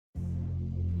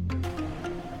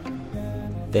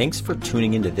Thanks for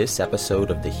tuning into this episode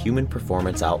of the Human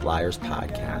Performance Outliers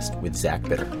podcast with Zach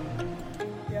Bitter.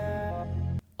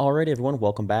 Alright everyone,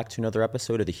 welcome back to another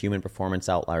episode of the Human Performance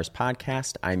Outliers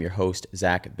podcast. I'm your host,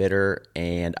 Zach Bitter,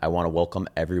 and I want to welcome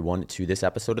everyone to this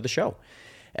episode of the show.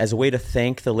 As a way to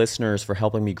thank the listeners for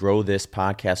helping me grow this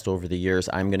podcast over the years,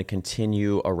 I'm going to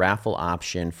continue a raffle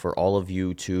option for all of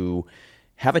you to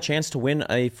have a chance to win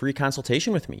a free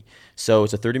consultation with me. So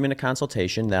it's a 30-minute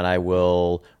consultation that I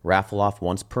will raffle off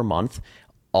once per month.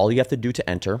 All you have to do to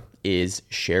enter is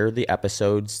share the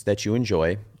episodes that you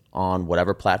enjoy on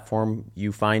whatever platform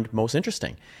you find most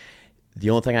interesting. The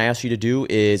only thing I ask you to do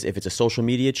is, if it's a social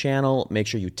media channel, make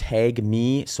sure you tag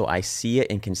me so I see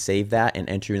it and can save that and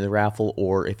enter in the raffle.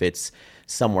 Or if it's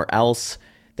somewhere else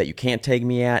that you can't tag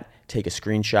me at, take a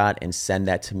screenshot and send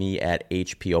that to me at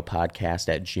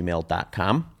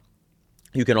hpopodcast@gmail.com.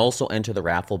 You can also enter the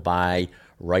raffle by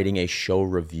writing a show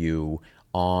review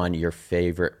on your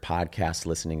favorite podcast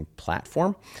listening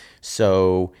platform.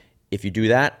 So if you do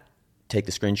that, take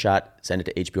the screenshot, send it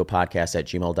to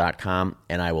hpopodcast@gmail.com,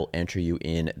 and I will enter you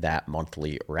in that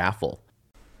monthly raffle.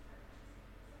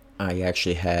 I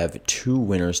actually have two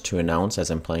winners to announce as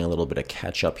I'm playing a little bit of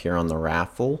catch up here on the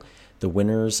raffle. The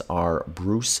winners are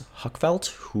Bruce Huckfelt,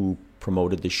 who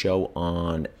promoted the show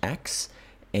on X,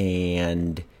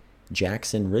 and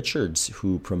Jackson Richards,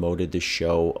 who promoted the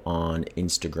show on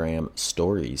Instagram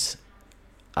stories.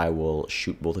 I will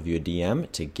shoot both of you a DM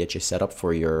to get you set up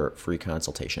for your free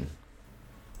consultation.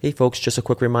 Hey folks, just a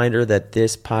quick reminder that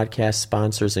this podcast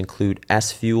sponsors include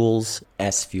S Fuels.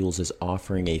 S Fuels is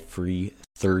offering a free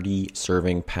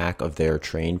 30-serving pack of their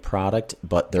Train product,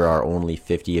 but there are only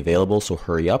 50 available, so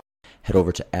hurry up. Head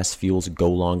over to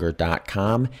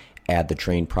sfuelsgolonger.com, add the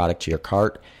Train product to your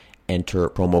cart, enter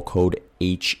promo code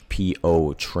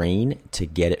HPOTRAIN to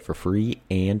get it for free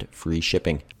and free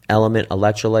shipping. Element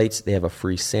Electrolytes, they have a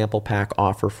free sample pack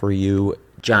offer for you.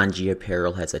 John G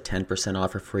Apparel has a 10%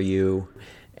 offer for you.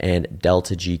 And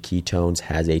Delta G Ketones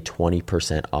has a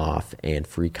 20% off and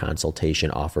free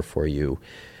consultation offer for you.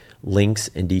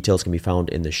 Links and details can be found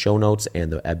in the show notes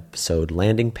and the episode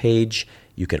landing page.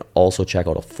 You can also check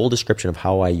out a full description of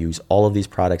how I use all of these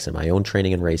products in my own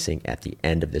training and racing at the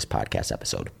end of this podcast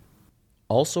episode.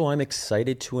 Also, I'm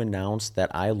excited to announce that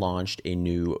I launched a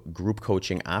new group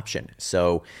coaching option.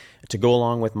 So to go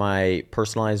along with my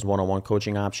personalized one-on-one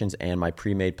coaching options and my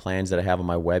pre-made plans that I have on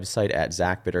my website at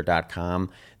zachbitter.com,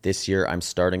 this year I'm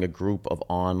starting a group of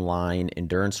online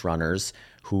endurance runners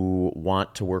who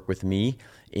want to work with me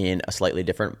in a slightly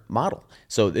different model.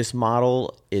 So this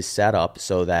model is set up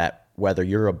so that whether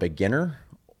you're a beginner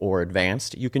or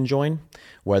advanced, you can join.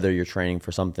 Whether you're training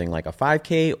for something like a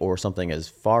 5K or something as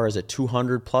far as a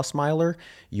 200 plus miler,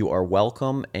 you are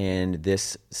welcome, and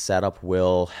this setup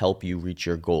will help you reach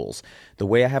your goals. The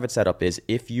way I have it set up is,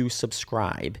 if you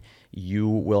subscribe, you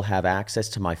will have access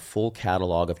to my full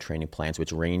catalog of training plans,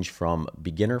 which range from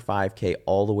beginner 5K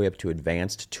all the way up to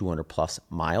advanced 200 plus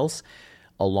miles.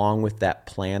 Along with that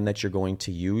plan that you're going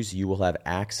to use, you will have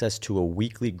access to a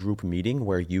weekly group meeting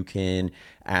where you can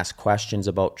ask questions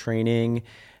about training.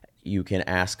 You can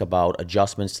ask about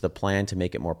adjustments to the plan to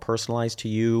make it more personalized to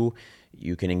you.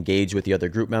 You can engage with the other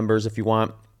group members if you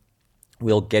want.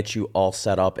 We'll get you all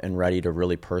set up and ready to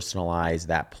really personalize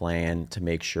that plan to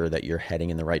make sure that you're heading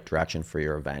in the right direction for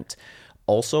your event.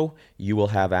 Also, you will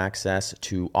have access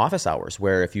to office hours,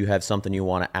 where if you have something you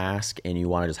want to ask and you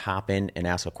want to just hop in and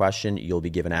ask a question, you'll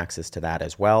be given access to that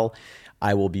as well.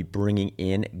 I will be bringing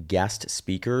in guest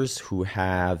speakers who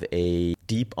have a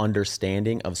deep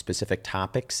understanding of specific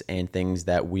topics and things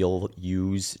that we'll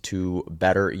use to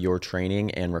better your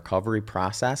training and recovery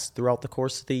process throughout the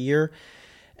course of the year,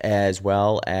 as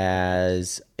well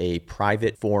as a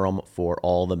private forum for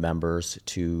all the members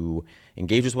to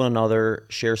engage with one another,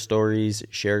 share stories,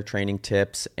 share training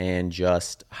tips, and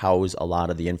just house a lot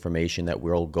of the information that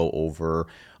we'll go over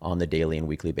on the daily and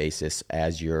weekly basis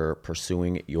as you're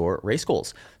pursuing your race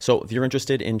goals. So if you're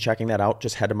interested in checking that out,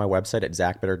 just head to my website at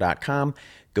zachbitter.com,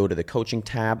 go to the coaching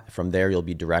tab. From there, you'll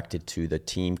be directed to the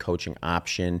team coaching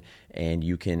option, and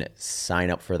you can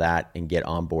sign up for that and get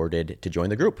onboarded to join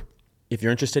the group. If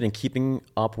you're interested in keeping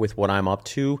up with what I'm up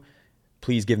to,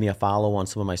 please give me a follow on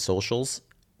some of my socials.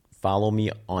 Follow me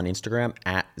on Instagram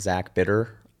at ZachBitter,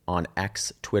 on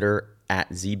X, Twitter at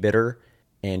ZBitter,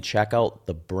 and check out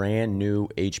the brand new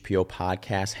HPO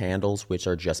podcast handles, which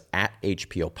are just at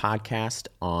HPO Podcast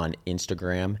on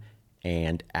Instagram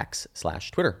and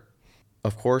X/Twitter.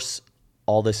 Of course,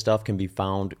 all this stuff can be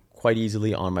found quite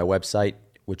easily on my website,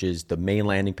 which is the main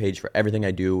landing page for everything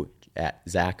I do at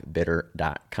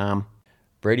zachbitter.com.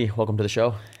 Brady, welcome to the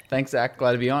show. Thanks, Zach.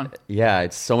 Glad to be on. Yeah,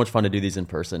 it's so much fun to do these in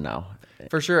person now.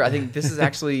 For sure. I think this is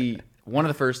actually one of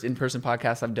the first in-person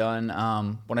podcasts I've done.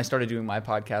 When I started doing my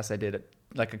podcast, I did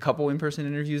like a couple in-person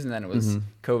interviews, and then it was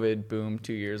COVID, boom,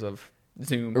 2 years of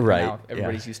Zoom. Right. Now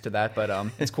everybody's used to that, but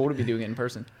it's cool to be doing it in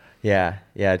person. Yeah,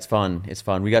 it's fun. It's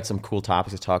fun. We got some cool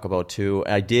topics to talk about too.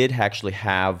 I did actually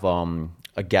have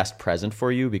a guest present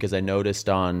for you because I noticed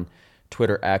on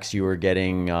Twitter X you were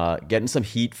getting some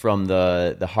heat from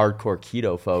the hardcore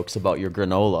keto folks about your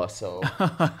granola. So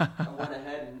I went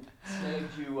ahead and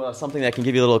snagged you something that can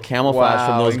give you a little camouflage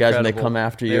from those guys when they come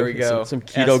after you. There we go. Some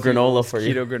keto granola for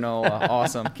you. Keto granola.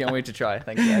 Awesome. Can't wait to try.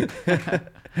 Thanks, Zach.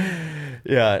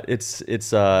 Yeah, it's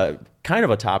kind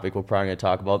of a topic we're probably going to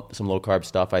talk about, some low carb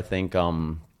stuff. I think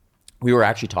we were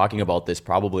actually talking about this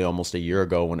probably almost a year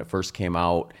ago when it first came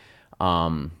out.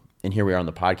 And here we are on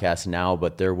the podcast now,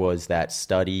 but there was that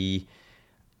study.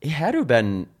 It had to have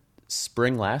been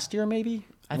spring last year, maybe?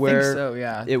 I think so,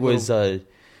 yeah. It was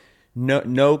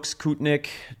Noakes, Kutnick,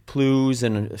 Plews,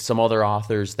 and some other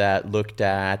authors that looked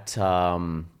at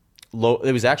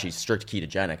it was actually strict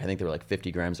ketogenic. I think they were like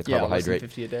 50 grams of carbohydrate. Yeah, less than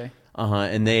 50 a day.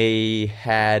 And they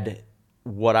had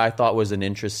what I thought was an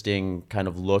interesting kind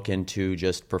of look into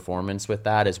just performance with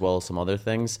that, as well as some other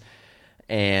things.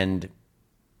 And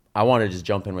I want to just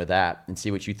jump in with that and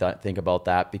see what you think about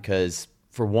that, because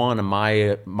for one,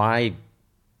 my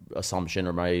assumption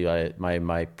or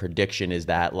my prediction is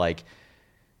that like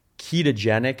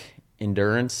ketogenic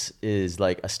endurance is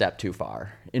like a step too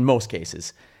far in most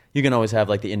cases. You can always have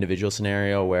like the individual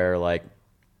scenario where like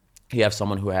you have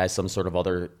someone who has some sort of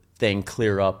other thing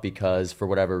clear up because for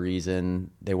whatever reason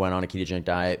they went on a ketogenic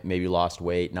diet, maybe lost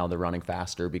weight, now they're running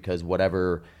faster because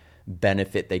whatever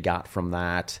benefit they got from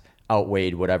that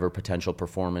outweighed whatever potential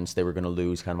performance they were going to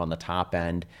lose kind of on the top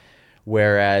end.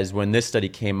 Whereas when this study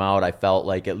came out, I felt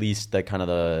like at least the kind of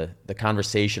the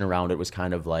conversation around it was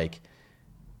kind of like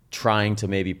trying to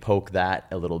maybe poke that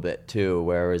a little bit too,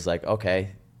 where it was like,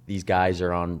 okay, these guys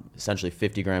are on essentially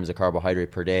 50 grams of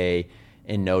carbohydrate per day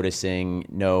and noticing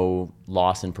no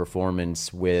loss in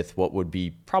performance with what would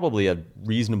be probably a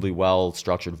reasonably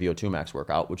well-structured VO2 max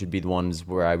workout, which would be the ones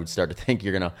where I would start to think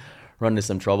you're going to run into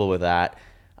some trouble with that.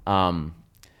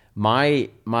 My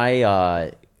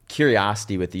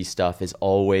curiosity with these stuff is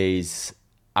always,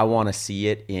 I want to see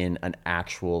it in an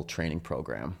actual training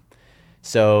program.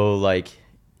 So like,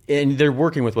 and they're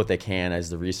working with what they can as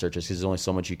the researchers, because there's only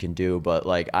so much you can do. But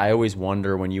like, I always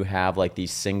wonder when you have like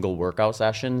these single workout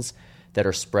sessions that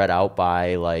are spread out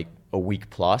by like a week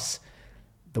plus,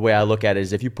 the way I look at it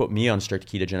is if you put me on strict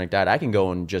ketogenic diet, I can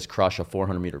go and just crush a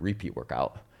 400 meter repeat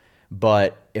workout.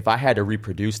 But if I had to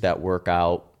reproduce that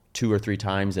workout 2 or 3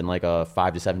 times in like a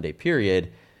 5 to 7 day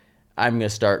period, I'm going to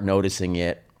start noticing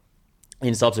it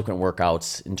in subsequent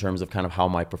workouts in terms of kind of how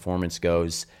my performance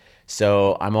goes.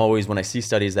 So I'm always, when I see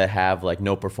studies that have like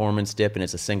no performance dip and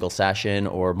it's a single session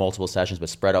or multiple sessions but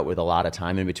spread out with a lot of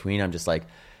time in between, I'm just like,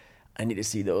 I need to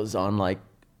see those on like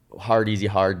hard, easy,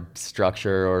 hard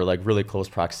structure or like really close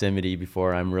proximity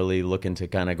before I'm really looking to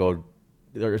kind of go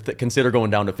or consider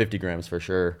going down to 50 grams for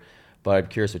sure. But I'm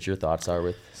curious what your thoughts are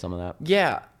with some of that.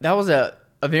 Yeah, that was a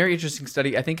very interesting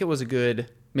study. I think it was a good,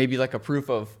 maybe like a proof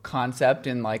of concept.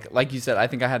 And like you said, I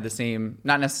think I had the same,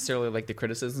 not necessarily like the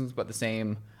criticisms, but the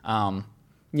same, I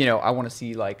want to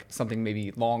see like something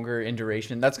maybe longer in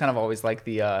duration. That's kind of always like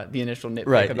the initial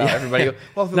nitpick about everybody.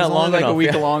 Well, if it was Not long only like enough, a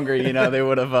week longer, they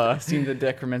would have seen the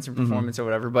decrements in performance or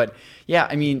whatever. But yeah,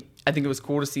 I mean, I think it was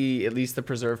cool to see at least the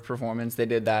preserved performance. They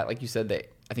did that, like you said,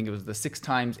 I think it was the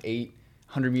 6x8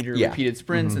 100-meter repeated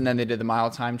sprints, and then they did the mile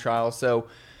time trial. So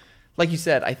like you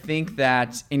said, I think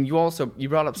that, and you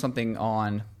brought up something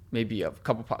on maybe a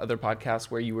couple other podcasts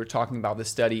where you were talking about this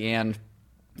study, and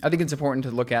I think it's important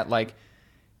to look at like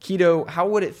keto, how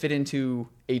would it fit into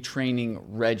a training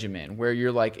regimen where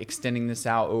you're like extending this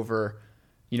out over,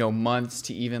 months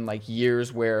to even like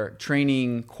years, where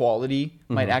training quality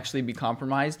might actually be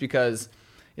compromised, because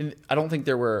I don't think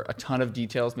there were a ton of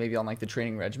details maybe on like the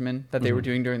training regimen that they were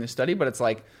doing during the study, but it's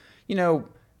like,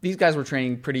 these guys were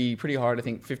training pretty hard. I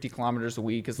think 50 kilometers a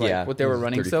week is like what they were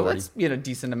running. 30, so 40. that's, a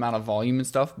decent amount of volume and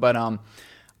stuff. But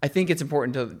I think it's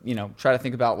important to, try to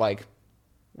think about like,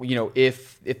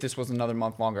 if this was another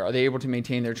month longer, are they able to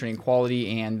maintain their training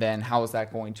quality? And then how is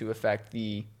that going to affect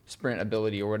the sprint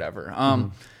ability or whatever?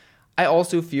 I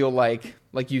also feel like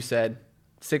you said,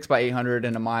 6x800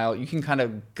 and a mile, you can kind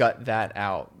of gut that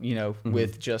out,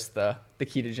 with just the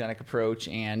ketogenic approach.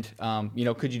 And,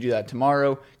 could you do that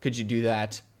tomorrow? Could you do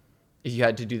that if you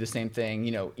had to do the same thing,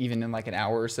 even in like an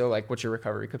hour or so? Like, what's your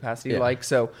recovery capacity like?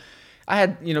 So I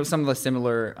had, some of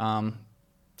the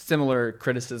similar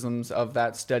criticisms of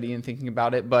that study and thinking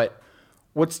about it. But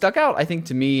what stuck out, I think,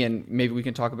 to me, and maybe we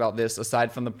can talk about this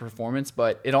aside from the performance,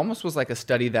 but it almost was like a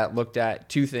study that looked at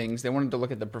two things. They wanted to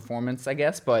look at the performance, I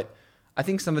guess, but I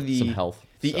think some health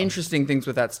interesting things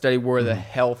with that study were the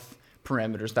health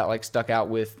parameters that like stuck out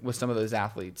with some of those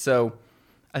athletes. So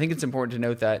I think it's important to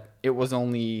note that it was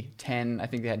only 10. I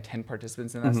think they had 10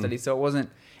 participants in that study, so it wasn't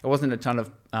a ton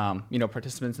of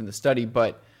participants in the study,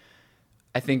 but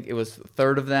I think it was a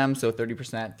third of them, so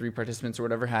 30%, 3 participants or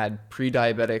whatever, had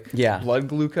pre-diabetic blood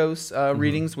glucose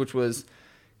readings, which was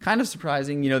kind of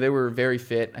surprising. They were very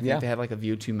fit. I think they had like a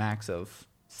VO2 max of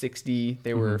 60.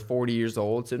 They were 40 years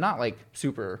old, so not like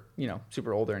super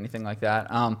old or anything like that.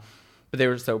 But they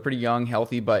were so pretty young,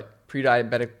 healthy, but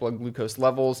pre-diabetic blood glucose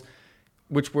levels,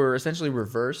 which were essentially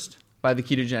reversed by the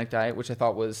ketogenic diet, which I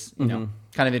thought was kind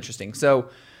of interesting. So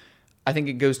I think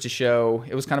it goes to show,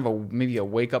 it was kind of maybe a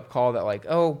wake-up call that like,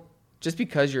 oh, just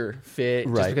because you're fit,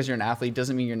 just because you're an athlete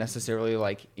doesn't mean you're necessarily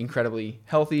like incredibly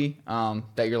healthy,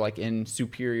 that you're like in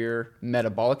superior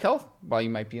metabolic health, while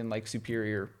you might be in like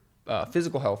superior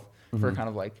physical health for kind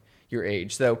of like your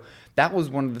age. So that was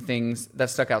one of the things that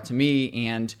stuck out to me.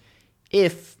 And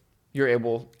if you're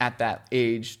able at that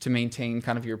age to maintain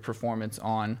kind of your performance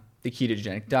on the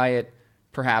ketogenic diet,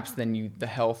 perhaps then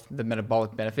the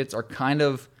metabolic benefits are kind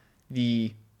of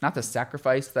not the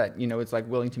sacrifice that, it's like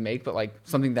willing to make, but like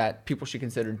something that people should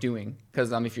consider doing.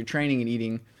 Because if you're training and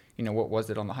eating, what was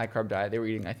it on the high carb diet? They were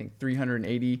eating, I think,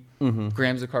 380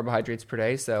 grams of carbohydrates per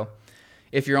day. So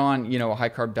if you're on, a high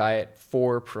carb diet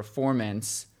for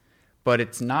performance, but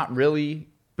it's not really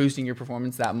boosting your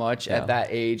performance that much at that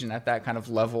age and at that kind of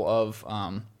level of,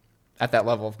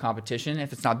 competition,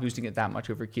 if it's not boosting it that much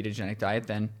over a ketogenic diet,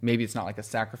 then maybe it's not like a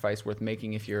sacrifice worth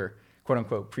making if you're quote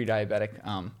unquote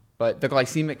pre-diabetic. But the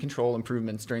glycemic control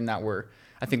improvements during that were,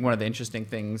 I think, one of the interesting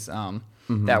things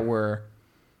that were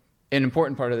an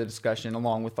important part of the discussion,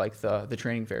 along with like the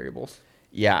training variables.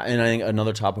 Yeah, and I think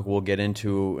another topic we'll get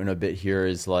into in a bit here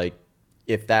is like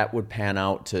if that would pan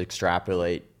out to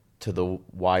extrapolate to the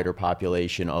wider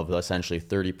population of essentially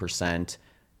 30%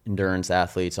 endurance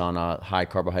athletes on a high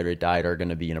carbohydrate diet are going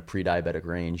to be in a pre-diabetic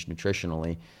range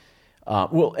nutritionally.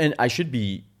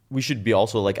 And we should be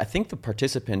also like, I think the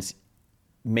participants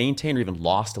maintained or even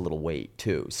lost a little weight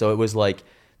too. So it was like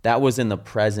that was in the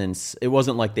presence. It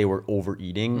wasn't like they were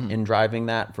overeating and driving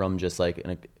that from just like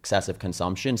an excessive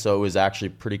consumption. So it was actually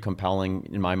pretty compelling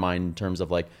in my mind in terms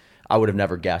of like, I would have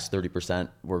never guessed 30%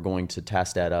 were going to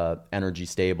test at a energy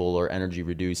stable or energy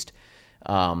reduced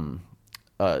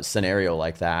scenario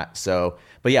like that. So,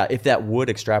 but yeah, if that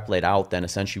would extrapolate out, then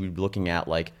essentially we'd be looking at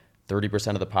like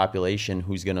 30% of the population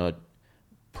who's going to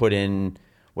put in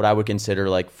what I would consider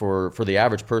like for the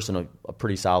average person, a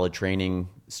pretty solid training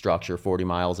structure, 40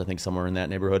 miles, I think somewhere in that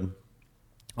neighborhood,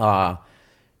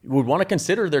 would want to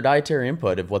consider their dietary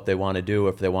input of what they want to do,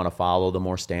 if they want to follow the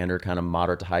more standard kind of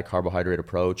moderate to high carbohydrate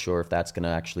approach, or if that's going to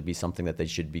actually be something that they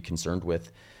should be concerned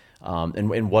with.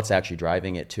 And what's actually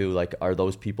driving it too. Like, are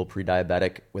those people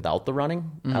pre-diabetic without the running?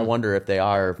 I wonder if they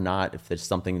are, if not, if there's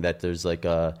something that there's like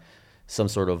some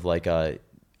sort of like a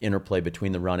interplay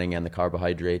between the running and the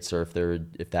carbohydrates, or if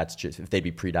they'd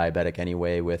be pre-diabetic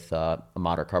anyway with a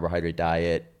moderate carbohydrate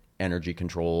diet, energy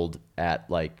controlled at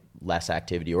like less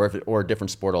activity, or a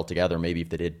different sport altogether. Maybe if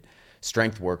they did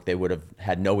strength work, they would have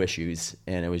had no issues,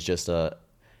 and it was just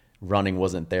running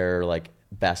wasn't their like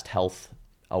best health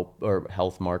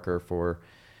marker for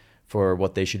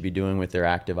what they should be doing with their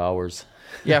active hours.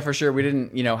 Yeah, for sure. We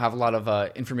didn't, have a lot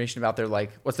of information about their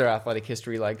like what's their athletic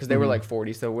history like, because they were like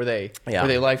 40. So were they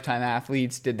lifetime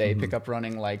athletes? Did they pick up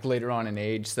running like later on in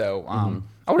age? So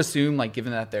I would assume like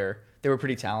given that they were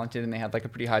pretty talented and they had like a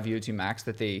pretty high VO2 max,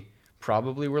 that they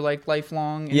probably were like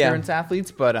lifelong endurance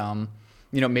athletes. But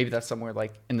maybe that's somewhere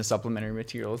like in the supplementary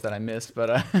materials that I missed.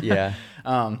 But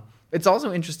it's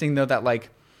also interesting though that like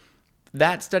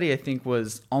that study I think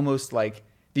was almost like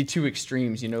the two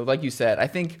extremes. Like you said, I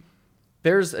think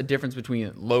there's a difference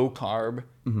between low carb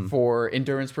for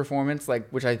endurance performance, like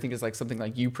which I think is like something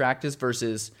like you practice,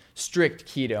 versus strict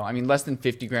keto. I mean, less than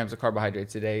 50 grams of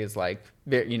carbohydrates a day is like,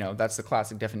 that's the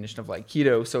classic definition of like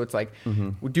keto. So it's like,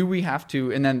 do we have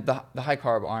to? And then the high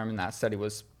carb arm in that study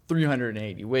was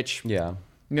 380, which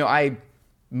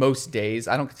most days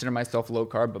I don't consider myself low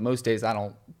carb, but most days I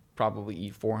don't probably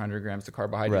eat 400 grams of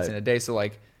carbohydrates in a day. So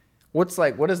like, what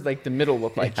does like the middle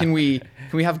look like? Can we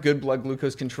have good blood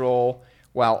glucose control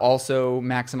while also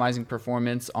maximizing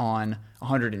performance on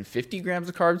 150 grams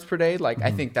of carbs per day? Like, I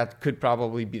think that could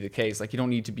probably be the case. Like, you don't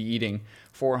need to be eating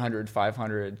 400,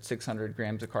 500, 600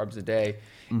 grams of carbs a day,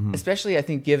 especially I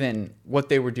think given what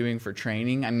they were doing for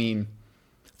training. I mean,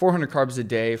 400 carbs a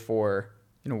day for,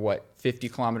 50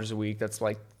 kilometers a week. That's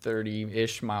like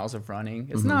 30-ish miles of running.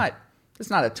 It's not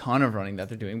a ton of running that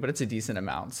they're doing, but it's a decent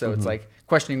amount. So it's like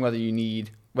questioning whether you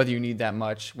need that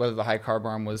much, whether the high carb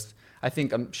arm was,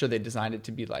 I'm sure they designed it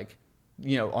to be like,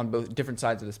 on both different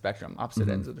sides of the spectrum, opposite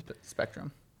ends of the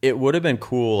spectrum. It would have been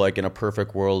cool, like in a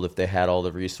perfect world, if they had all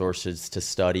the resources to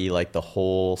study like the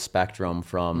whole spectrum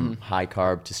from high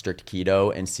carb to strict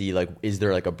keto and see like, is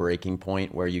there like a breaking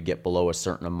point where you get below a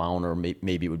certain amount, or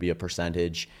maybe it would be a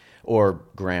percentage or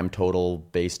gram total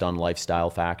based on lifestyle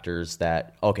factors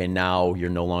that, okay, now you're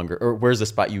no longer, or where's the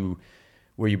spot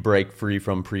where you break free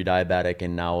from pre-diabetic,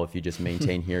 and now if you just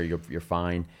maintain here, you're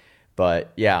fine.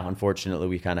 But yeah, unfortunately,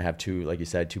 we kind of have two, like you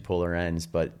said, two polar ends.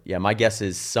 But yeah, my guess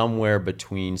is somewhere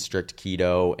between strict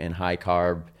keto and high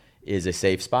carb is a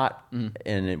safe spot, and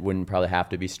it wouldn't probably have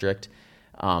to be strict.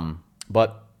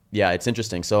 But yeah, it's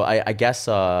interesting. So I guess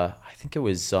I think it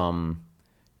was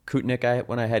Kutnik,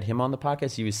 when I had him on the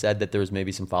podcast, he said that there was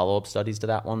maybe some follow-up studies to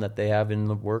that one that they have in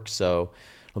the works. So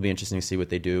it'll be interesting to see what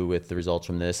they do with the results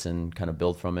from this and kind of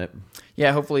build from it.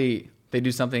 Yeah, hopefully they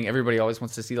do something. Everybody always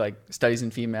wants to see like studies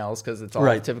in females because it's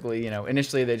all typically,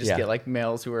 initially they just get like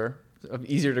males who are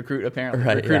easier to recruit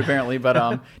apparently,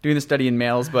 but doing the study in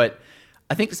males. But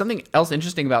I think something else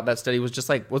interesting about that study was just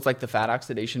like what's like the fat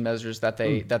oxidation measures that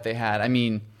they had. I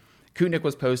mean, Kutnik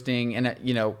was posting, and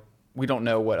we don't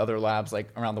know what other labs like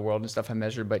around the world and stuff have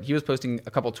measured, but he was posting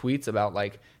a couple tweets about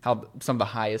like how some of the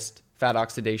highest fat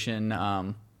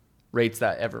oxidation rates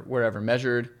that were ever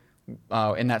measured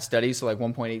in that study. So like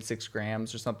 1.86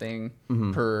 grams or something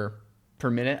per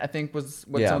minute, I think was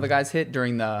what some of the guys hit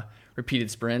during the repeated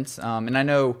sprints. And I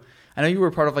know you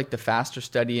were part of like the faster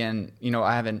study, and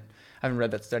I haven't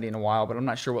read that study in a while, but I'm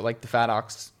not sure what like the fat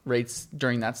ox rates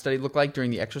during that study look like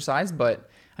during the exercise. But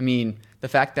I mean, the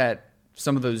fact that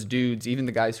some of those dudes, even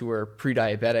the guys who were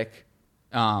pre-diabetic,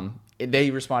 they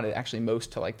responded actually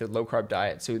most to like the low carb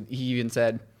diet. So he even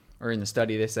said, or in the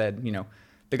study, they said,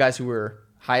 the guys who were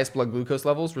highest blood glucose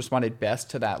levels responded best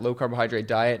to that low carbohydrate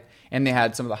diet, and they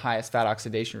had some of the highest fat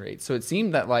oxidation rates. So it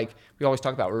seemed that like we always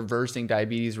talk about reversing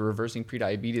diabetes or reversing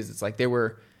pre-diabetes. It's like they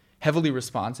were heavily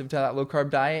responsive to that low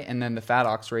carb diet, and then the fat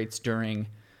ox rates during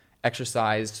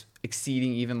exercise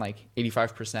exceeding even like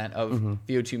 85% of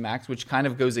VO2 max, which kind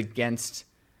of goes against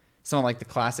some of like the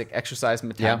classic exercise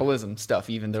metabolism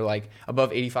stuff. Even they're like above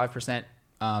 85%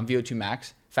 VO2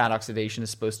 max, fat oxidation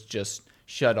is supposed to just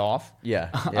shut off.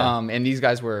 And these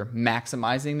guys were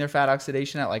maximizing their fat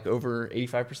oxidation at like over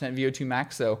 85% VO2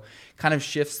 max. So kind of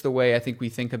shifts the way I think we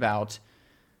think about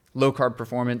low carb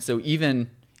performance. So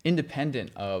even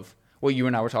independent of what you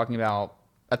and I were talking about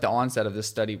at the onset of this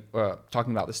study,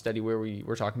 talking about the study where we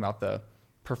were talking about the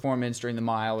performance during the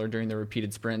mile or during the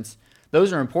repeated sprints,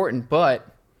 those are important,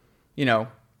 but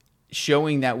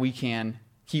showing that we can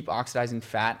keep oxidizing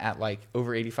fat at like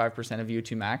over 85% of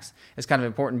VO2 max is kind of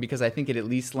important, because I think it at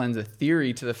least lends a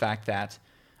theory to the fact that,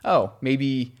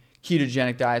 maybe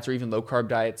ketogenic diets or even low carb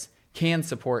diets can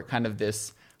support kind of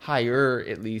this higher,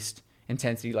 at least,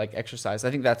 intensity like exercise.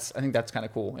 I think that's kind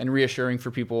of cool and reassuring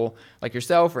for people like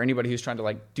yourself or anybody who's trying to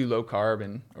like do low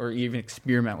carb or even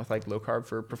experiment with like low carb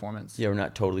for performance. Yeah, we're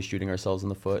not totally shooting ourselves in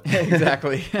the foot.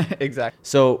 Exactly.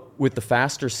 So with the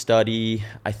faster study,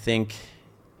 I think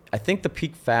the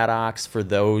peak fat ox for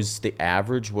those, the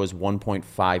average was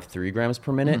 1.53 grams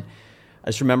per minute. I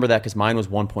just remember that because mine was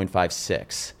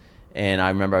 1.56, and I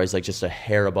remember I was like just a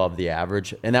hair above the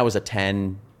average, and that was a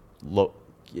 10 low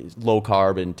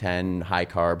carb and 10 high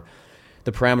carb.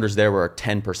 The parameters there were a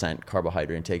 10%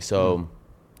 carbohydrate intake. So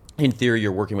in theory,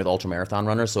 you're working with ultramarathon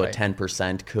runners, so a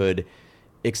 10% could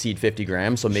exceed 50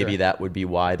 grams. So maybe that would be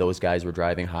why those guys were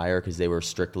driving higher, because they were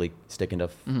strictly sticking to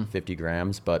 50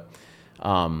 grams. But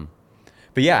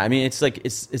yeah, I mean, it's like,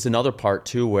 it's another part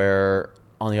too, where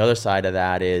on the other side of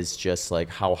that is just like,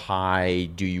 how high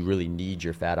do you really need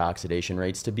your fat oxidation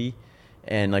rates to be?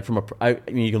 And like I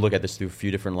mean, you can look at this through a few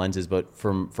different lenses, but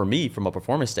for me, from a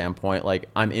performance standpoint, like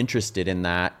I'm interested in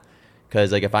that,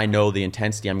 because like if I know the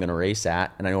intensity I'm going to race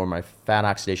at, and I know where my fat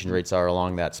oxidation rates are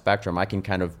along that spectrum, I can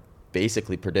kind of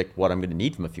basically predict what I'm going to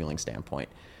need from a fueling standpoint.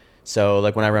 So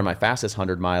like when I ran my fastest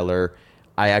 100-miler,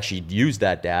 I actually used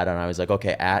that data, and I was like,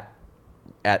 okay, at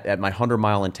my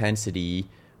 100-mile intensity,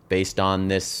 based on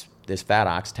this fat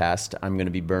ox test, I'm going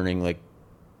to be burning like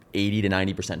 80 to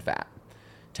 90% fat.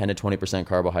 10 to 20%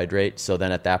 carbohydrate. So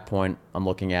then at that point, I'm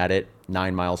looking at it,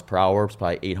 9 miles per hour, it's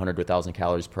probably 800 to 1,000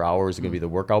 calories per hour is going to be the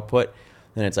work output.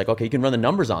 Then it's like, okay, you can run the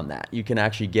numbers on that. You can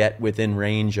actually get within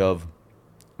range of,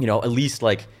 at least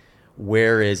like,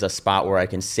 where is a spot where I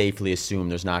can safely assume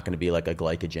there's not going to be like a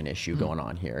glycogen issue going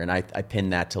on here. And I pin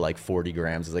that to like 40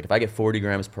 grams. It's like, if I get 40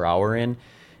 grams per hour in,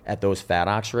 at those fat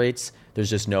ox rates, there's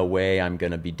just no way I'm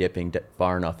going to be dipping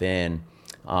far enough in.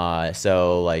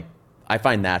 So like I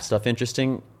find that stuff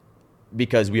interesting,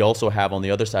 because we also have on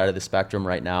the other side of the spectrum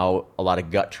right now a lot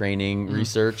of gut training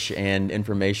research and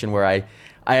information where I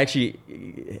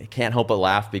actually can't help but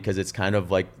laugh, because it's kind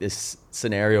of like this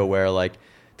scenario where like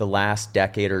the last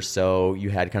decade or so you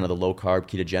had kind of the low carb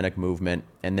ketogenic movement,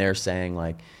 and they're saying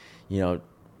like, you know,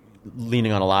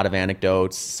 leaning on a lot of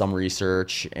anecdotes, some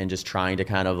research, and just trying to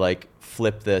kind of like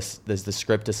flip the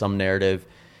script to some narrative.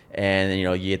 And, you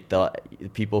know, you get the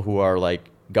people who are like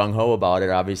gung-ho about it.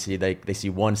 Obviously they see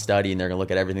one study and they're gonna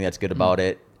look at everything that's good about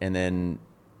it, and then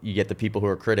you get the people who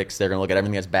are critics, they're gonna look at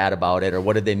everything that's bad about it, or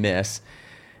what did they miss.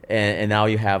 And now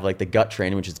you have like the gut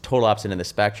training, which is the total opposite end of the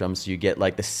spectrum, so you get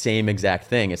like the same exact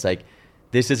thing. It's like,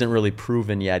 this isn't really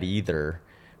proven yet either,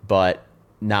 but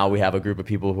now we have a group of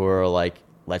people who are like,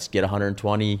 let's get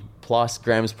 120 plus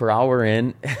grams per hour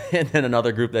in, and then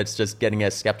another group that's just getting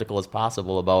as skeptical as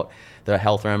possible about the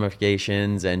health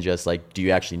ramifications, and just like, do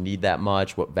you actually need that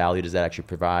much? What value does that actually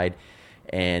provide?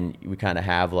 And we kind of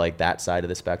have like that side of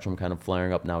the spectrum kind of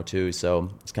flaring up now too. So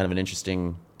it's kind of an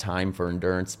interesting time for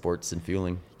endurance sports and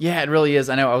fueling. Yeah, it really is.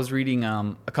 I know I was reading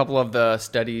a couple of the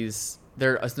studies.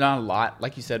 There's not a lot,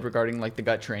 like you said, regarding like the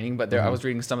gut training, but I was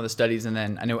reading some of the studies, and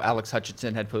then I know Alex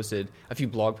Hutchinson had posted a few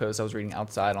blog posts I was reading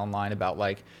outside online about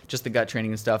like just the gut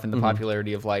training and stuff, and the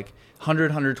popularity of like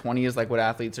 100, 120 is like what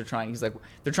athletes are trying. He's like,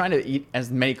 they're trying to eat as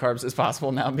many carbs as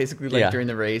possible now, basically, like during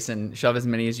the race, and shove as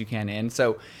many as you can in.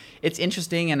 So it's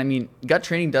interesting. And I mean, gut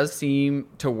training does seem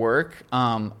to work.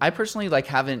 I personally like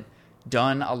haven't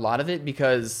done a lot of it,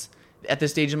 because at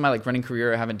this stage in my like running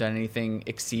career, I haven't done anything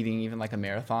exceeding even like a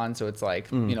marathon. So it's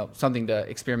like, you know, something to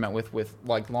experiment with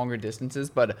like longer distances.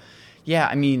 But yeah,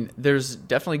 I mean, there's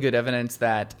definitely good evidence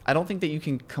that I don't think that you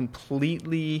can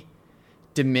completely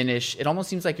diminish. It almost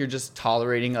seems like you're just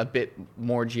tolerating a bit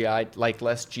more GI, like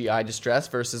less GI distress,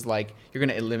 versus like you're going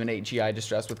to eliminate GI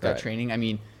distress with gut training. I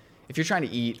mean, if you're trying to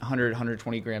eat 100,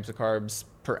 120 grams of carbs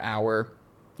per hour,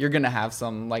 you're going to have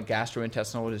some like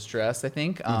gastrointestinal distress, I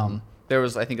think. There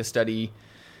was, I think, a study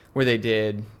where they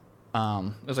did, it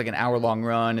was like an hour-long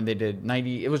run, and they did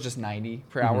 90, it was just 90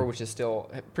 per hour, which is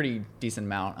still a pretty decent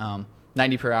amount,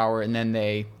 90 per hour, and then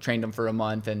they trained them for a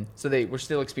month, and so they were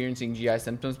still experiencing GI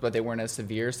symptoms, but they weren't as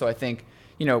severe. So I think,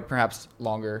 you know, perhaps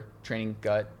longer training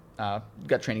gut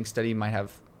training study might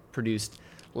have produced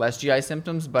less GI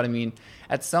symptoms, but I mean,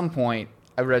 at some point,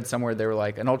 I read somewhere they were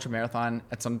like, an ultra marathon,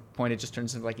 at some point it just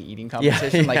turns into like an eating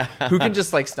competition. Like who can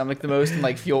just like stomach the most and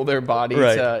like fuel their body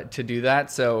to do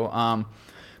that. So,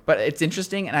 but it's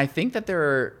interesting. And I think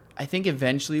that I think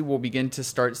eventually we'll begin to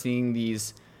start seeing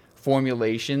these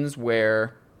formulations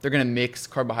where they're going to mix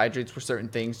carbohydrates with certain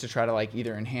things to try to like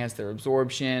either enhance their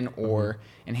absorption or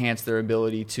enhance their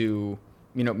ability to,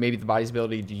 you know, maybe the body's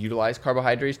ability to utilize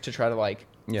carbohydrates to try to like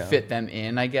fit them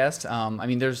in, I guess. I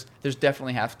mean, there's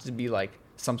definitely have to be like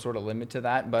some sort of limit to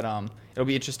that, but it'll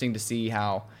be interesting to see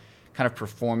how kind of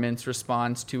performance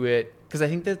responds to it, because I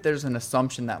think that there's an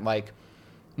assumption that like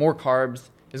more carbs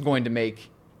is going to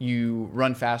make you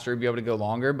run faster, be able to go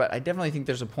longer, but I definitely think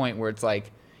there's a point where it's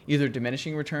like either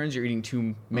diminishing returns, you're eating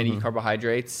too many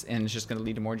carbohydrates and it's just going to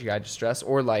lead to more GI distress,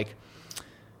 or like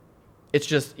it's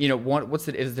just, you know,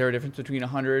 is there a difference between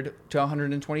 100 to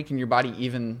 120? Can your body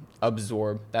even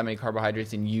absorb that many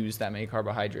carbohydrates and use that many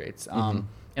carbohydrates?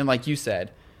 And like you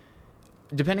said,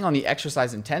 depending on the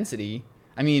exercise intensity,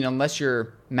 I mean, unless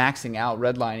you're maxing out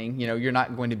redlining, you know, you're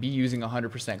not going to be using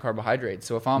 100% carbohydrates.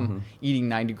 So if I'm eating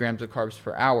 90 grams of carbs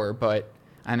per hour, but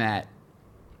I'm at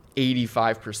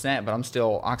 85%, but I'm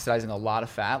still oxidizing a lot of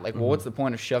fat, like, well, what's the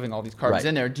point of shoving all these carbs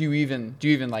in there? Do you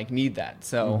even like need that?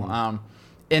 So,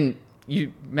 and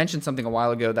you mentioned something a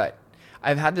while ago that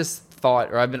I've had this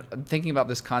thought, or I've been thinking about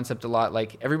this concept a lot.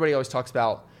 Like everybody always talks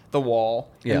about the wall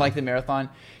in like the marathon.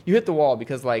 You hit the wall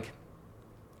because like,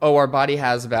 oh, our body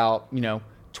has about, you know,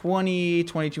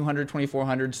 2200,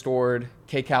 2400 stored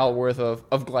kcal worth of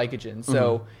glycogen.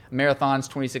 So marathon's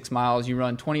 26 miles, you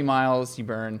run 20 miles, you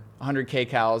burn 100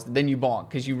 kcals, then you bonk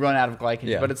because you run out of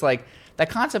glycogen. But it's like, that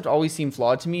concept always seemed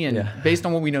flawed to me. And based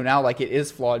on what we know now, like it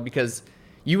is flawed, because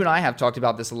you and I have talked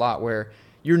about this a lot, where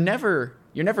you're never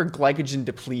glycogen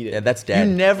depleted. Yeah, that's dead.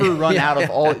 You never run out of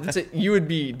all. You would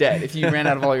be dead if you ran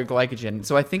out of all your glycogen.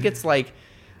 So I think it's like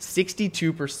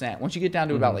 62%. Once you get down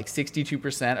to about like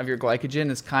 62% of your glycogen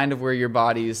is kind of where your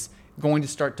body's going to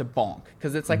start to bonk,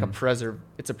 because it's like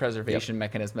it's a preservation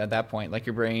mechanism at that point. Like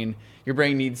your brain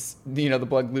needs, you know, the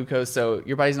blood glucose, so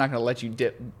your body's not going to let you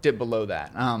dip below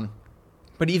that.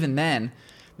 But even then,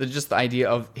 just the idea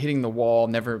of hitting the wall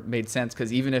never made sense,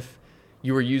 because even if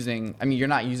you were using, I mean, you're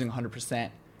not using 100%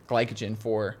 glycogen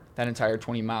for that entire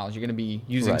 20 miles. You're going to be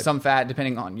using some fat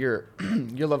depending on your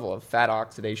your level of fat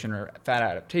oxidation or fat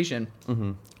adaptation.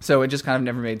 So it just kind of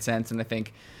never made sense. And I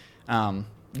think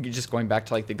you're just going back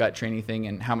to like the gut training thing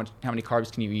and how many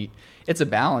carbs can you eat. It's a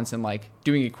balance, and like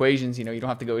doing equations, you know, you don't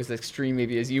have to go as extreme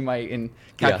maybe as you might in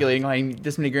calculating like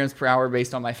this many grams per hour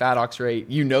based on my fat ox rate.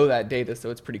 You know that data,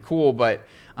 so it's pretty cool. But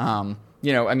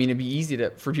you know, I mean, it'd be easy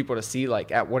for people to see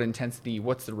like at what intensity,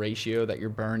 what's the ratio that you're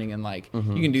burning, and like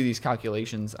you can do these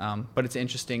calculations. But it's an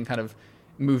interesting kind of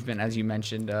movement, as you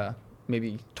mentioned,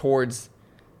 maybe towards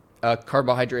a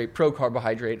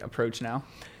pro-carbohydrate approach now.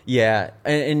 Yeah,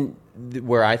 and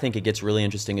where I think it gets really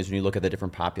interesting is when you look at the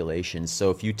different populations.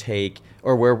 So if you take,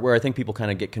 or where I think people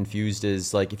kind of get confused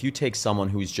is like if you take someone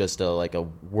who's just a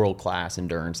world-class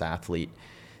endurance athlete,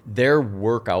 their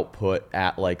work output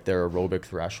at like their aerobic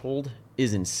threshold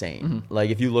is insane.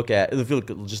 Like if you look at,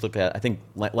 I think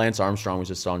Lance Armstrong was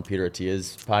just on Peter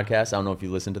Attia's podcast. I don't know if you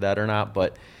listened to that or not,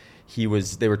 but they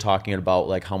were talking about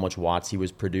like how much watts he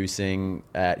was producing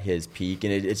at his peak,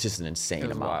 and it's just an insane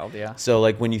amount. Wild, yeah. So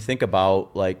like when you think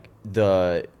about like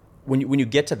when you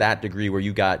get to that degree where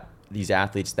you got these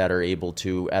athletes that are able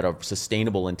to at a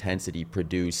sustainable intensity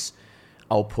produce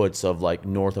outputs of like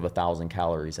north of 1,000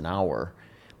 calories an hour,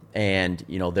 and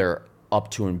you know they're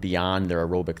up to and beyond their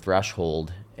aerobic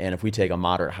threshold. And if we take a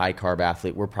moderate high carb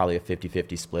athlete, we're probably a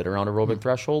 50-50 split around aerobic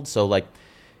threshold. So like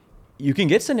you can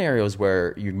get scenarios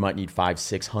where you might need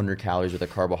 500-600 calories with a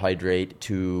carbohydrate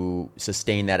to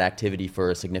sustain that activity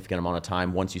for a significant amount of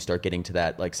time once you start getting to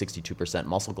that like 62%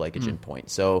 muscle glycogen point.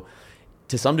 So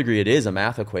to some degree it is a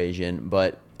math equation,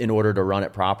 but in order to run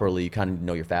it properly, you kind of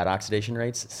know your fat oxidation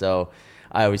rates. So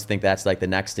I always think that's like the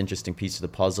next interesting piece of the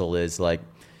puzzle is like,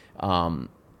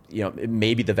 you know,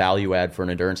 maybe the value add for an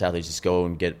endurance athlete is just go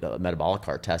and get a metabolic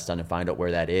cart test done and find out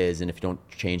where that is. And if you don't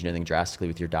change anything drastically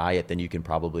with your diet, then you can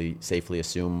probably safely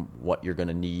assume what you're going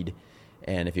to need.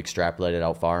 And if you extrapolate it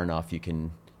out far enough, you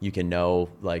can know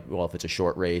like, well, if it's a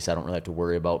short race, I don't really have to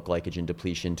worry about glycogen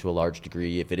depletion to a large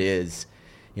degree. If it is,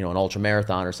 you know, an ultra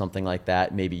marathon or something like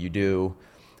that, maybe you do.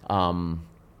 And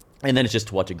then it's just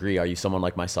to what degree. Are you someone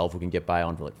like myself who can get by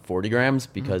on like 40 grams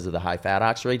because of the high fat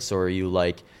ox rates? Or are you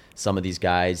like some of these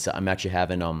guys? I'm actually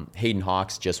having Hayden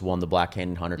Hawks just won the Black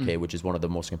Canyon 100K, which is one of the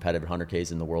most competitive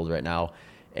 100Ks in the world right now.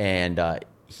 And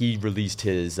he released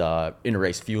his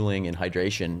inter-race fueling and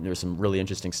hydration. There was some really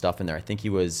interesting stuff in there. I think he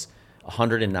was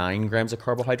 109 grams of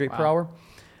carbohydrate per hour.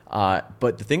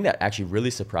 But the thing that actually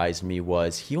really surprised me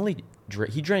was he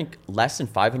drank less than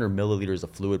 500 milliliters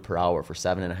of fluid per hour for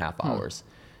 7.5 hours.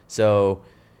 So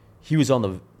he was on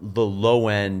the low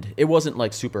end. It wasn't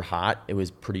like super hot. It was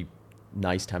pretty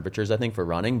nice temperatures, I think, for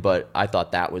running, but I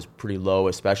thought that was pretty low,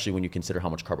 especially when you consider how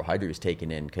much carbohydrate is taken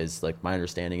in, because like my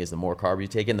understanding is the more carb you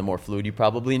take in, the more fluid you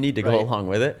probably need to go along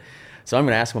with it. So I'm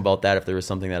going to ask him about that if there was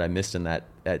something that I missed in that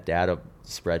data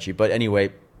spreadsheet. But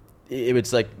anyway, it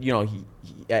was like, you know, he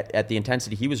at the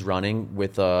intensity he was running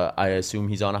with, I assume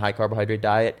he's on a high carbohydrate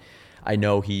diet. I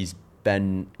know he's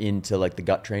been into like the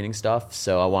gut training stuff,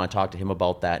 so I want to talk to him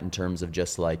about that in terms of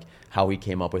just like how he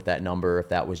came up with that number, if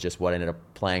that was just what ended up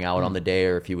playing out on the day,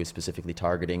 or if he was specifically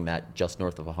targeting that just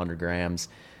north of 100 grams,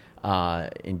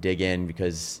 and dig in,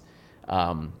 because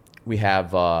we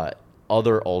have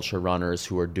other ultra runners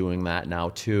who are doing that now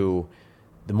too.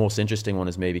 The most interesting one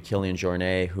is maybe Kilian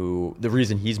Jornet, who the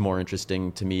reason he's more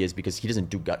interesting to me is because he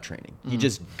doesn't do gut training. He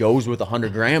just goes with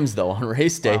 100 grams though on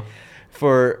race day. Wow.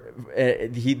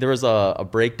 There was a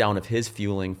breakdown of his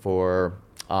fueling for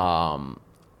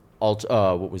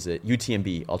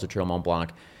UTMB, Ultra Trail Mont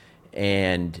Blanc,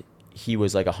 and he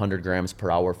was like 100 grams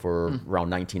per hour for around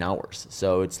 19 hours.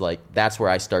 So it's like that's where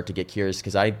I start to get curious,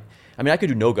 because I could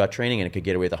do no gut training and it could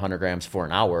get away with 100 grams for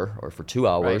an hour or for 2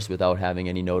 hours without having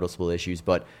any noticeable issues.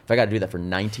 But if I got to do that for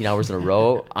 19 hours in a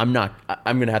row, I'm going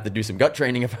to have to do some gut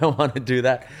training if I want to do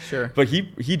that. Sure. But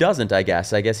he doesn't, I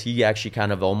guess. I guess he actually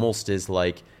kind of almost is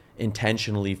like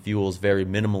intentionally fuels very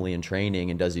minimally in training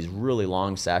and does these really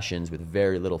long sessions with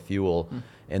very little fuel.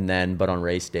 And then, but on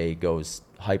race day goes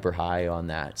hyper high on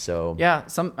that. So yeah,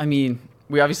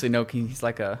 we obviously know he's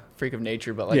like a freak of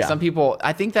nature, but like some people,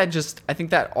 I think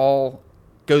that all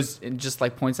goes and just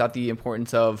like points out the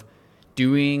importance of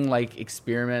doing like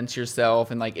experiments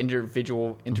yourself and like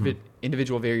individual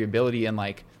variability and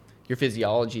like your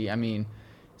physiology. I mean,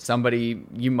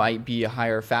 you might be a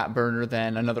higher fat burner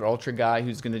than another ultra guy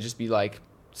who's going to just be like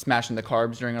smashing the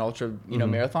carbs during an ultra,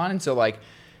 marathon. And so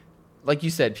like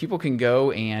you said, people can go,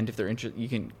 and if they're interested, you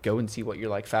can go and see what your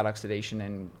like fat oxidation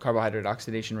and carbohydrate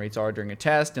oxidation rates are during a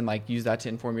test, and like use that to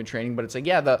inform your training. But it's like,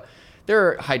 there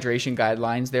are hydration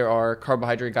guidelines, there are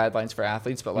carbohydrate guidelines for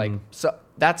athletes, but like, so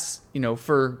that's,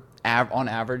 for on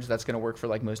average, that's going to work for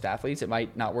like most athletes. It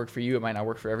might not work for you. It might not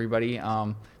work for everybody.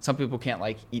 Some people can't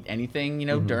like eat anything,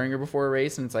 during or before a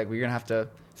race. And it's like, we're going to have to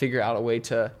figure out a way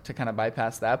to kind of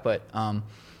bypass that. But,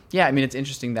 yeah, I mean, it's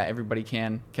interesting that everybody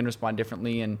can respond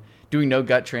differently, and doing no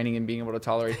gut training and being able to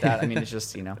tolerate that. I mean, it's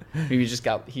just, maybe he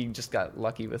just got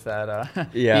lucky with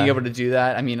that, being able to do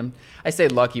that. I mean, I say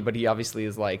lucky, but he obviously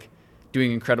is like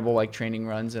doing incredible like training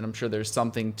runs, and I'm sure there's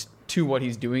something to what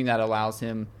he's doing that allows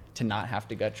him to not have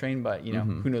to gut train, but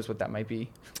who knows what that might be.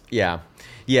 Yeah.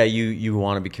 You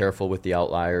want to be careful with the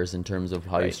outliers in terms of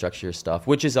how you structure your stuff,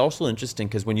 which is also interesting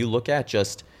because when you look at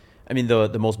just, I mean,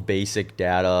 the most basic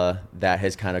data that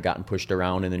has kind of gotten pushed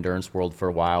around in the endurance world for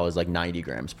a while is like 90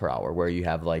 grams per hour, where you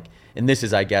have like, and this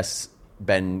is, I guess,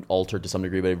 been altered to some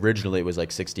degree, but originally it was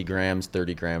like 60 grams,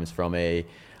 30 grams from a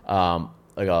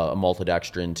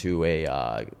maltodextrin to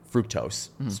a fructose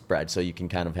spread. So you can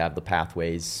kind of have the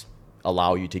pathways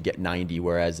allow you to get 90,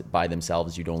 whereas by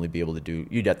themselves you'd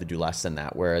have to do less than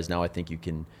that. Whereas now I think you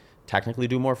can technically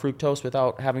do more fructose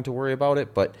without having to worry about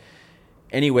it. But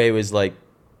anyway, it was like,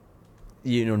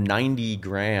 90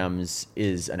 grams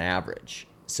is an average.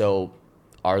 So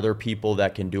are there people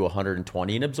that can do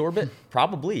 120 and absorb it?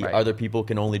 Probably. Right. Are there people who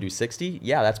can only do 60?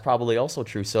 Yeah, that's probably also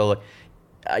true. So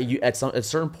at a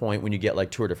certain point when you get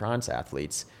like Tour de France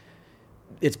athletes,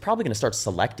 it's probably going to start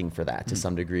selecting for that to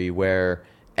some degree, where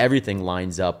everything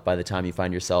lines up by the time you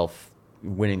find yourself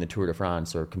winning the Tour de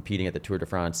France or competing at the Tour de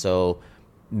France. So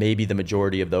maybe the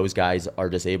majority of those guys are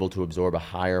just able to absorb a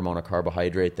higher amount of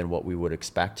carbohydrate than what we would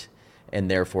expect, and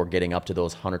therefore getting up to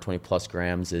those 120 plus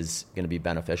grams is going to be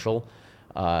beneficial.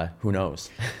 Who knows?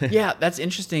 Yeah, that's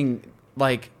interesting.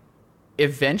 Like,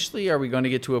 eventually are we going to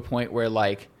get to a point where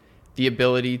like the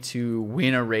ability to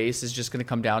win a race is just going to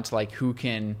come down to like who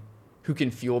can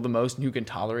fuel the most and who can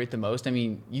tolerate the most? I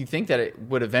mean, you think that it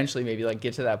would eventually maybe like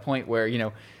get to that point where,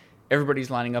 everybody's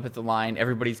lining up at the line,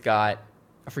 everybody's got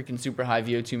a freaking super high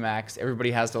VO2 max,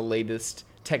 everybody has the latest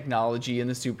technology in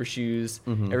the super shoes,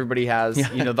 everybody has,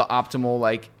 the optimal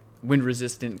like wind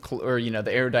resistant or, the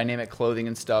aerodynamic clothing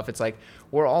and stuff. It's like,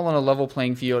 we're all on a level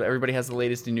playing field. Everybody has the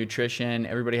latest in nutrition.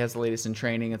 Everybody has the latest in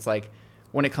training. It's like,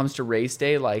 when it comes to race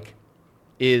day, like,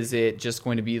 is it just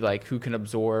going to be like who can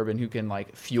absorb and who can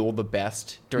like fuel the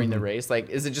best during the race? Like,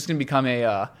 is it just going to become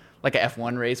a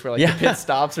F1 race where like the pit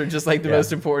stops are just like the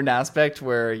most important aspect,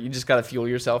 where you just got to fuel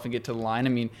yourself and get to the line? I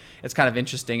mean, it's kind of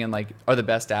interesting. And like, are the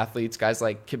best athletes guys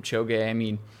like Kipchoge? I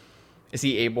mean, is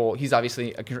he able? He's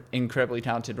obviously an incredibly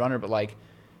talented runner, but like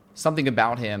something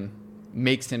about him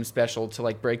makes him special to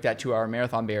like break that 2 hour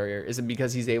marathon barrier. Is it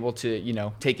because he's able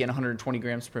to take in 120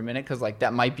 grams per minute? Because like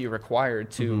that might be required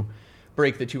to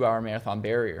break the 2 hour marathon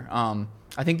barrier.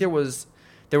 I think there was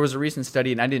a recent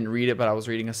study, and I didn't read it, but I was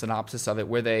reading a synopsis of it,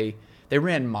 where they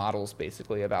ran models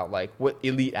basically about like what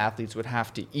elite athletes would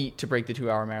have to eat to break the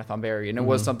 2 hour marathon barrier. And it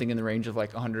was something in the range of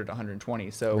like 100 to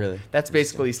 120. So really? That's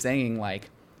basically saying like,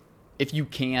 if you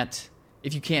can't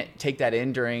take that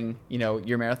in during,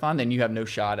 your marathon, then you have no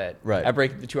shot at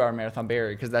breaking the 2 hour marathon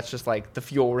barrier, because that's just like the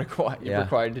fuel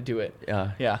required to do it.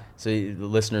 Yeah. So the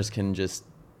listeners can just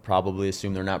probably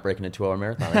assume they're not breaking a 2 hour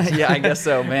marathon. Yeah, I guess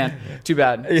so, man. Too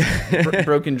bad.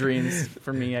 Broken dreams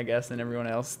for me, I guess, and everyone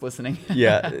else listening.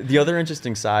 Yeah. The other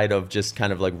interesting side of just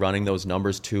kind of like running those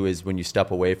numbers too is when you step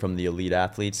away from the elite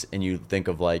athletes and you think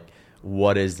of like,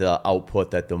 what is the output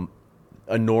that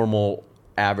a normal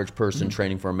average person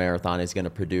training for a marathon is going to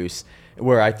produce,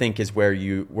 where I think is where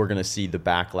we're going to see the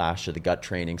backlash of the gut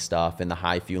training stuff and the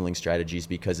high fueling strategies,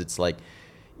 because it's like,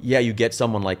 you get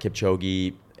someone like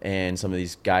Kipchoge and some of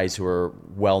these guys who are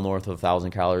well north of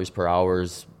 1,000 calories per hour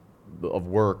of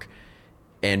work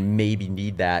and maybe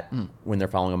need that when they're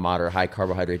following a moderate high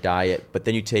carbohydrate diet. But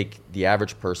then you take the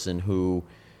average person who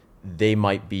they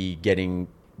might be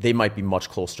much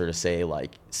closer to say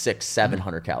like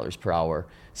 600-700 calories per hour.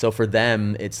 So for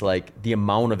them, it's like the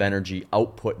amount of energy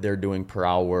output they're doing per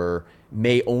hour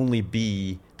may only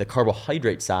be the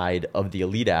carbohydrate side of the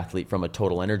elite athlete from a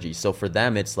total energy. So for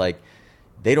them, it's like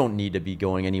they don't need to be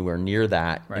going anywhere near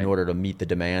that in order to meet the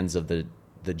demands of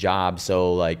the job.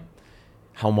 So like,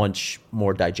 how much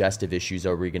more digestive issues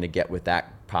are we going to get with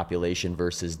that population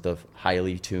versus the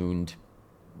highly tuned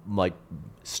like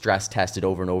stress tested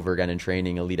over and over again in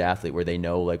training elite athlete where they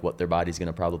know like what their body's going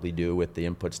to probably do with the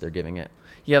inputs they're giving it.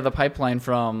 Yeah, the pipeline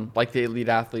from like the elite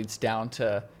athletes down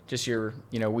to just your,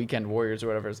 weekend warriors or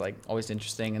whatever is like always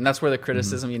interesting. And that's where the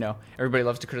criticism, everybody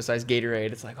loves to criticize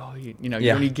Gatorade. It's like, oh, you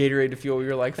don't need Gatorade to fuel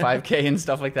your like 5K and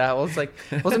stuff like that. Well, it's like,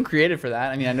 it wasn't created for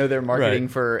that. I mean, I know they're marketing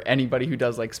for anybody who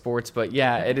does like sports, but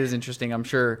yeah, it is interesting. I'm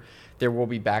sure there will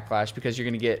be backlash because you're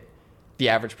going to get the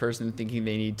average person thinking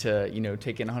they need to,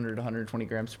 take in 100, 120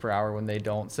 grams per hour when they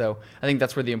don't. So I think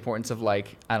that's where the importance of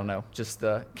like, I don't know, just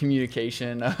the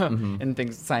communication and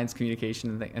things, science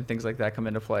communication and things like that come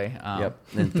into play.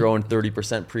 And throwing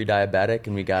 30% pre-diabetic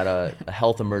and we got a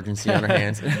health emergency on our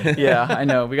hands. Yeah, I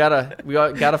know. We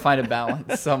gotta find a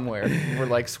balance somewhere. We're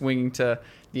like swinging to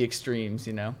the extremes,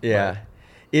 Yeah.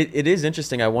 It is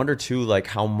interesting. I wonder too, like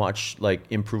how much like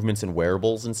improvements in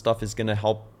wearables and stuff is going to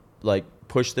help like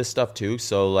push this stuff too.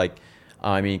 So like,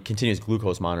 I mean, continuous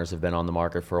glucose monitors have been on the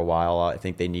market for a while. I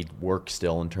think they need work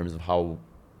still in terms of how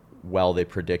well they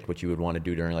predict what you would want to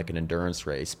do during like an endurance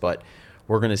race. But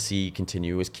we're going to see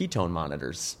continuous ketone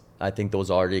monitors. I think those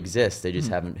already exist. They just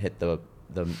haven't hit the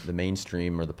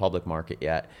mainstream or the public market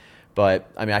yet.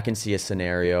 But I mean, I can see a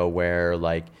scenario where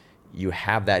like you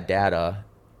have that data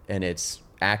and it's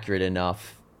accurate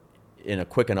enough in a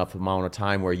quick enough amount of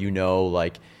time where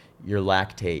like your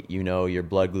lactate, your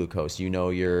blood glucose, your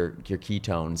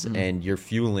ketones, and you're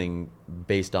fueling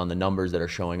based on the numbers that are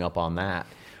showing up on that.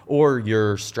 Or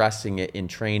you're stressing it in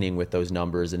training with those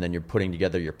numbers, and then you're putting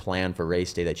together your plan for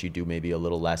race day that you do maybe a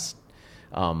little less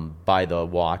by the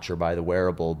watch or by the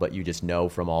wearable, but you just know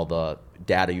from all the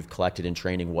data you've collected in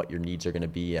training what your needs are going to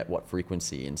be at what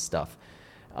frequency and stuff.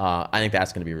 I think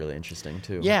that's going to be really interesting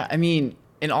too. Yeah, I mean,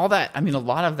 and all that, I mean, a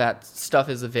lot of that stuff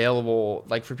is available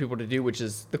like for people to do, which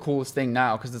is the coolest thing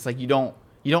now because it's like you don't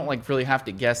like really have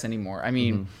to guess anymore. I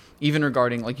mean, even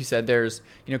regarding, like you said, there's,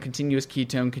 continuous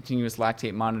ketone, continuous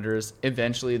lactate monitors.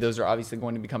 Eventually, those are obviously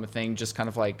going to become a thing, just kind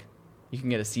of like you can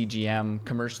get a CGM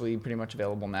commercially pretty much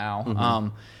available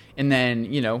now. And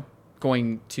then,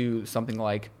 going to something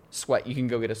like sweat, you can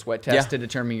go get a sweat test to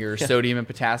determine your sodium and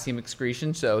potassium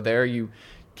excretion. So there you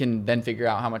can then figure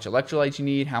out how much electrolytes you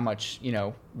need, how much,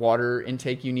 water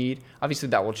intake you need. Obviously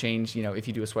that will change, if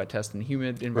you do a sweat test in a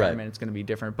humid environment, it's going to be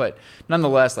different. But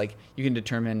nonetheless, like you can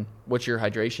determine what your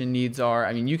hydration needs are.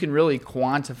 I mean, you can really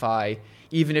quantify,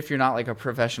 even if you're not like a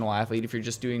professional athlete, if you're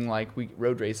just doing like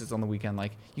road races on the weekend,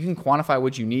 like you can quantify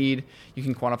what you need. You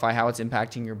can quantify how it's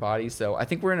impacting your body. So I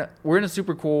think we're in a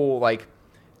super cool, like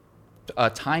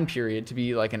time period to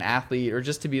be like an athlete or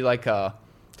just to be like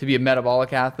to be a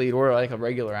metabolic athlete or like a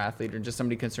regular athlete or just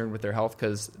somebody concerned with their health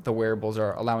because the wearables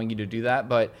are allowing you to do that.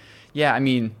 But yeah, I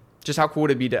mean, just how cool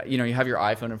would it be to, you have your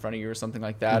iPhone in front of you or something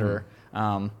like that or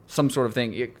some sort of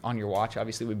thing on your watch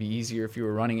obviously would be easier if you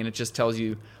were running and it just tells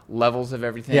you levels of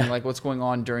everything, like what's going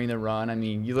on during the run. I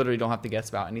mean, you literally don't have to guess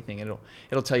about anything.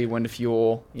 It'll tell you when to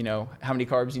fuel, how many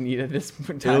carbs you need at this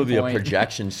time. It'll be a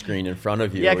projection screen in front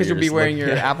of you. Yeah, because you'll be wearing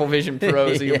your Apple Vision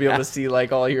Pro, so you'll be able to see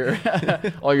like all your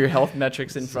all your health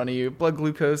metrics in front of you. Blood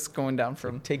glucose going down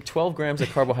from take 12 grams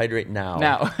of carbohydrate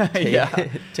now.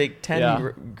 Take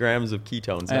 10 grams of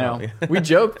ketones now. We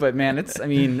joke, but man,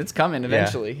 it's coming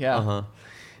eventually.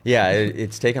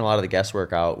 It's taken a lot of the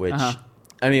guesswork out, which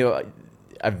I mean,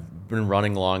 I've been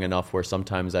running long enough where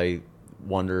sometimes I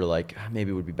wonder like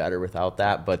maybe it would be better without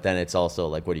that, but then it's also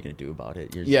like, what are you going to do about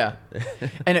it?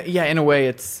 And in a way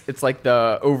it's like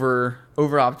the over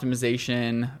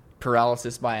optimization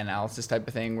paralysis by analysis type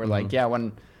of thing where like,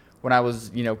 when I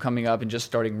was, coming up and just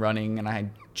starting running and I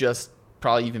had just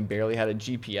probably even barely had a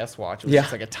GPS watch. It was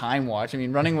just like a time watch. I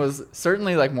mean, running was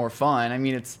certainly like more fun. I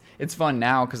mean, it's fun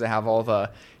now because I have all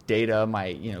the data,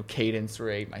 my, cadence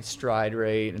rate, my stride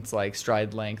rate, it's like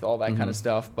stride length, all that kind of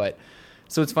stuff. But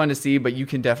so it's fun to see, but you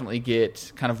can definitely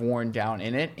get kind of worn down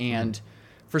in it. And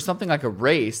for something like a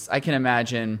race, I can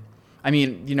imagine, I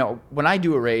mean, when I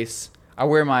do a race, I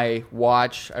wear my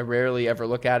watch. I rarely ever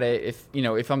look at it.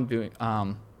 If I'm doing,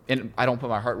 and I don't put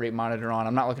my heart rate monitor on.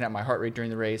 I'm not looking at my heart rate during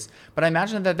the race. But I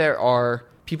imagine that there are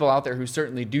people out there who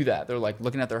certainly do that. They're like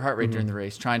looking at their heart rate during the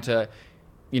race, trying to,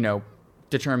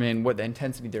 determine what the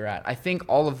intensity they're at. I think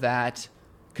all of that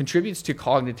contributes to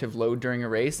cognitive load during a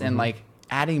race and like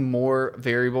adding more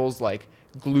variables like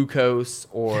glucose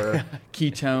or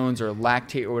ketones or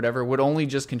lactate or whatever would only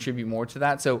just contribute more to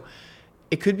that. So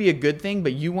it could be a good thing,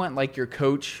 but you want like your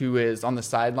coach who is on the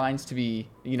sidelines to be,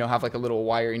 have like a little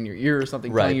wire in your ear or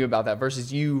something telling you about that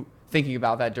versus you thinking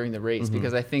about that during the race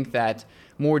because I think that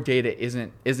more data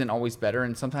isn't always better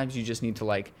and sometimes you just need to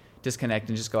like disconnect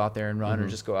and just go out there and run or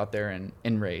just go out there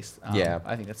and race.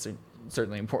 I think that's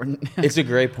certainly important. It's a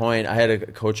great point. I had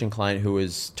a coaching client who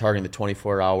was targeting the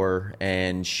 24-hour,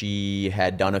 and she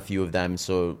had done a few of them,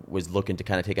 so was looking to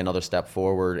kind of take another step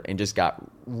forward, and just got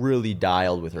really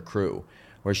dialed with her crew,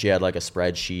 where she had like a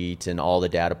spreadsheet and all the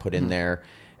data put in there.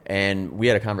 And we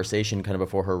had a conversation kind of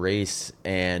before her race,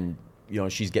 and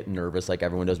she's getting nervous like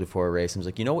everyone does before a race. I was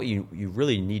like, what you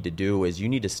really need to do is you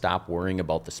need to stop worrying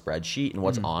about the spreadsheet and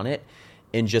what's on it,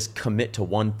 and just commit to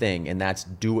one thing, and that's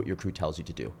do what your crew tells you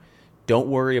to do. Don't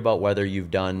worry about whether you've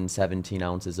done 17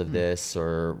 ounces of this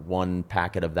or one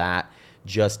packet of that.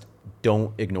 Just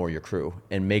don't ignore your crew,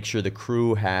 and make sure the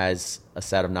crew has a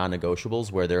set of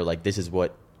non-negotiables where they're like, this is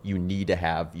what you need to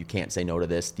have. You can't say no to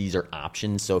this. These are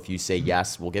options. So if you say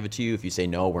yes, we'll give it to you. If you say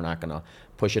no, we're not going to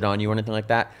push it on you or anything like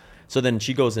that. So then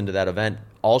she goes into that event.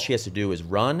 All she has to do is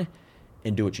run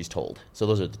and do what she's told. So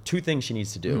those are the two things she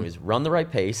needs to do: is run the right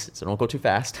pace, so don't go too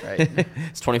fast. Right.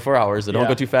 It's 24 hours, so don't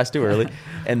go too fast too early.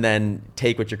 And then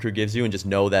take what your crew gives you and just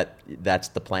know that that's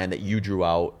the plan that you drew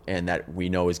out and that we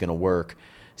know is going to work.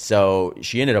 So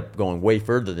she ended up going way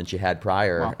further than she had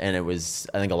prior. Wow. And I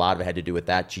think a lot of it had to do with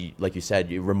that. She, like you said,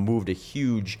 you removed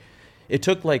it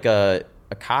took like a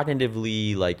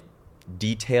cognitively like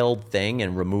detailed thing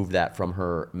and removed that from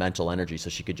her mental energy so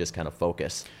she could just kind of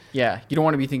focus. Yeah, you don't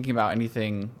want to be thinking about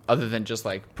anything other than just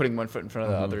like putting one foot in front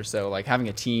of the other. So like having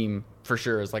a team for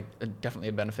sure is like definitely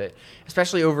a benefit,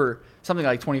 especially over something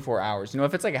like 24 hours.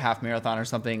 If it's like a half marathon or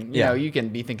something, you can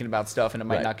be thinking about stuff and it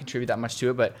might not contribute that much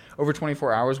to it. But over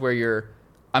 24 hours where you're,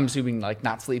 I'm assuming like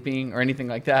not sleeping or anything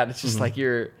like that, it's just like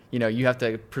you have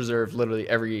to preserve literally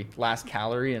every last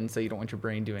calorie, and so you don't want your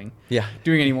brain doing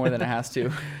any more than it has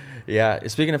to. Yeah.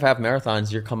 Speaking of half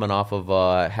marathons, you're coming off of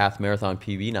a half marathon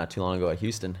PB not too long ago at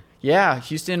Houston. Yeah,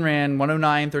 Houston ran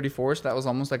 109.34, so that was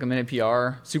almost like a minute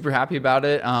PR. Super happy about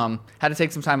it. Had to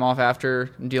take some time off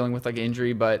after dealing with like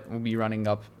injury, but we'll be running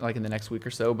up like in the next week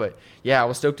or so. But yeah, I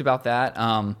was stoked about that.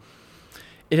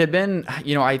 It had been,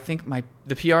 I think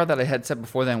the PR that I had set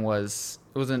before then was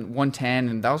in 110,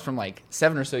 and that was from like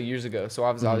 7 or so years ago. So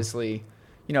I was obviously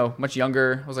much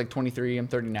younger. I was like 23. I'm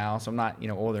 30 now, so I'm not,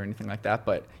 old or anything like that.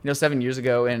 But, 7 years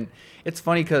ago. And it's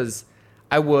funny because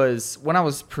when I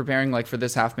was preparing like for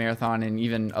this half marathon and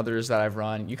even others that I've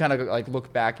run, you kind of like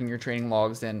look back in your training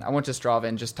logs, and I went to Strava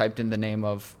and just typed in the name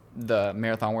of the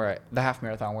half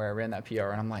marathon where I ran that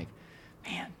PR. And I'm like,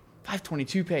 man,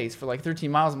 5:22 pace for like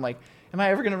 13 miles. I'm like, am I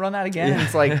ever going to run that again? Yeah.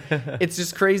 It's like, it's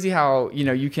just crazy how,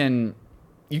 you can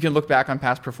look back on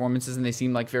past performances and they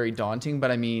seem like very daunting.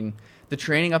 But I mean, the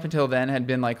training up until then had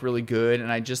been like really good. And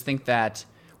I just think that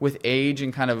with age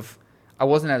and kind of, I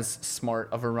wasn't as smart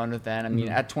of a runner then. I mean,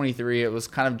 at 23, it was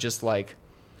kind of just like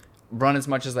run as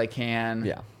much as I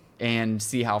can and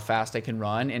see how fast I can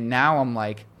run. And now I'm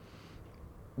like,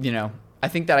 I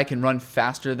think that I can run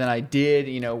faster than I did,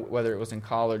 whether it was in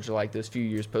college or like those few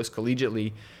years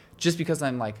post-collegiately, just because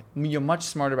I'm like, much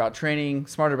smarter about training,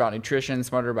 smarter about nutrition,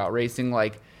 smarter about racing.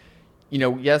 Like,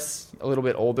 yes, a little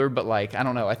bit older, but like, I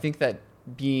don't know. I think that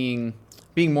being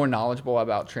more knowledgeable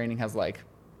about training has like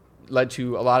led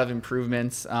to a lot of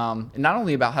improvements. And not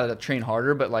only about how to train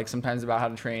harder, but like sometimes about how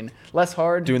to train less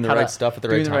hard. Doing the right stuff at the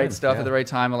right time. Doing the right stuff at the right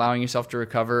time, allowing yourself to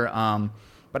recover.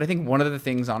 But I think one of the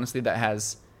things, honestly, that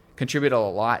has contributed a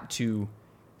lot to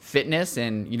fitness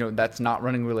and that's not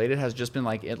running related has just been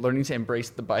like learning to embrace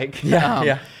the bike.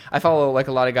 I follow like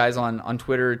a lot of guys on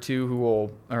Twitter too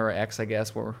or X, I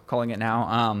guess we're calling it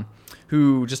now,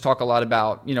 who just talk a lot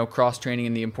about cross training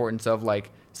and the importance of like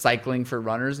cycling for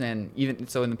runners. And even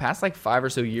so in the past like 5 or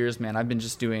so years, man, I've been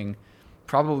just doing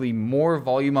probably more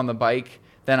volume on the bike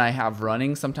than I have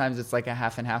running. Sometimes it's like a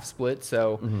half and half split,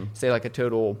 so say like a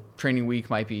total training week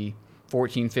might be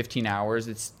 14, 15 hours.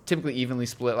 It's typically evenly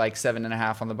split, like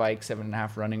 7.5 on the bike,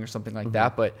 7.5 running or something like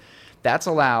that. But that's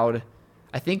allowed,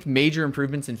 I think, major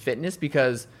improvements in fitness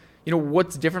because,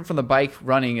 what's different from the bike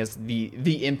running is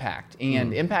the impact.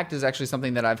 And impact is actually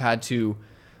something that I've had to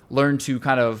learn to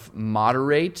kind of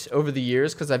moderate over the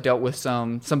years because I've dealt with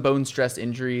some bone stress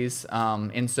injuries.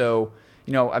 And so,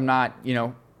 I'm not,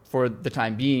 for the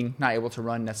time being, not able to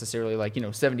run necessarily like,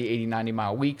 70, 80, 90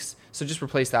 mile weeks. So just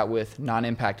replace that with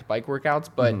non-impact bike workouts.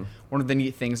 But one of the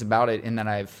neat things about it and that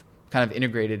I've kind of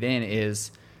integrated in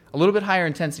is a little bit higher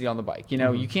intensity on the bike.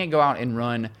 You can't go out and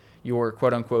run your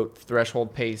quote unquote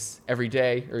threshold pace every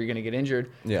day or you're going to get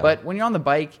injured. Yeah. But when you're on the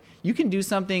bike, you can do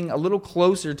something a little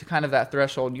closer to kind of that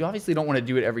threshold. You obviously don't want to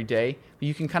do it every day, but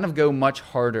you can kind of go much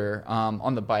harder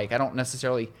on the bike. I don't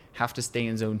necessarily have to stay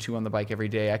in zone 2 on the bike every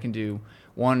day. I can do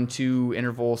 1-2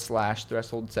 interval /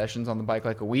 threshold sessions on the bike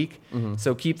like a week.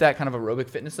 So keep that kind of aerobic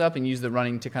fitness up and use the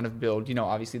running to kind of build,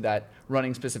 obviously that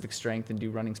running specific strength and do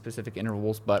running specific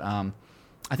intervals. But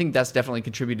I think that's definitely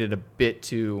contributed a bit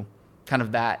to kind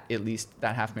of that, at least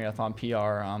that half marathon PR.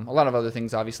 A lot of other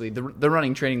things, obviously. The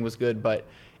running training was good, but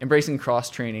embracing cross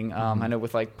training. I know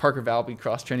with like Parker Valby,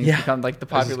 cross training has become like the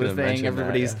popular thing.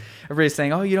 Everybody's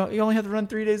saying, oh, you only have to run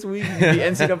 3 days a week and be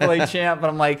NCAA champ. But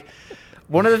I'm like,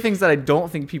 one of the things that I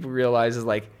don't think people realize is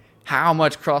like how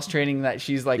much cross training that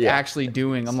she's like actually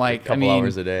doing. I'm like,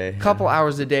 hours a day. Couple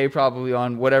hours a day probably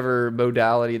on whatever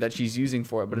modality that she's using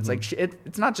for it. But it's like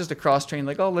it's not just a cross train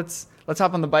like, oh, let's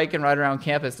hop on the bike and ride around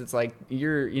campus. It's like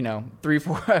you're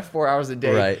 4 hours a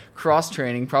day cross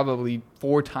training probably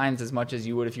 4 times as much as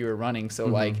you would if you were running. So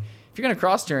like if you're gonna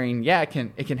cross train, it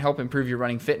can help improve your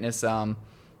running fitness.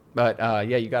 But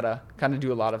you gotta kind of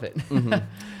do a lot of it.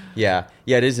 Yeah,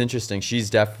 it is interesting. She's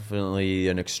definitely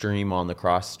an extreme on the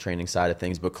cross training side of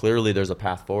things, but clearly there's a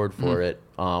path forward for it.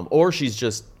 Or she's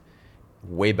just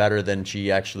way better than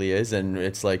she actually is, and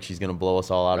it's like she's going to blow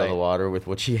us all out of the water with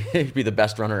what she be the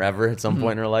best runner ever at some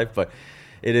point in her life. But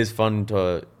it is fun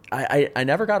to. I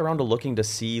never got around to looking to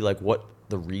see like what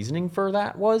the reasoning for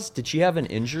that was. Did she have an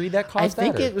injury that caused that? I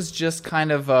think it was just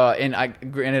kind of,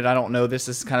 granted, I don't know, this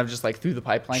is kind of just like through the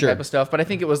pipeline type of stuff, but I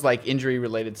think it was like injury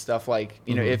related stuff. Like,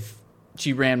 you know, if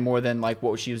she ran more than like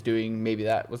what she was doing, maybe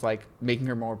that was like making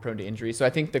her more prone to injury. So I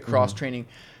think the cross training,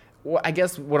 well, I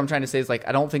guess what I'm trying to say is like,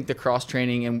 I don't think the cross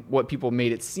training and what people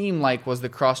made it seem like was the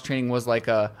cross training was like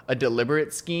a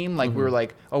deliberate scheme. Like we were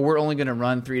like, oh, we're only going to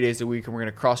run 3 days a week and we're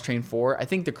going to cross train 4. I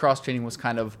think the cross training was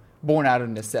kind of born out of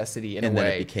necessity in a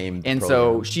way. It became and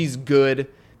so she's good,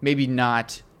 maybe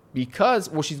not because,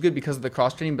 well, she's good because of the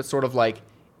cross training, but sort of like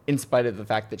in spite of the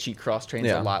fact that she cross trains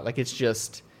a lot. Like it's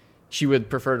just, she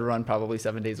would prefer to run probably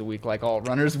 7 days a week like all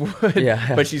runners would,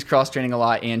 but she's cross training a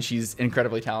lot and she's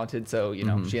incredibly talented. So, you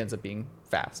know, she ends up being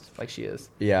fast like she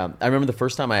is. Yeah. I remember the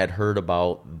first time I had heard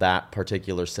about that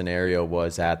particular scenario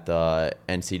was at the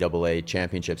NCAA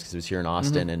championships because it was here in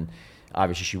Austin and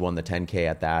obviously she won the 10K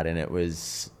at that, and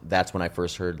that's when I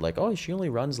first heard like, oh, she only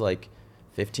runs like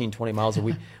 15, 20 miles a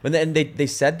week. And then they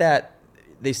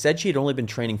said she had only been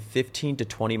training 15 to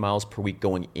 20 miles per week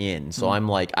going in. So I'm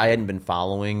like, I hadn't been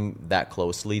following that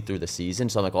closely through the season.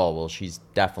 So I'm like, oh, well, she's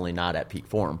definitely not at peak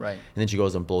form. Right. And then she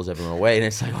goes and blows everyone away. And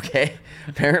it's like, okay,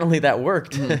 apparently that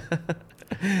worked.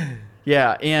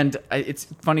 Yeah. And it's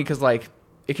funny because like,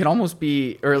 it can almost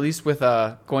be, or at least with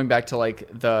going back to like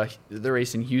the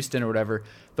race in Houston or whatever,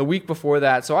 the week before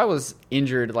that. So I was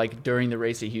injured like during the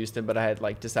race at Houston, but I had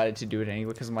like decided to do it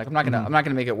anyway because I'm like, I'm not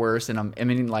gonna make it worse, and I'm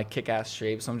in like kick-ass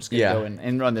shape, so I'm just gonna go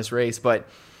and run this race. But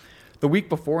the week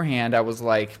beforehand, I was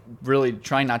like really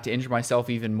trying not to injure myself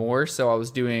even more. So I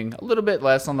was doing a little bit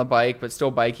less on the bike, but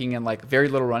still biking and like very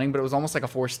little running. But it was almost like a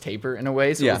forced taper in a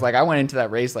way. So it was like I went into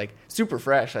that race like super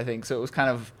fresh, I think. So it was kind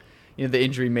of, you know, the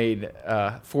injury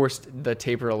forced the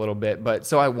taper a little bit. But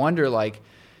so I wonder, like,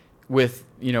 with,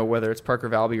 you know, whether it's Parker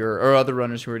Valby or other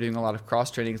runners who are doing a lot of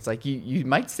cross training, it's like you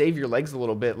might save your legs a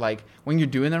little bit. Like when you're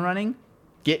doing the running,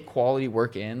 get quality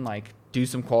work in, like do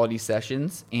some quality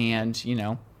sessions, and, you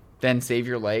know, then save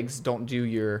your legs. Don't do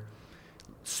your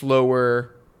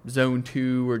slower zone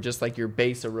 2 or just like your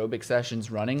base aerobic sessions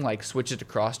running. Like switch it to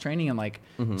cross training and like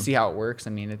see how it works.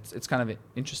 I mean, it's kind of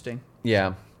interesting.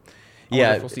 Yeah. I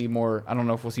don't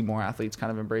know if we'll see more athletes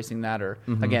kind of embracing that, or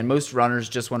again, most runners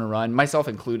just want to run, myself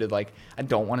included. Like I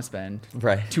don't want to spend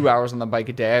 2 hours on the bike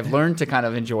a day. I've learned to kind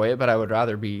of enjoy it, but I would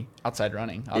rather be outside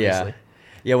running, obviously.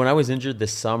 Yeah. When I was injured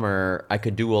this summer, I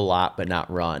could do a lot, but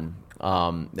not run.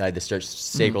 I had the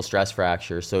sacral stress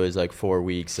fracture. So it was like 4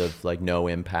 weeks of like no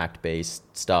impact based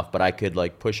stuff, but I could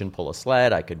like push and pull a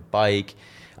sled. I could bike.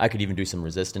 I could even do some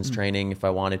resistance training if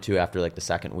I wanted to after like the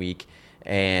second week.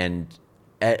 And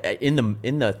in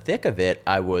the thick of it,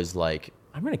 I was like,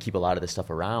 I'm going to keep a lot of this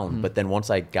stuff around. But then once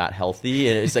I got healthy,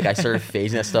 it's like I started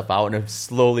phasing that stuff out, and it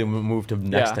slowly moved to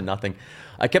next to nothing.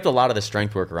 I kept a lot of the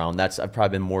strength work around. I've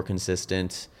probably been more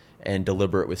consistent and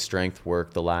deliberate with strength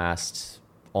work the last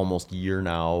almost year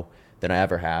now than I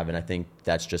ever have, and I think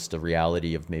that's just a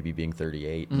reality of maybe being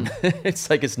 38.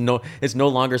 It's like it's no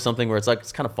longer something where it's like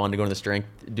it's kind of fun to go to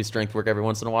do strength work every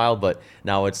once in a while, but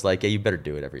now it's like, hey, you better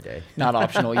do it every day. Not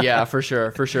optional. Yeah, for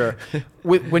sure.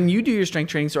 When you do your strength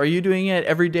training, so are you doing it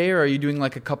every day, or are you doing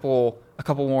like a couple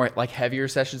more like heavier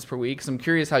sessions per week? 'Cause I'm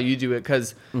curious how you do it,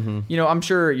 because you know, I'm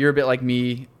sure you're a bit like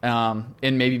me, and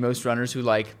maybe most runners who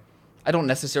like, I don't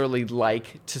necessarily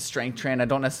like to strength train. I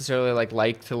don't necessarily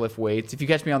like to lift weights. If you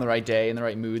catch me on the right day, in the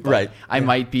right mood, like, I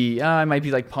might be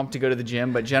like pumped to go to the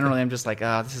gym, but generally I'm just like,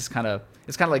 this is kind of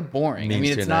like boring. I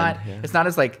mean, it's not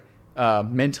as like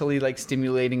mentally like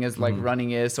stimulating as like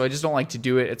running is. So I just don't like to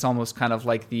do it. It's almost kind of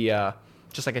like the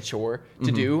just like a chore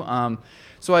to do.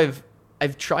 So I've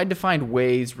I've tried to find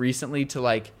ways recently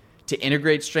to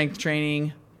integrate strength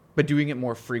training, but doing it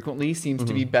more frequently seems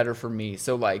to be better for me.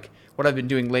 So like what I've been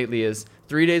doing lately is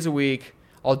 3 days a week,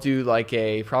 I'll do like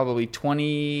a probably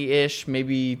 20-ish,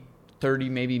 maybe 30,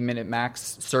 maybe minute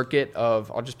max circuit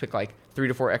of, I'll just pick like 3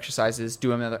 to 4 exercises, do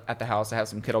them at the house. I have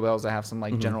some kettlebells, I have some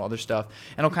like general other stuff,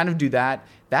 and I'll kind of do that.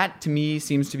 That to me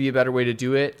seems to be a better way to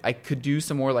do it. I could do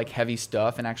some more like heavy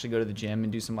stuff and actually go to the gym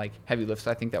and do some like heavy lifts.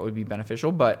 I think that would be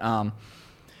beneficial. But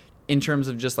in terms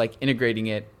of just like integrating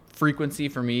it, frequency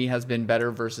for me has been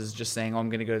better versus just saying, oh, I'm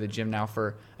going to go to the gym now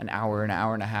for an hour and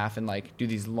a half and like do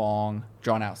these long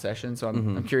drawn out sessions. So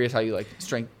I'm curious how you like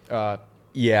strength, how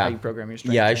you program your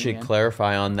strength. Yeah, I should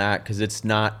clarify on that, because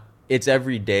it's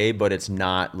every day, but it's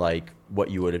not like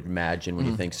what you would imagine when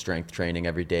you think strength training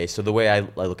every day. So the way I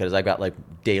look at it is I've got like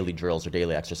daily drills or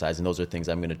daily exercise, and those are things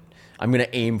I'm gonna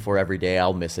aim for every day.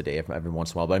 I'll miss a day every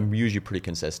once in a while, but I'm usually pretty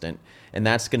consistent. And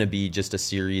that's gonna be just a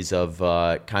series of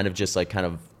kind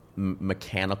of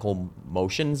mechanical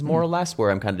motions, more or less, where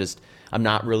I'm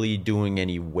not really doing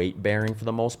any weight bearing for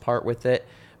the most part with it,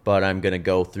 but I'm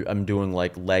doing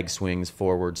like leg swings,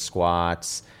 forward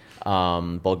squats,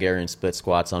 Bulgarian split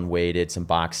squats unweighted, some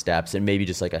box steps, and maybe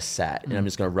just like a set. And I'm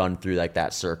just going to run through like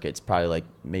that circuit. It's probably like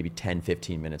maybe 10,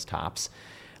 15 minutes tops.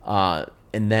 And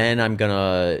then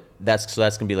that's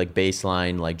going to be like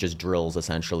baseline, like just drills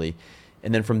essentially.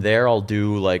 And then from there, I'll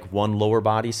do like one lower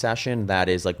body session that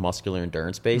is like muscular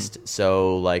endurance based.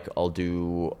 So like I'll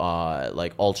do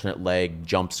like alternate leg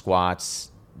jump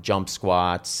squats,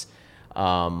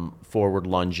 forward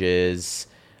lunges.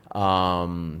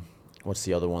 What's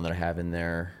the other one that I have in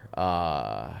there?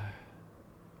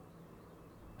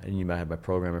 You might have my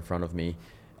program in front of me.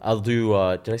 I'll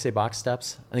do, did I say box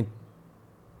steps? I think,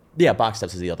 yeah, box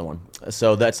steps is the other one.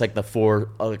 So that's like a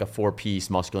 4-piece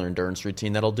muscular endurance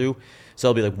routine that I'll do. So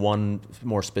it'll be like one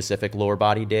more specific lower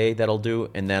body day that I'll do,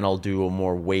 and then I'll do a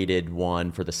more weighted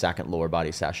one for the second lower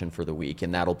body session for the week,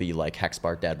 and that'll be like hex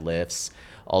bar deadlifts.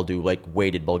 I'll do like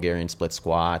weighted Bulgarian split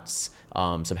squats,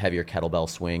 some heavier kettlebell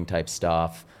swing type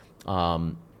stuff.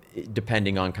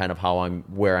 Depending on kind of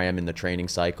where I am in the training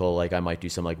cycle, like I might do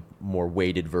some like more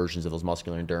weighted versions of those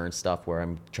muscular endurance stuff where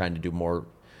I'm trying to do more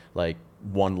like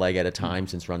one leg at a time,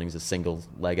 since running is a single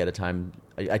leg at a time.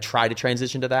 I try to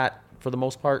transition to that for the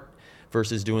most part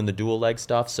versus doing the dual leg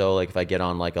stuff. So like if I get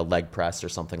on like a leg press or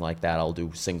something like that, I'll do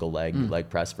single leg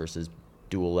press versus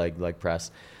dual leg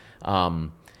press.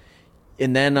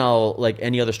 And then I'll, like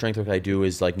any other strength work I do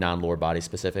is like non-lower body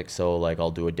specific. So like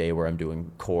I'll do a day where I'm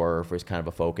doing core for kind of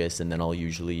a focus, and then I'll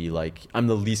usually I'm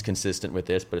the least consistent with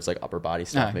this, but it's like upper body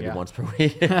stuff once per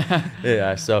week.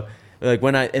 Yeah. So like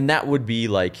and that would be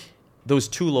like those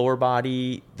 2 lower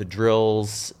body, the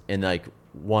drills, and like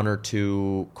 1 or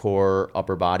 2 core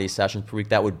upper body sessions per week.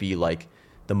 That would be like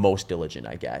the most diligent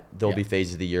I get. There'll be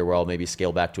phases of the year where I'll maybe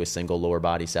scale back to a single lower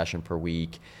body session per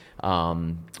week.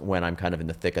 When I'm kind of in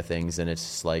the thick of things, and it's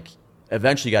just like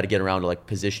eventually you got to get around to like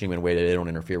positioning in a way that they don't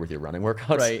interfere with your running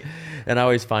workouts. Right. And I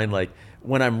always find like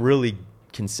when I'm really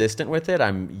consistent with it,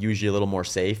 I'm usually a little more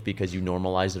safe because you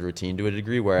normalize the routine to a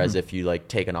degree. Whereas if you like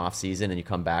take an off season and you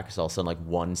come back, it's all of a sudden like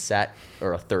one set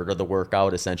or a third of the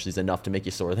workout essentially is enough to make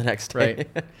you sore the next day.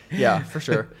 Right. Yeah, for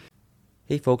sure.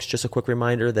 Hey folks, just a quick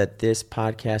reminder that this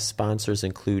podcast sponsors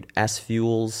include S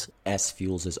Fuels. S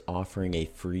Fuels is offering a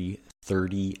free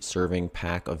 30 serving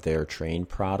pack of their Train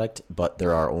product, but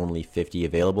there are only 50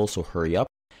 available, so hurry up.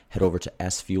 Head over to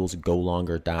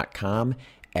sfuelsgolonger.com,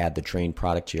 add the Train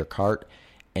product to your cart,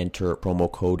 enter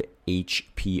promo code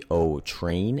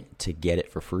HPOTRAIN to get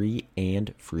it for free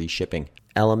and free shipping.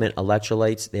 Element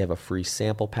Electrolytes, they have a free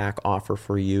sample pack offer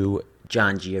for you.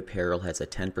 John G Apparel has a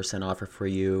 10% offer for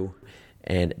you.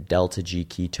 And Delta G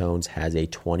Ketones has a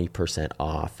 20%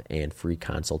 off and free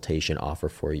consultation offer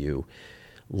for you.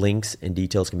 Links and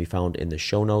details can be found in the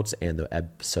show notes and the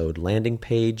episode landing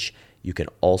page. You can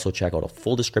also check out a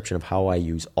full description of how I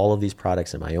use all of these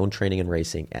products in my own training and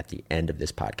racing at the end of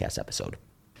this podcast episode.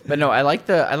 But no, I like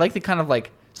the kind of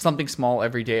like something small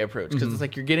everyday approach, because it's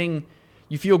like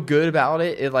you feel good about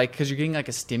it, like because you're getting like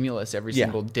a stimulus every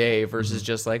single day versus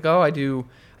just like, oh, I did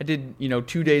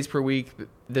 2 days per week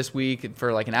this week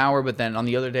for like an hour, but then on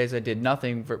the other days I did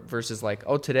nothing versus like,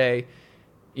 oh, today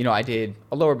I did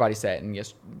a lower body set, and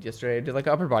yesterday I did like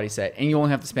an upper body set, and you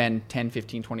only have to spend 10,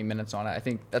 15, 20 minutes on it. I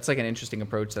think that's like an interesting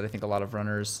approach that I think a lot of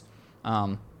runners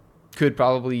could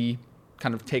probably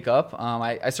kind of take up.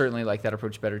 I certainly like that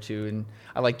approach better too, and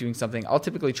I like doing something. I'll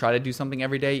typically try to do something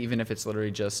every day, even if it's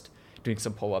literally just doing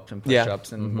some pull-ups and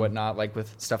push-ups and whatnot, like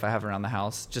with stuff I have around the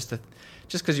house, just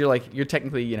because you're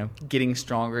technically, getting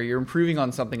stronger. You're improving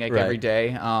on something like every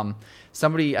day.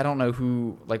 Somebody, I don't know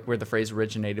who, like where the phrase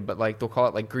originated, but like they'll call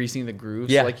it like greasing the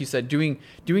grooves. Yeah. So like you said, doing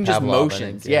just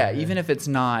motions. Even if it's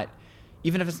not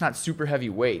super heavy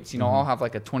weights, I'll have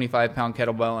like a 25-pound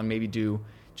kettlebell and maybe do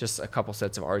just a couple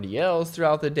sets of RDLs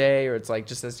throughout the day, or it's like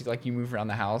just as you move around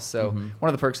the house. So one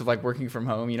of the perks of like working from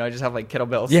home, I just have like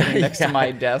kettlebells sitting next to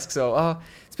my desk. So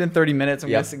it's been 30 minutes. I'm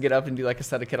going to get up and do like a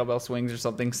set of kettlebell swings or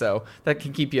something. So that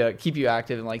can keep you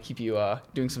active and like keep you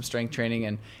doing some strength training.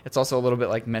 And it's also a little bit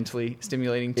like mentally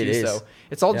stimulating too. So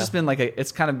it's all just been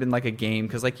it's kind of been like a game.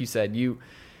 Cause like you said,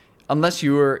 unless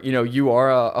you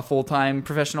are a full-time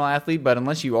professional athlete, but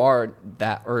unless you are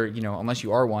that, or, unless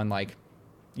you are one, like,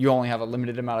 you only have a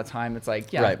limited amount of time. It's like,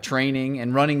 training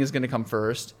and running is going to come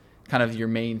first, kind of your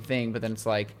main thing. But then it's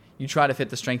like, you try to fit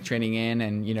the strength training in,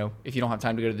 and, if you don't have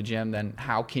time to go to the gym, then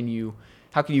how can you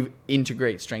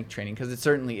integrate strength training? Because it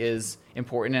certainly is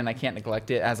important, and I can't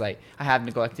neglect it, as I have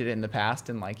neglected it in the past.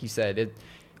 And like you said,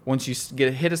 once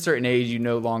you hit a certain age, you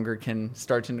no longer can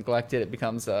start to neglect it. It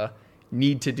becomes a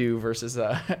need to do versus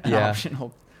an optional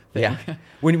thing. Yeah.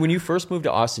 When you first moved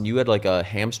to Austin, you had like a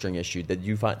hamstring issue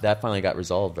that finally got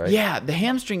resolved, right? Yeah, the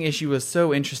hamstring issue was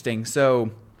so interesting.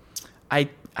 So I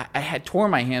had tore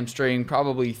my hamstring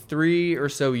probably 3 or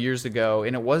so years ago,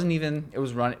 and it wasn't even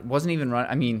run.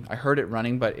 I mean, I heard it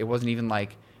running, but it wasn't even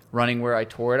like running where I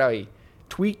tore it. I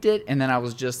tweaked it, and then I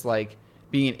was just like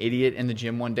being an idiot in the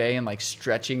gym one day and like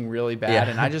stretching really bad,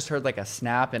 and I just heard like a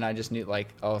snap, and I just knew like,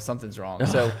 oh, something's wrong.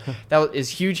 So that is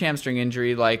huge hamstring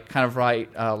injury, like kind of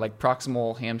like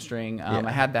proximal hamstring.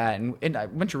 I had that, and I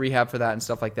went to rehab for that and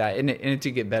stuff like that, and it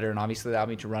did get better, and obviously allowed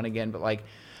me to run again. But like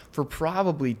for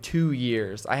probably 2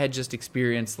 years, I had just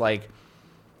experienced like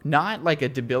not like a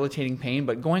debilitating pain,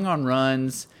 but going on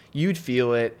runs, you'd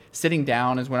feel it. Sitting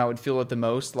down is when I would feel it the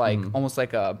most, like almost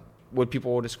like what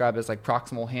people will describe as like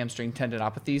proximal hamstring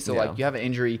tendinopathy. So like you have an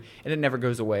injury and it never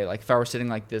goes away. Like if I were sitting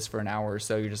like this for an hour or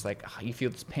so, you're just like, you feel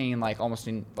this pain like almost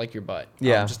in like your butt.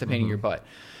 Just a pain in your butt.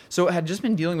 So I had just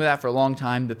been dealing with that for a long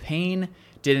time. The pain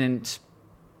didn't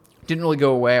really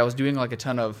go away. I was doing like a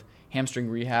ton of hamstring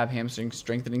rehab, hamstring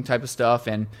strengthening type of stuff,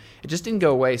 and it just didn't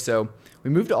go away. So we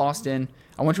moved to Austin.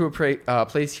 I went to a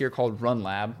place here called Run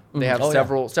Lab. They have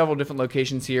several different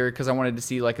locations here because I wanted to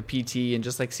see like a PT and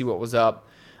just like see what was up.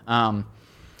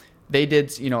 They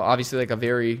did, obviously like a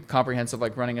very comprehensive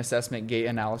like running assessment, gait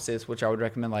analysis, which I would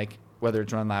recommend, like whether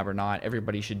it's Run Lab or not,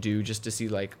 everybody should do just to see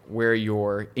like where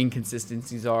your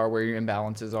inconsistencies are, where your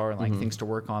imbalances are, and like things to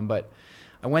work on. But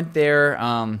I went there,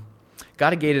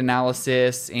 got a gait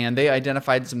analysis, and they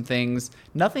identified some things.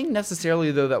 Nothing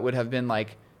necessarily though that would have been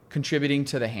like contributing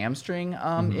to the hamstring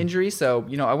injury. So,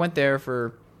 I went there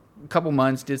for a couple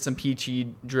months, did some PT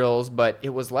drills, but it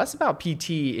was less about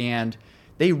PT, and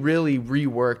they really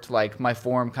reworked like my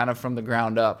form kind of from the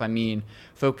ground up. I mean,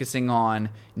 focusing on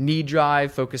knee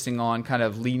drive, focusing on kind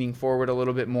of leaning forward a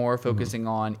little bit more, focusing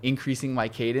on increasing my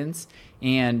cadence.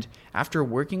 And after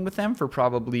working with them for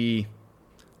probably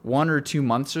 1 or 2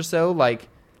 months or so, like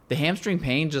the hamstring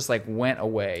pain just like went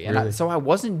away. And so I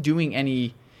wasn't doing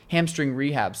any hamstring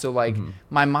rehab. So like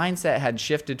my mindset had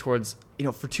shifted towards,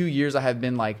 for 2 years I have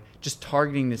been like just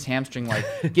targeting this hamstring,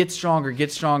 like get stronger,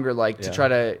 like to try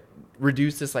to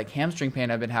reduce this like hamstring pain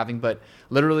I've been having. But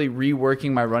literally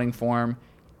reworking my running form,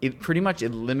 it pretty much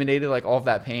eliminated like all of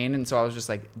that pain. And so I was just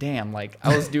like, damn, like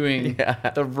I was doing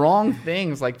the wrong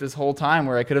things like this whole time,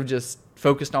 where I could have just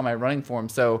focused on my running form.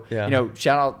 So,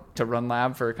 shout out to Run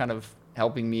Lab for kind of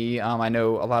helping me. I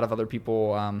know a lot of other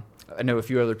people, I know a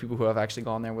few other people who have actually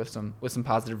gone there with some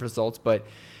positive results. But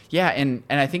yeah, and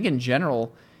I think in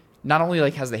general, not only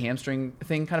like has the hamstring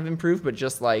thing kind of improved, but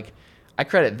just like I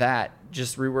credit that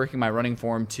just reworking my running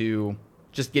form to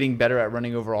just getting better at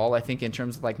running overall. I think in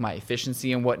terms of like my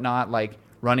efficiency and whatnot, like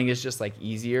running is just like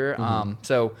easier.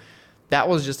 So that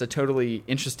was just a totally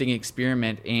interesting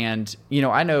experiment. And,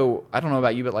 I don't know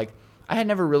about you, but like I had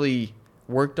never really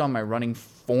worked on my running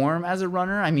form as a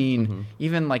runner. I mean,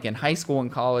 even like in high school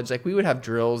and college, like we would have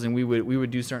drills and we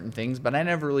would do certain things, but I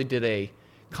never really did a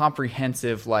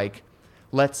comprehensive, like,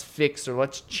 let's fix or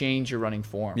let's change your running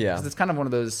form. Yeah. Because it's kind of one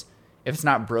of those, if it's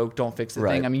not broke, don't fix the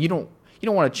thing. I mean, you don't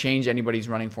want to change anybody's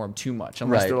running form too much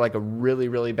unless they're like a really,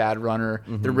 really bad runner,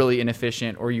 they're really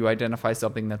inefficient, or you identify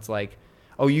something that's like,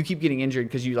 oh, you keep getting injured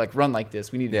because you like run like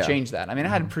this. We need to change that. I mean, I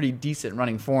had a pretty decent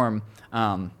running form,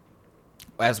 so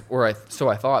I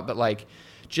thought, but like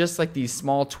just like these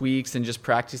small tweaks and just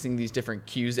practicing these different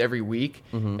cues every week,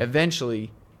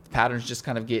 eventually the patterns just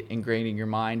kind of get ingrained in your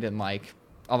mind, and like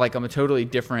I'm a totally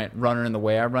different runner in the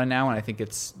way I run now, and I think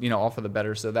it's all for the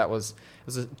better. So it was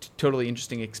a totally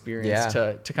interesting experience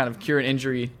to kind of cure an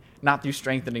injury, not through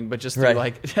strengthening, but just through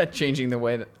like changing the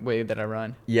way that I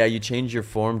run. Yeah, you change your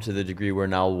form to the degree where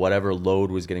now whatever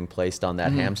load was getting placed on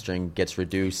that hamstring gets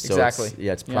reduced. So exactly.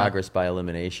 it's progress by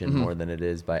elimination more than it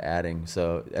is by adding.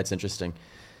 So that's interesting.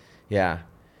 Yeah.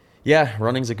 Yeah,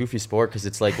 running's a goofy sport because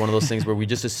it's like one of those things where we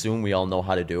just assume we all know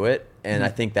how to do it. And I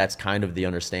think that's kind of the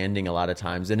understanding a lot of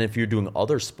times. And if you're doing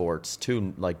other sports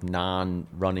too, like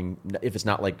non-running, if it's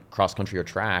not like cross country or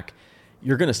track,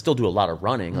 you're going to still do a lot of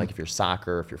running. Like if you're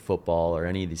soccer, if you're football, or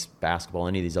any of these basketball,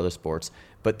 any of these other sports.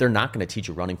 But they're not going to teach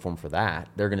you running form for that.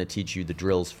 They're going to teach you the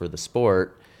drills for the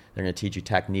sport. They're going to teach you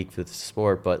technique for the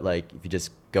sport. But like if you just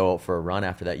go out for a run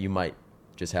after that, you might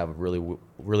just have a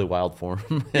really wild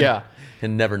form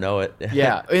and never know it.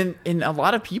 And a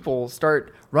lot of people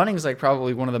start running is like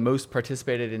probably one of the most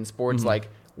participated in sports like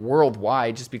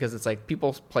worldwide, just because it's like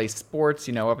people play sports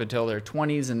up until their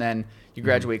 20s, and then you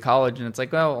graduate college and it's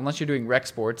like, well, unless you're doing rec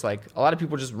sports, like a lot of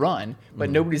people just run,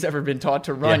 but nobody's ever been taught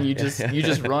to run. You just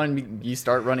run, you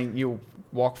start running, you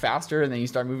walk faster, and then you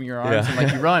start moving your arms and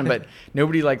like you run, but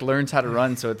nobody like learns how to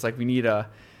run. So it's like we need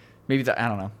we need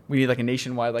like a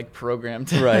nationwide like program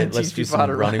to let's teach do people how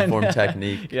to some running run. form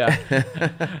technique. Yeah.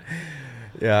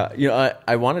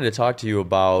 I wanted to talk to you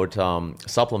about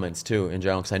supplements too in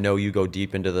general, because I know you go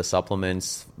deep into the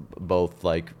supplements, both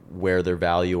like where their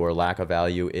value or lack of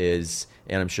value is,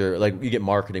 and I'm sure like you get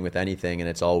marketing with anything, and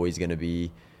it's always going to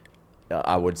be,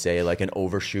 I would say, like an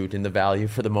overshoot in the value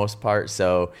for the most part.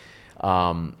 So,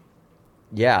 so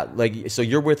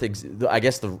you're with, I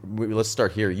guess let's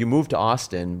start here. You moved to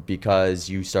Austin because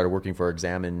you started working for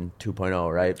Examine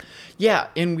 2.0, right? Yeah,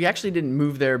 and we actually didn't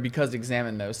move there because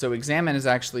Examine though. So Examine is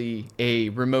actually a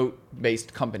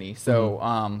remote-based company.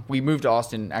 So we moved to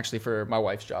Austin actually for my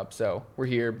wife's job. So we're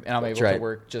here, and I'm able to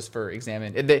work just for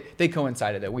Examine. They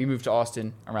coincided that we moved to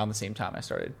Austin around the same time I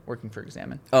started working for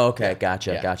Examine. Oh, okay,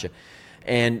 gotcha.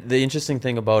 And the interesting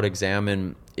thing about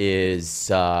Examine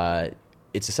is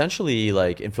it's essentially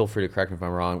like, and feel free to correct me if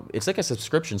I'm wrong, it's like a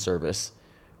subscription service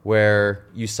where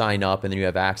you sign up and then you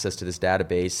have access to this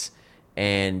database,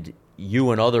 and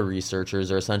you and other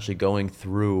researchers are essentially going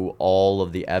through all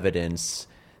of the evidence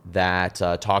that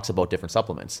talks about different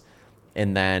supplements.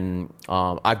 And then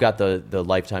I've got the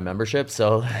lifetime membership,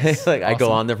 so like awesome. I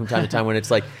go on there from time to time when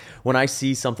it's like, when I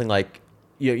see something like,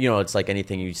 it's like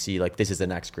anything you see, like this is the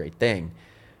next great thing.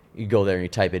 You go there and you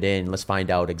type it in. Let's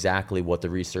find out exactly what the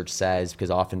research says,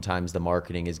 because oftentimes the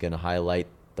marketing is going to highlight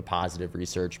the positive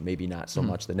research, maybe not so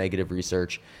much the negative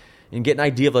research, and get an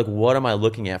idea of like, what am I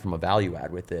looking at from a value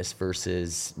add with this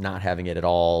versus not having it at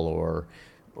all,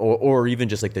 or even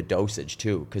just like the dosage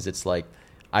too. Because it's like,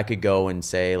 I could go and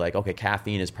say like, okay,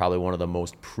 caffeine is probably one of the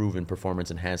most proven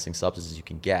performance enhancing substances you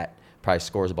can get. Probably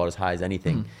scores about as high as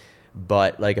anything.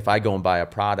 But like if I go and buy a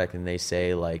product and they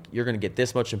say like, you're going to get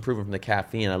this much improvement from the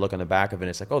caffeine, and I look on the back of it and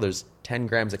it's like, oh, there's 10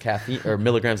 grams of caffeine or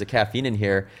milligrams of caffeine in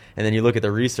here. And then you look at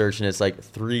the research and it's like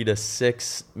 3 to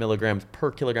 6 milligrams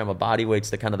per kilogram of body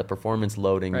weight's the kind of the performance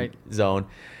loading zone.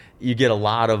 You get a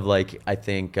lot of like, I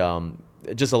think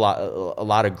just a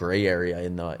lot of gray area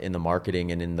in the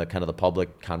marketing and in the kind of the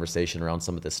public conversation around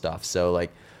some of this stuff. So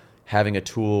like having a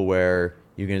tool where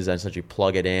you can essentially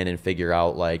plug it in and figure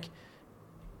out like,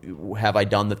 have I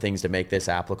done the things to make this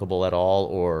applicable at all,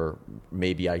 or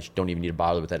maybe I don't even need to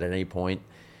bother with that at any point,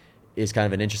 is kind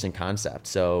of an interesting concept.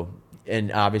 So,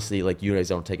 and obviously like you guys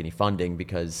don't take any funding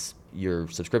because you're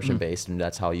subscription based, and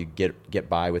that's how you get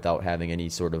by without having any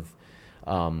sort of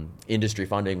industry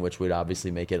funding, which would obviously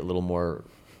make it a little more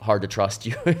hard to trust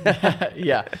you.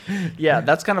 Yeah.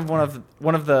 That's kind of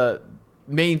one of the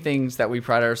main things that we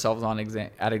pride ourselves on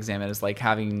at Examine is like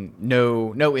having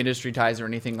no industry ties or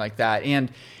anything like that.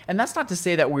 And that's not to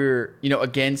say that we're,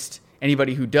 against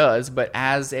anybody who does, but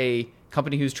as a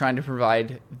company who's trying to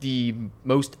provide the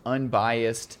most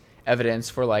unbiased evidence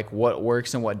for like what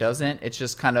works and what doesn't, it's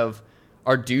just kind of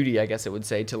our duty, I guess it would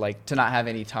say, to not have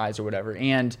any ties or whatever.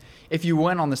 And if you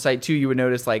went on the site too, you would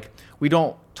notice like we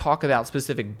don't talk about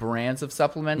specific brands of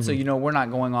supplements. So, we're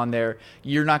not going on there.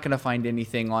 You're not going to find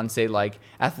anything on, say, like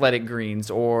Athletic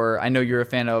Greens, or I know you're a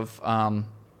fan of a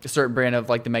certain brand of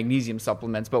like the magnesium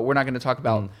supplements, but we're not going to talk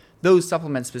about those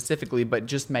supplements specifically, but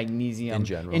just magnesium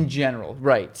in general.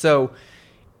 Right. So,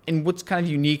 and what's kind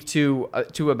of unique to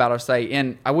about our site,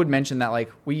 and I would mention that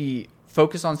like we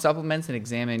focus on supplements, and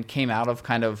Examine came out of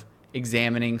kind of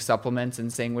examining supplements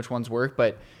and saying which ones work.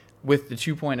 But with the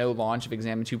 2.0 launch of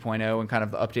Examine 2.0 and kind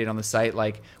of the update on the site,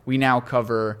 like we now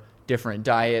cover different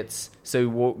diets.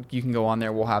 So you can go on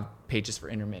there. We'll have pages for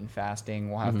intermittent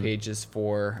fasting. We'll have pages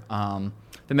for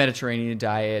the the Mediterranean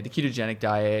diet, the ketogenic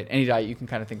diet, any diet you can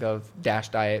kind of think of, DASH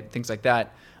diet, things like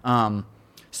that.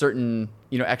 Certain,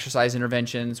 exercise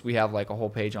interventions. We have like a whole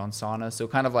page on sauna. So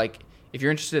kind of like if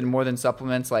you're interested in more than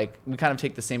supplements, like we kind of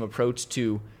take the same approach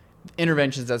to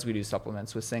interventions as we do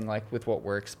supplements with saying like with what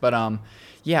works. But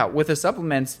with the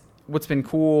supplements, what's been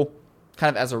cool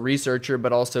kind of as a researcher,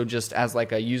 but also just as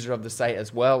like a user of the site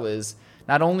as well, is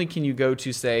not only can you go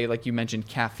to, say, like you mentioned,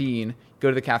 caffeine, go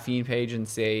to the caffeine page and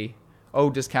say, oh,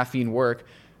 does caffeine work?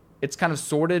 It's kind of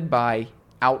sorted by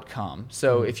outcome.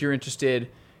 So if you're interested,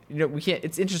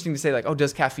 it's interesting to say like, oh,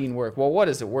 does caffeine work? Well, what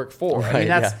does it work for?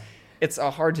 Right, I mean, it's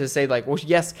hard to say like, well,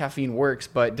 yes, caffeine works,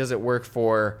 but does it work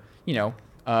for,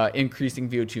 increasing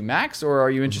VO2 max, or are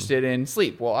you interested in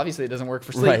sleep? Well, obviously it doesn't work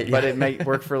for sleep, but it might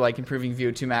work for like improving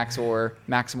VO2 max or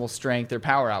maximal strength or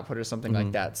power output or something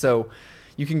like that. So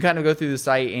you can kind of go through the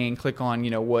site and click on,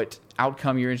 what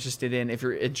outcome you're interested in. If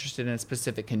you're interested in a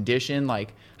specific condition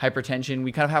like hypertension,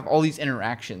 we kind of have all these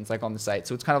interactions like on the site.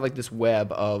 So it's kind of like this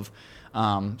web of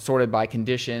sorted by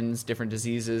conditions, different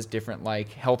diseases, different like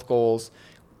health goals,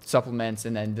 supplements,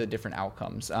 and then the different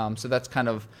outcomes. So that's kind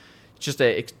of just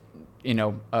a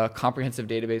comprehensive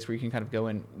database where you can kind of go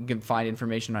and you can find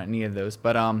information on any of those.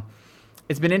 But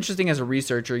it's been interesting as a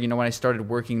researcher, when I started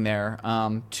working there,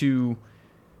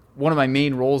 one of my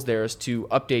main roles there is to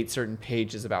update certain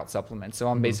pages about supplements. So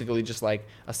I'm basically just like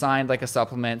assigned like a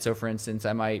supplement. So for instance,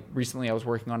 recently I was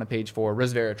working on a page for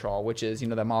resveratrol, which is,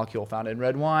 that molecule found in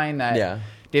red wine that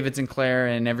David Sinclair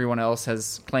and everyone else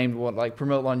has claimed will like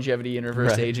promote longevity and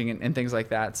reverse aging and things like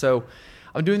that. So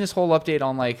I'm doing this whole update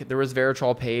on like the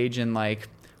resveratrol page, and like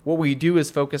what we do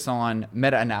is focus on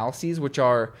meta-analyses, which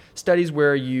are studies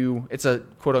where it's a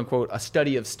quote unquote a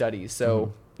study of studies.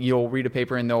 So you'll read a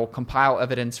paper and they'll compile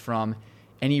evidence from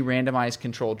any randomized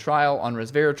controlled trial on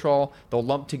resveratrol. They'll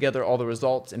lump together all the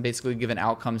results and basically give an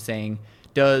outcome saying,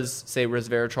 does, say,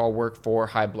 resveratrol work for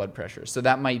high blood pressure? So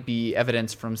that might be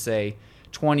evidence from, say,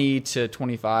 20 to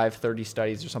 25, 30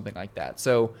 studies or something like that.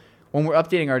 So when we're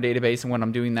updating our database and when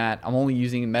I'm doing that, I'm only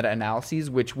using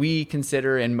meta-analyses, which we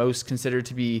consider and most consider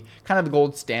to be kind of the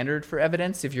gold standard for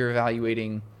evidence if you're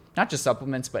evaluating not just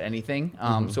supplements, but anything.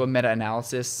 So a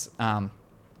meta-analysis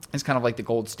is kind of like the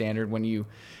gold standard when you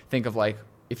think of like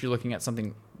if you're looking at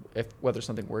something, whether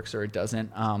something works or it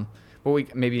doesn't.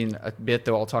 But maybe in a bit,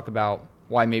 though, I'll talk about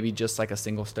why maybe just like a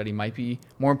single study might be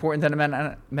more important than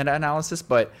a meta-analysis.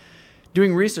 But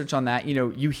doing research on that,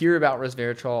 you hear about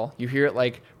resveratrol, you hear it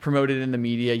like promoted in the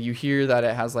media, you hear that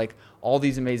it has like all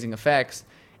these amazing effects,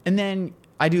 and then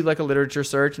I do like a literature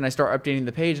search and I start updating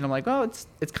the page and I'm like, oh,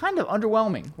 it's kind of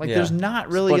underwhelming. Like there's not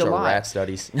really a lot. Rat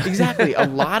studies. Exactly. A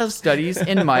lot of studies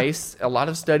in mice, a lot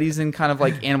of studies in kind of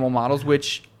like animal models,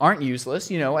 which aren't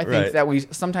useless. I think that we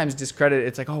sometimes discredit.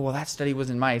 It's like, oh, well, that study was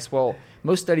in mice. Well,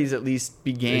 most studies at least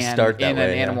began in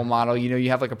an animal model. You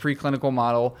have like a preclinical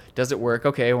model. Does it work?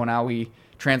 Okay, well, now we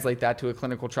translate that to a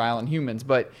clinical trial in humans.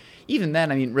 But even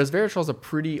then, I mean, resveratrol is a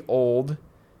pretty old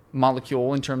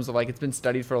molecule in terms of like it's been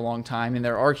studied for a long time, and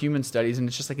there are human studies, and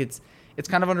it's just like it's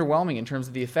kind of underwhelming in terms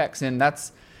of the effects. And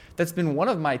that's been one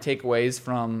of my takeaways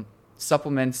from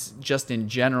supplements just in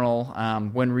general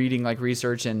when reading like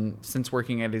research, and since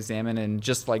working at Examine and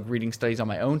just like reading studies on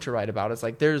my own to write about. It's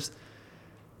like there's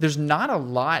not a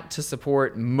lot to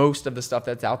support most of the stuff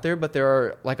that's out there, but there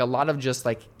are like a lot of just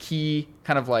like key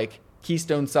kind of like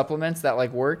keystone supplements that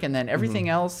like work, and then everything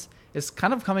else is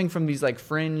kind of coming from these like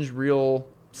fringe, real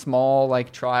small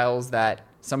like trials that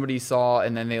somebody saw,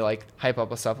 and then they like hype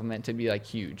up a supplement to be like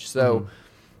huge. So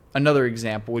another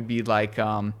example would be like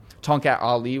Tonkat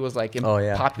Ali was like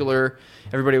popular.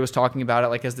 Everybody was talking about it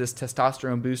like as this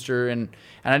testosterone booster, and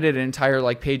I did an entire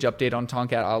like page update on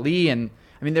Tonkat Ali, and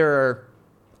I mean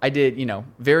I did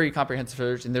very comprehensive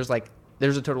research, and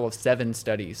there's a total of 7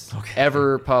 studies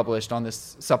ever published on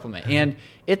this supplement. And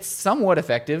it's somewhat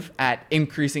effective at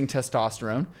increasing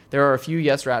testosterone. There are a few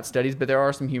rat studies, but there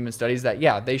are some human studies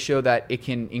that, they show that it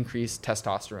can increase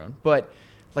testosterone. But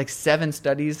like 7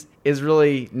 studies is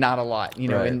really not a lot, in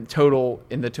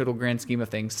the total grand scheme of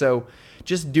things. So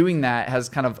just doing that has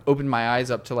kind of opened my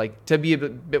eyes up to be a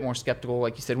bit more skeptical,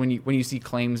 like you said, when you see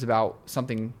claims about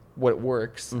something, what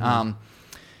works.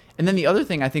 And then the other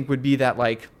thing I think would be that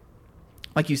like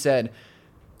you said,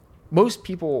 most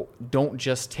people don't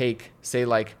just take, say,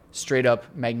 like straight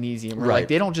up magnesium, or like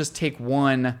they don't just take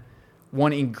one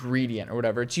ingredient or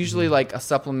whatever. It's usually like a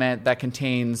supplement that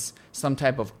contains some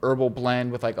type of herbal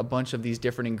blend with like a bunch of these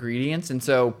different ingredients. And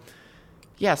so,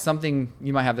 something,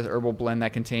 you might have this herbal blend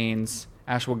that contains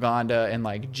ashwagandha and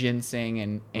like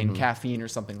ginseng and caffeine or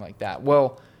something like that.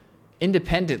 Well,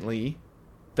 independently,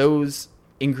 those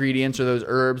ingredients or those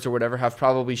herbs or whatever have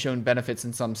probably shown benefits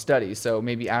in some studies. So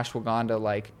maybe ashwagandha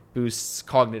like boosts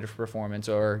cognitive performance,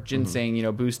 or ginseng,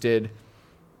 boosted,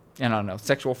 I don't know,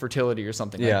 sexual fertility or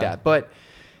something like that. But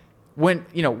when,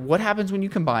 what happens when you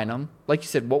combine them? Like you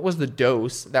said, what was the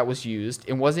dose that was used,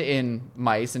 and was it in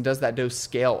mice, and does that dose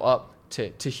scale up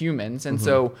to humans? And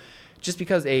so just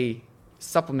because a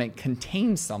supplement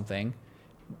contains something,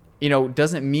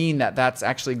 doesn't mean that that's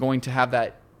actually going to have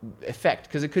that effect,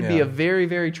 because it could be a very,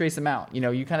 very trace amount.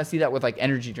 You kind of see that with like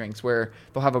energy drinks, where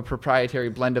they'll have a proprietary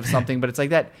blend of something, but it's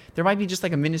like that there might be just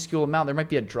like a minuscule amount. There might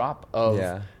be a drop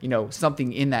of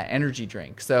something in that energy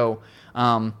drink. So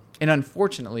and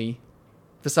unfortunately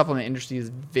the supplement industry is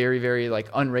very, very like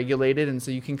unregulated, and so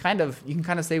you can kind of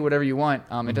say whatever you want.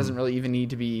 It doesn't really even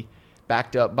need to be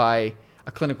backed up by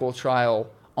a clinical trial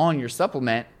on your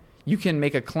supplement. You can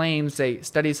make a claim, say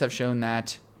studies have shown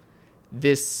that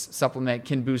this supplement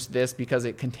can boost this because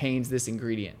it contains this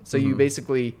ingredient. So you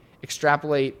basically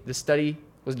extrapolate, the study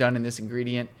was done in this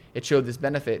ingredient, it showed this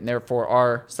benefit, and therefore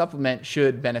our supplement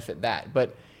should benefit that.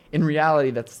 But in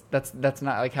reality, that's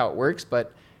not like how it works.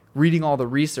 But reading all the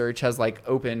research has like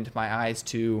opened my eyes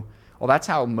to, well, that's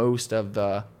how most of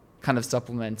the kind of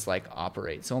supplements like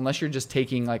operate. So unless you're just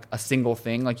taking like a single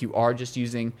thing, like you are just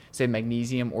using, say,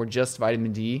 magnesium or just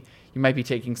vitamin D, you might be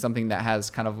taking something that has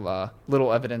kind of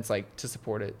little evidence like to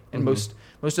support it. And most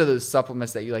of those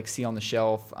supplements that you like see on the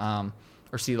shelf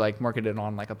or see like marketed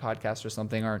on like a podcast or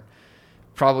something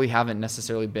probably haven't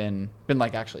necessarily been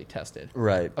like actually tested.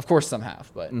 Right. Of course some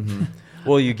have, but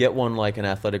well, you get one like an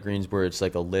Athletic Greens where it's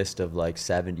like a list of like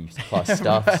 70 plus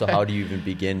stuff. So how do you even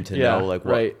begin to know like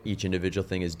what each individual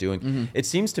thing is doing? It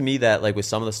seems to me that like with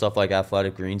some of the stuff like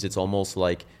Athletic Greens, it's almost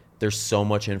like there's so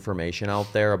much information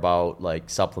out there about like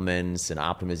supplements and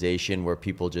optimization where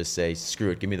people just say,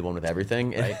 screw it, give me the one with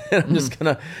everything. Right. And I'm just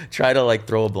going to try to like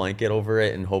throw a blanket over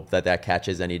it and hope that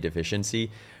catches any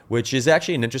deficiency, which is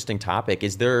actually an interesting topic.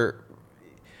 Is there,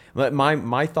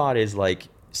 my thought is like,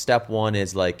 step one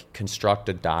is like construct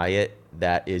a diet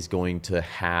that is going to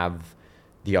have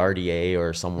the RDA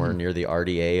or somewhere near the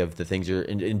RDA of the things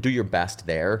and do your best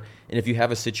there. And if you have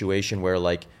a situation where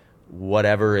like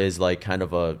whatever is like kind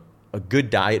of a good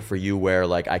diet for you where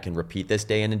like I can repeat this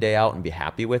day in and day out and be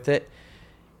happy with it,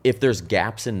 if there's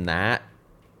gaps in that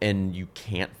and you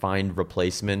can't find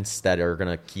replacements that are going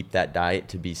to keep that diet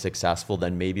to be successful,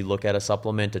 then maybe look at a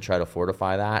supplement to try to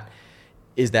fortify that.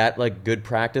 Is that like good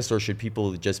practice, or should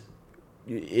people just,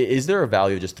 is there a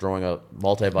value of just throwing a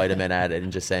multivitamin at it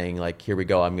and just saying like, here we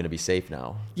go, I'm going to be safe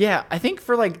now? Yeah, I think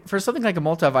for something like a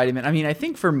multivitamin, I mean, I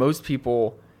think for most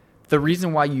people, the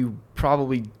reason why you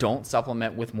probably don't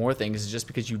supplement with more things is just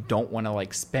because you don't want to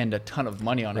like spend a ton of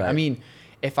money on it. Right. I mean,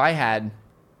 if I had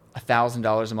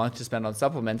 $1,000 a month to spend on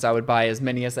supplements, I would buy as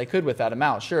many as I could with that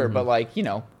amount. Sure. But like,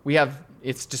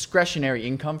 it's discretionary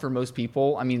income for most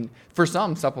people. I mean, for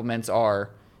some, supplements are,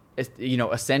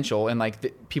 essential, and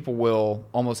like people will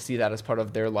almost see that as part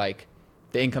of their like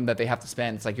the income that they have to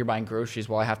spend. It's like you're buying groceries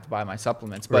while I have to buy my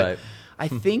supplements. But I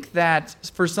think that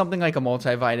for something like a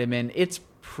multivitamin, it's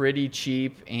pretty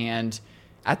cheap, and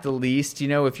at the least,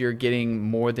 if you're getting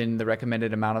more than the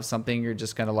recommended amount of something, you're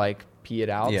just gonna like pee it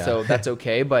out. Yeah. So that's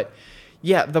okay. But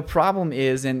yeah, the problem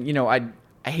is, and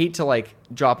I hate to like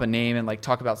drop a name and like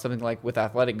talk about something like with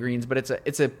Athletic Greens, but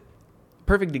it's a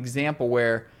perfect example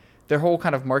where their whole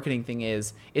kind of marketing thing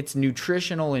is it's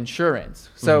nutritional insurance.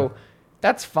 So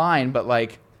that's fine, but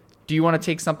like, do you want to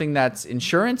take something that's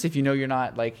insurance if you're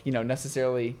not like,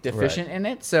 necessarily deficient in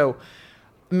it? So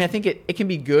I mean, I think it can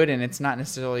be good, and it's not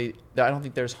necessarily, I don't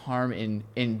think there's harm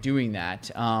in doing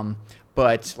that.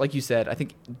 But like you said, I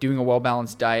think doing a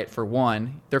well-balanced diet, for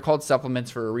one, they're called supplements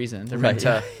for a reason. They're meant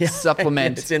to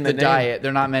supplement the diet.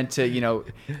 They're not meant to,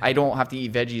 I don't have to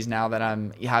eat veggies now that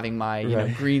I'm having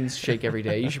my greens shake every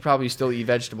day. You should probably still eat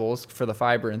vegetables for the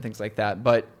fiber and things like that.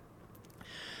 But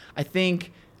I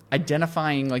think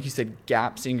identifying, like you said,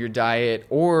 gaps in your diet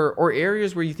or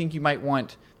areas where you think you might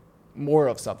want more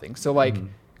of something. So like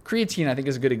creatine, I think,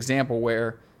 is a good example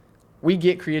where we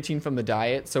get creatine from the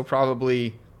diet. So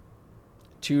probably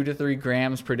 2 to 3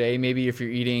 grams per day, maybe if you're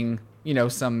eating,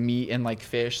 some meat and like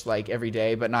fish like every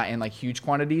day, but not in like huge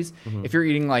quantities. If you're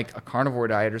eating like a carnivore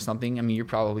diet or something, I mean, you're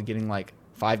probably getting like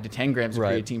 5 to 10 grams of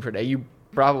creatine per day. You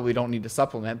probably don't need to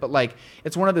supplement, but like,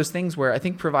 it's one of those things where I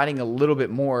think providing a little bit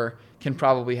more can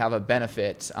probably have a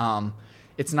benefit.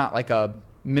 It's not like a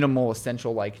minimal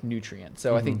essential like nutrient.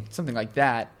 So I think something like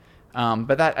that.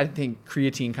 But that, I think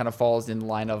creatine kind of falls in the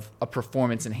line of a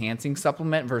performance enhancing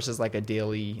supplement versus like a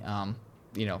daily,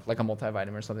 like a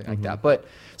multivitamin or something like that. But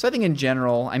so I think in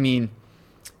general, I mean,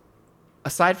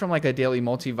 aside from like a daily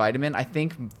multivitamin, I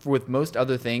think with most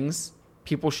other things,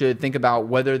 people should think about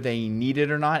whether they need it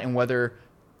or not, and whether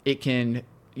it can,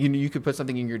 you could put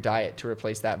something in your diet to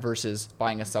replace that versus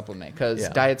buying a supplement, because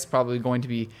diet's probably going to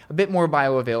be a bit more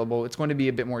bioavailable. It's going to be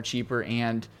a bit more cheaper,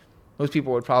 and most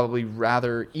people would probably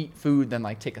rather eat food than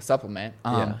like take a supplement.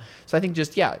 So I think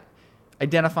just,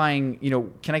 identifying,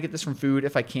 can I get this from food?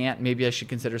 If I can't, maybe I should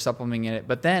consider supplementing it.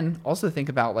 But then also think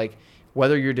about like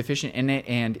whether you're deficient in it,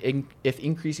 and if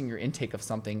increasing your intake of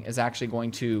something is actually going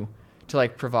to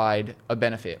like provide a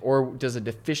benefit, or does a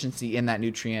deficiency in that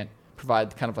nutrient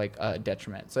provide kind of like a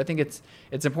detriment. So I think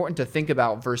it's important to think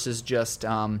about versus just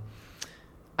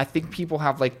I think people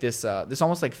have like this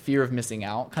almost like fear of missing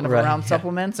out kind of around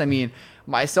supplements. I mean,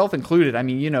 myself included. I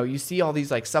mean, you see all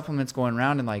these like supplements going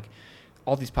around, and like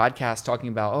all these podcasts talking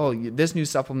about, oh, this new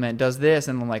supplement does this,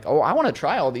 and I'm like, oh, I want to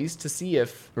try all these to see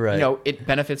if it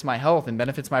benefits my health and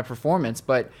benefits my performance.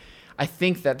 But I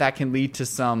think that can lead to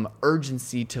some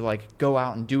urgency to like go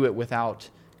out and do it without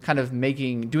kind of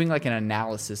doing like an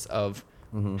analysis of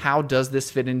how does this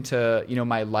fit into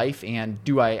my life, and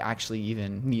do I actually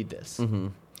even need this?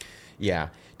 Yeah.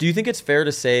 Do you think it's fair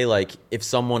to say, like, if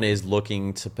someone is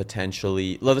looking to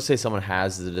potentially, let's say someone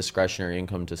has the discretionary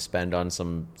income to spend on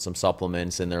some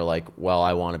supplements, and they're like, well,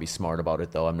 I want to be smart about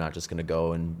it, though. I'm not just going to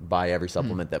go and buy every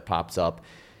supplement that pops up.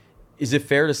 Is it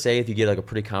fair to say if you get like a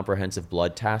pretty comprehensive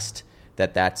blood test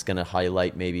that's going to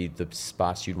highlight maybe the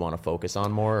spots you'd want to focus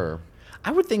on more? Or?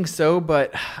 I would think so,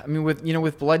 but I mean,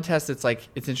 with blood tests, it's like,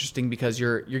 it's interesting because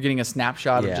you're getting a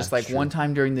snapshot of just like one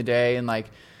time during the day, and like,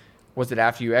 was it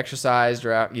after you exercised,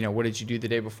 or what did you do the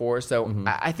day before? So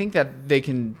I think that they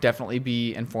can definitely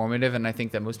be informative, and I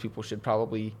think that most people should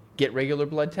probably get regular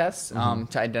blood tests to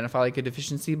identify like a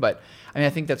deficiency. But I mean, I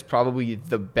think that's probably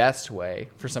the best way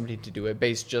for somebody to do it,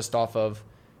 based just off of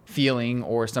feeling,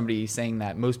 or somebody saying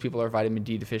that most people are vitamin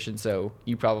D deficient, so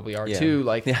you probably are too.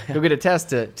 Like, go get a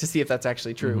test to see if that's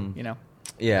actually true.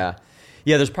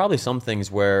 Yeah, there's probably some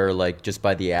things where, like, just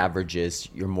by the averages,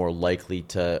 you're more likely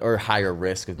to, or higher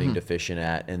risk of being deficient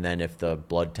at. And then if the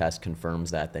blood test confirms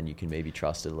that, then you can maybe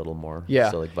trust it a little more. Yeah.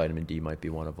 So, like, vitamin D might be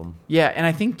one of them. Yeah, and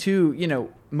I think,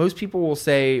 too, most people will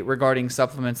say regarding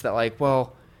supplements that, like,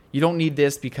 well, you don't need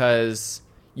this because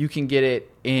you can get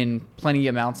it in plenty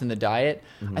amounts in the diet.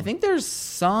 I think there's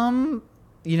some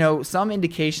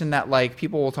indication that like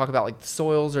people will talk about like the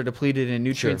soils are depleted in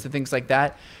nutrients and things like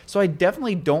that. So I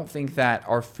definitely don't think that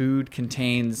our food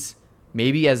contains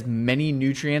maybe as many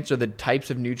nutrients, or the types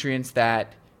of nutrients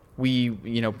that we,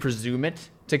 presume it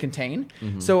to contain.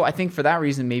 So I think for that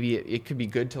reason, maybe it could be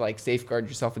good to like safeguard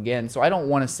yourself again. So I don't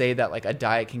want to say that like a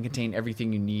diet can contain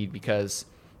everything you need, because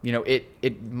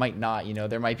it might not.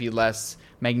 There might be less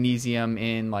magnesium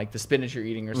in like the spinach you're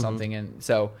eating or something. And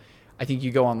so I think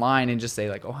you go online and just say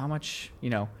like, oh, how much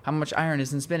iron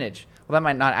is in spinach? Well, that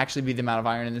might not actually be the amount of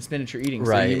iron in the spinach you're eating.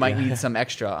 So you might need some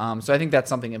extra. So I think that's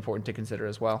something important to consider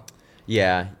as well.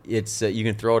 Yeah, it's you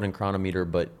can throw it in Chronometer,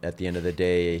 but at the end of the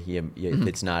day, if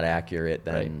it's not accurate,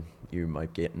 then you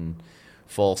might get in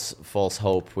false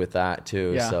hope with that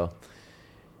too. Yeah. So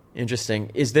interesting.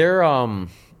 Is there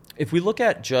if we look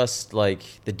at just like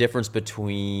the difference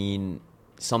between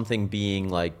something being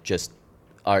like just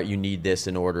you need this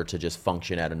in order to just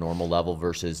function at a normal level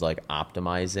versus like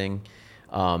optimizing.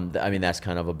 I mean, that's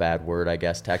kind of a bad word, I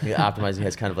guess. Technically, optimizing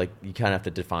has kind of like, you kind of have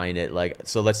to define it. Like,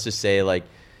 so let's just say like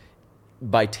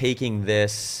by taking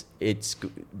this, it's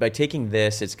going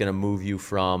to move you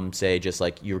from, say, just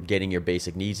like you're getting your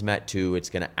basic needs met, to it's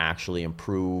going to actually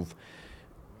improve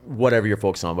whatever you're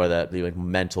focused on, whether that be like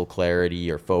mental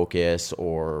clarity or focus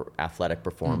or athletic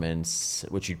performance,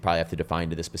 which you'd probably have to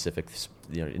define to the specific,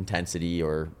 intensity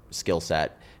or skill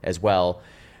set as well.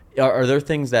 Are there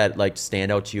things that like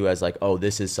stand out to you as like, oh,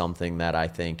 this is something that I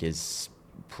think is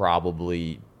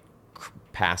probably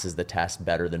passes the test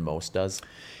better than most does?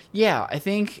 Yeah, I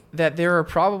think that there are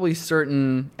probably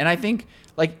certain, and I think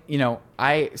like,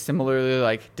 I similarly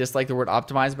like dislike the word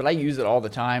optimize, but I use it all the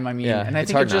time. I mean, and I it's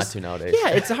think hard not to nowadays. Yeah,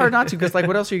 it's hard not to, because like,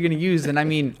 what else are you going to use? And I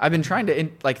mean, I've been trying to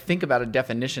like think about a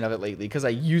definition of it lately, because I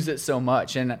use it so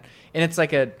much, and it's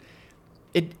like it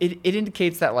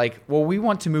indicates that like, well, we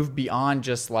want to move beyond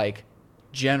just like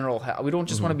general health. We don't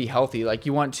just want to be healthy. Like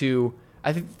you want to,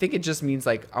 I think it just means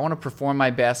like, I want to perform my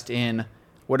best in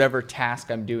whatever task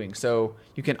I'm doing. So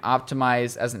you can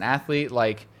optimize as an athlete,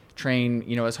 like train,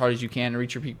 as hard as you can to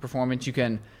reach your peak performance. You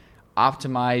can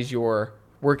optimize your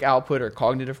work output or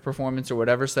cognitive performance or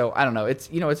whatever. So I don't know. It's,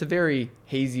 it's a very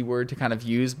hazy word to kind of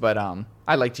use, but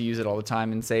I like to use it all the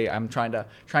time and say I'm trying to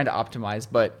optimize.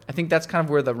 But I think that's kind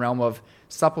of where the realm of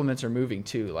supplements are moving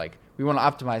to. Like, we want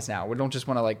to optimize now. We don't just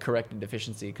want to like correct a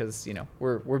deficiency because,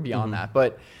 we're beyond that.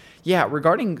 But yeah,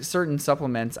 regarding certain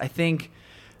supplements, I think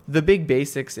the big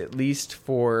basics, at least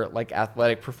for like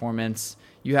athletic performance,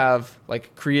 you have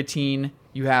like creatine,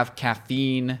 you have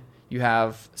caffeine, you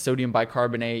have sodium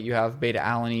bicarbonate, you have beta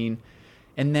alanine,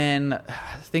 and then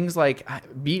things like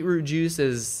beetroot juice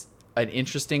is an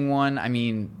interesting one. I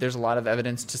mean, there's a lot of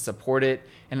evidence to support it,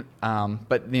 and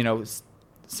but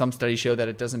some studies show that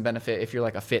it doesn't benefit if you're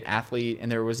like a fit athlete.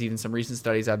 And there was even some recent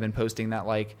studies I've been posting that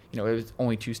like, it was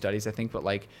only 2 studies, I think, but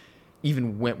like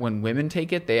even when women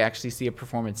take it, they actually see a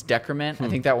performance decrement. I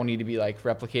think that will need to be like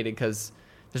replicated because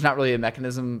there's not really a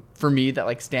mechanism for me that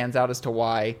like stands out as to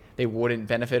why they wouldn't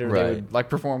benefit or they would like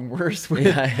perform worse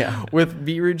with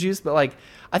beetroot juice. But like,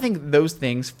 I think those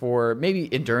things for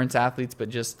maybe endurance athletes, but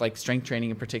just like strength training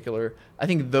in particular, I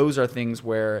think those are things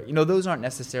where, those aren't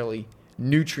necessarily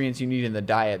nutrients you need in the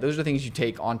diet. Those are things you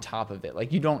take on top of it.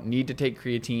 Like, you don't need to take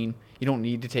creatine, you don't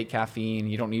need to take caffeine,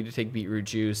 you don't need to take beetroot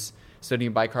juice,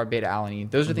 sodium bicarb, beta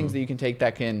alanine. Those are things that you can take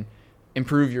that can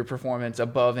improve your performance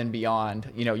above and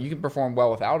beyond. You can perform well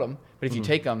without them, but if you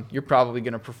take them, you're probably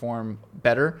going to perform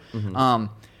better.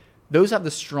 Those have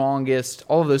the strongest,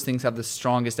 all of those things have the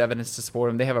strongest evidence to support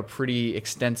them. They have a pretty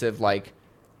extensive like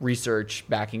research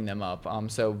backing them up.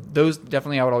 So those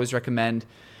definitely I would always recommend.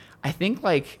 I think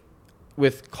like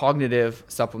with cognitive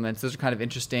supplements, those are kind of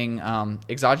interesting.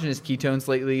 Exogenous ketones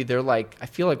lately, they're like, I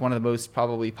feel like one of the most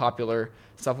probably popular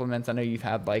supplements. I know you've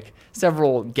had like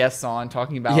several guests on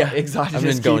talking about exogenous. I've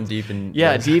been going deep in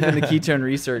deep in the ketone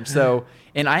research. So,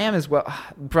 and I am as well,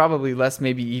 probably less,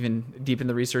 maybe even deep in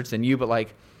the research than you, but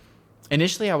like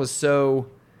initially I was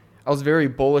very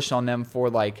bullish on them for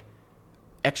like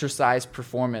exercise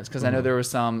performance, because I know there were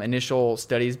some initial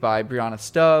studies by Brianna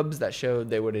Stubbs that showed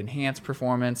they would enhance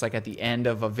performance like at the end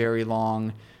of a very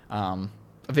long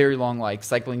like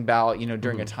cycling bout,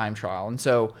 during a time trial. And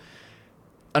so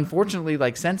unfortunately,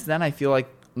 like since then, I feel like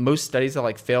most studies have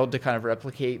like failed to kind of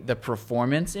replicate the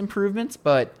performance improvements,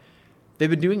 but they've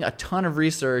been doing a ton of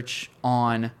research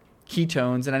on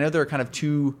ketones. And I know there are kind of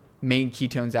 2 main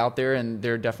ketones out there, and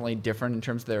they're definitely different in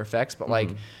terms of their effects, but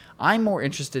like I'm more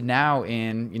interested now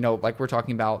in, like we're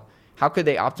talking about, how could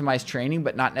they optimize training,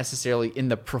 but not necessarily in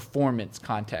the performance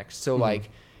context. So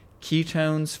like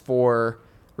ketones for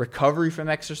recovery from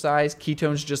exercise,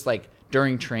 ketones just like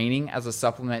during training as a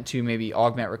supplement to maybe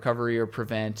augment recovery or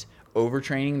prevent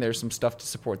overtraining. There's some stuff to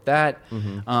support that.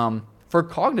 For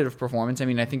cognitive performance, I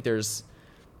mean, I think there's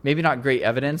maybe not great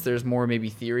evidence. There's more maybe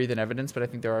theory than evidence, but I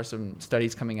think there are some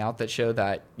studies coming out that show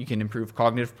that you can improve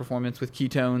cognitive performance with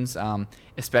ketones,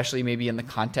 especially maybe in the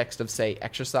context of, say,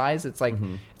 exercise. It's like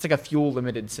it's like a fuel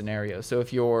limited scenario. So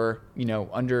if you're,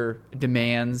 under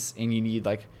demands and you need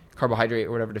like carbohydrate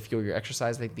or whatever to fuel your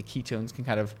exercise, I think the ketones can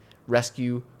kind of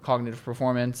rescue cognitive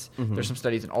performance. There's some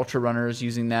studies in ultra runners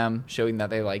using them, showing that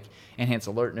they like enhance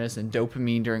alertness and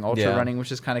dopamine during ultra running,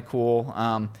 which is kind of cool.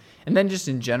 And then just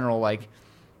in general, like,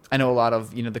 I know a lot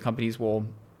of, the companies will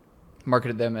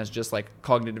market them as just like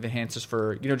cognitive enhancers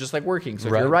for, just like working. So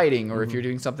if you're writing or if you're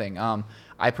doing something,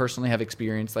 I personally have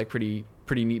experienced like pretty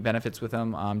neat benefits with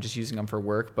them, just using them for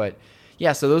work. But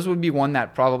yeah, so those would be one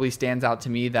that probably stands out to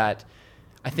me that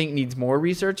I think needs more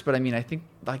research. But I mean, I think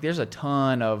like there's a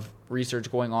ton of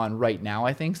research going on right now,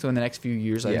 I think. So in the next few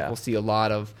years, I think we'll see a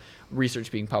lot of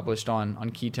research being published on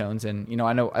ketones. And,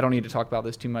 I know I don't need to talk about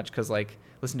this too much because like,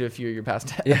 listen to a few of your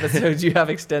past episodes. You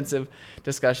have extensive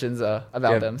discussions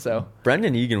about them. So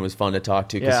Brendan Egan was fun to talk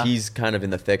to because he's kind of in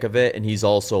the thick of it, and he's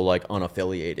also like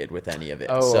unaffiliated with any of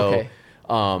it. Okay.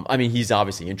 I mean, he's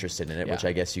obviously interested in it, which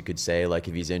I guess you could say like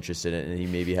if he's interested in it, he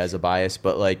maybe has a bias,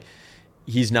 but like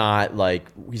he's not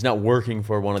working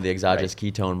for one of the exogenous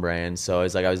ketone brands. So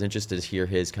it's like I was interested to hear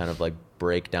his kind of like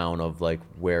breakdown of like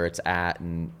where it's at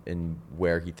and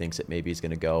where he thinks it maybe is going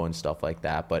to go and stuff like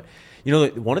that. But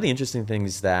one of the interesting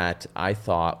things that I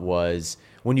thought was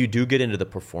when you do get into the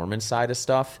performance side of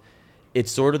stuff,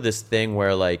 it's sort of this thing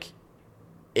where like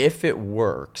if it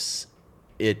works,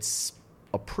 it's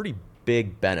a pretty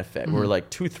big benefit. We're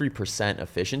like 2-3%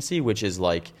 efficiency, which is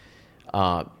like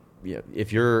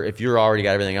if you're already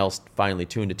got everything else finely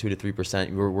tuned to 2 to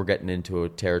 3%, we're getting into a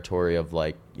territory of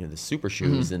like the super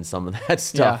shoes and some of that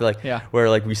stuff, where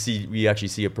like we actually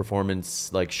see a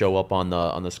performance like show up on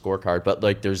the scorecard, but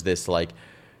like there's this like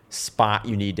spot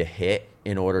you need to hit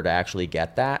in order to actually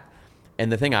get that.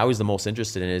 And the thing I was the most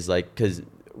interested in is like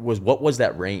what was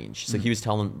that range? So he was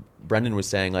Brendan was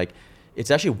saying like it's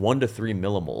actually 1 to 3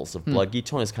 millimoles of blood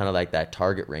ketone is kind of like that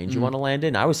target range you want to land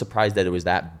in. I was surprised that it was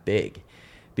that big,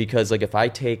 because like if I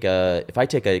take a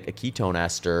ketone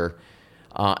ester,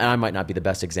 and I might not be the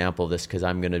best example of this because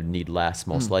I'm going to need less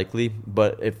most likely,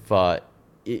 but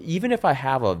even if I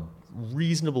have a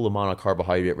reasonable amount of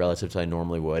carbohydrate relative to what I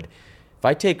normally would, if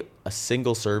I take a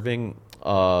single serving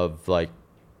of like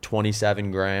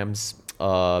 27 grams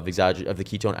of the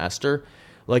ketone ester,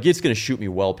 like it's going to shoot me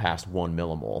well past 1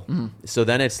 millimole. So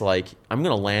then it's like, I'm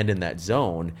going to land in that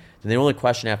zone. And the only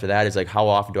question after that is like, how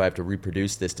often do I have to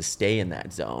reproduce this to stay in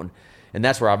that zone? And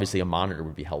that's where obviously a monitor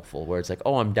would be helpful, where it's like,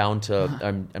 oh, I'm down to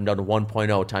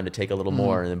 1.0, time to take a little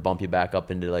more, and then bump you back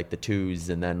up into like the 2s,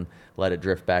 and then let it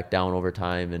drift back down over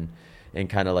time, and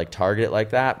kind of like target it like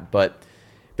that. But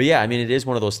yeah, I mean, it is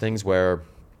one of those things where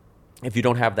if you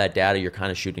don't have that data, you're kind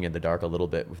of shooting in the dark a little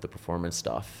bit with the performance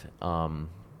stuff.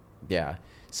 Yeah.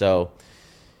 So,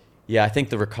 yeah, I think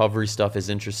the recovery stuff is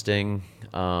interesting.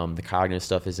 The cognitive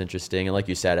stuff is interesting. And like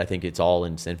you said, I think it's all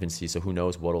in its infancy, so who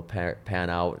knows what will pan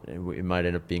out. It might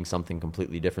end up being something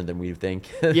completely different than we think.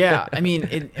 Yeah, I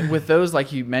mean, with those,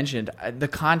 like you mentioned, the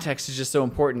context is just so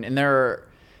important. And there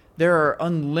are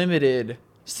unlimited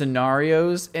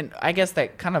scenarios, and I guess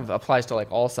that kind of applies to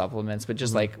like all supplements, but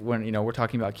just like when, we're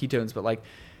talking about ketones, but like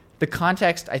the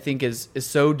context, I think, is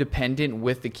so dependent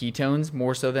with the ketones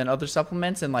more so than other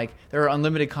supplements. And like there are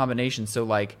unlimited combinations. So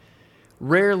like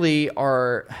rarely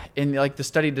the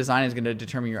study design is going to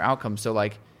determine your outcome. So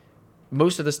like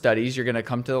most of the studies, you're going to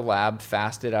come to the lab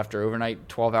fasted after overnight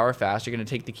 12-hour fast. You're going to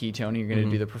take the ketone, and you're going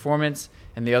to do the performance.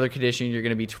 And the other condition, you're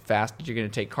going to be fasted. You're going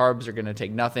to take carbs. You're going to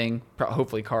take nothing,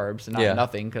 hopefully carbs, and not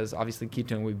nothing, because obviously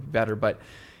ketone would be better.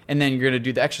 And then you're going to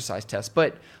do the exercise test.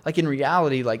 But like in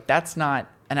reality, like that's not,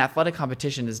 an athletic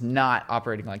competition is not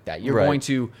operating like that. You're going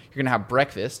to have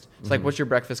breakfast. It's like, what's your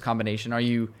breakfast combination? Are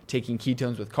you taking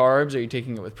ketones with carbs? Are you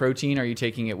taking it with protein? Are you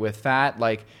taking it with fat?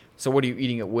 Like, so what are you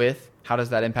eating it with? How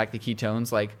does that impact the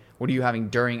ketones? Like, what are you having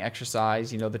during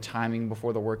exercise? The timing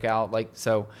before the workout. Like,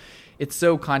 so it's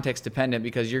so context dependent,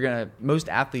 because most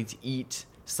athletes eat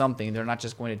something. They're not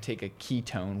just going to take a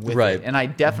ketone with it. And I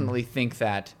definitely think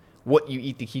that what you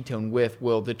eat the ketone with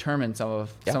will determine some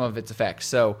of its effects.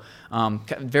 So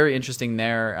very interesting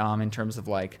there in terms of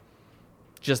like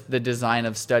just the design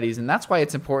of studies. And that's why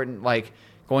it's important, like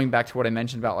going back to what I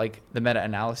mentioned about like the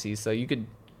meta-analyses. So you could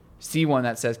see one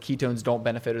that says ketones don't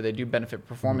benefit or they do benefit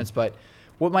performance. But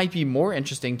what might be more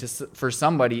interesting for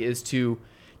somebody is to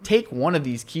take one of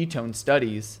these ketone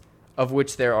studies, of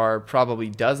which there are probably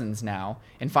dozens now,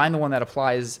 and find the one that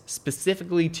applies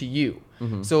specifically to you.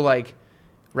 So like,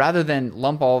 rather than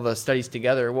lump all the studies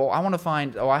together, well, I want to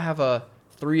find, I have a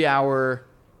 3-hour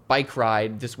bike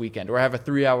ride this weekend, or I have a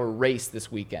 3-hour race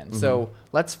this weekend. So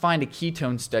let's find a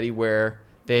ketone study where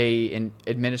they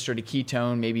administered a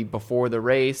ketone maybe before the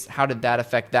race. How did that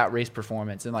affect that race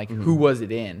performance? And like, who was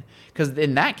it in? Because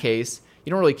in that case, you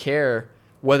don't really care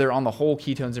whether on the whole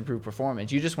ketones improve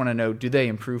performance. You just want to know, do they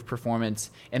improve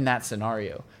performance in that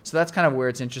scenario? So that's kind of where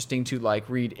it's interesting to like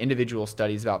read individual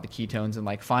studies about the ketones and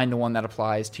like find the one that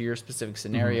applies to your specific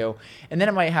scenario. And then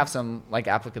it might have some like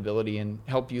applicability and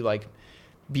help you like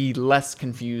be less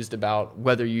confused about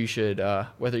whether you should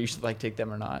like take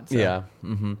them or not. So. Yeah.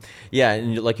 Yeah.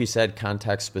 And like you said,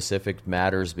 context specific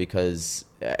matters, because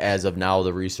as of now,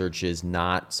 the research is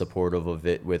not supportive of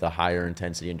it with a higher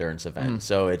intensity endurance event.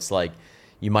 So it's like,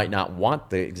 you might not want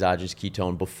the exogenous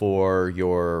ketone before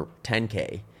your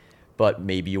 10K, but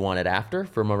maybe you want it after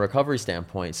from a recovery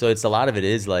standpoint. So it's a lot of it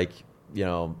is like,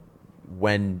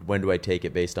 when do I take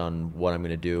it based on what I'm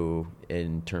going to do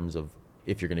in terms of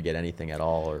if you're going to get anything at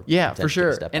all, or for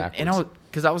sure. And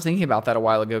because I was thinking about that a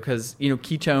while ago, because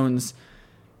ketones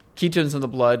in the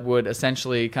blood would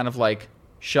essentially kind of like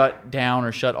shut down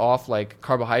or shut off like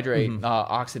carbohydrate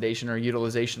oxidation or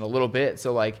utilization a little bit.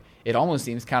 So like it almost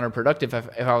seems counterproductive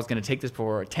if I was going to take this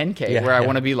for a 10K, where I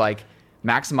want to be like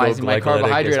maximizing my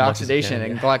carbohydrate oxidation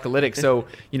and glycolytic. So,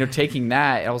 taking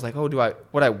that, I was like, would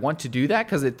I want to do that?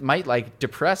 Because it might like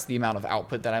depress the amount of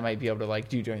output that I might be able to like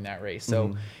do during that race.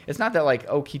 So it's not that like,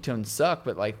 ketones suck,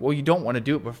 but like, well, you don't want to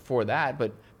do it before that,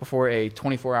 but before a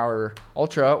 24-hour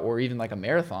ultra or even like a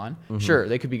marathon, sure,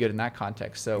 they could be good in that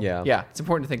context. So yeah, it's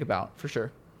important to think about for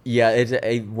sure. Yeah,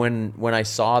 when I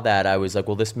saw that, I was like,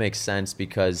 well, this makes sense,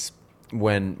 because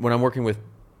when I'm working with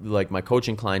like my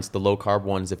coaching clients, the low carb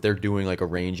ones, if they're doing like a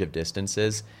range of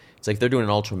distances, it's like they're doing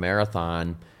an ultra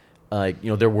marathon,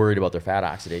 they're worried about their fat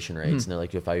oxidation rates, and they're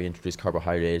like, if I introduce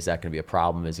carbohydrate, is that going to be a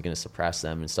problem? Is it going to suppress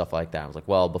them and stuff like that? I was like,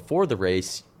 well, before the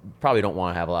race, you probably don't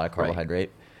want to have a lot of carbohydrate.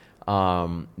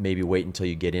 Maybe wait until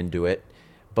you get into it.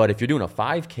 But if you're doing a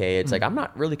 5K, it's like, I'm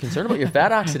not really concerned about your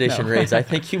fat oxidation rates. I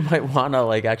think you might want to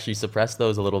like actually suppress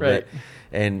those a little bit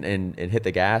and hit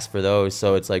the gas for those.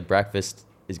 So it's like breakfast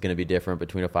is going to be different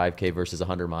between a 5K versus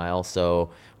 100 miles. So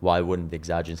why wouldn't the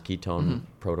exogenous ketone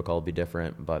protocol be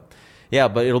different? But yeah,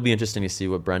 but it'll be interesting to see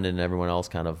what Brendan and everyone else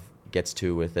kind of gets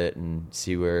to with it and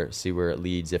see where it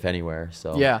leads, if anywhere.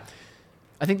 So yeah.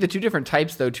 I think the two different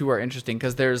types though too are interesting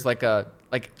because there's like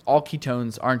all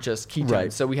ketones aren't just ketones.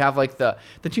 Right. So we have like the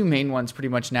two main ones pretty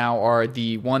much now are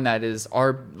the one that is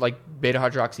like beta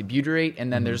hydroxybutyrate,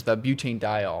 and then there's the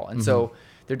butanediol. And so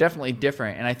they're definitely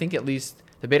different. And I think at least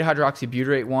the beta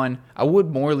hydroxybutyrate one, I would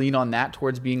more lean on that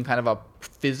towards being kind of a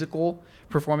physical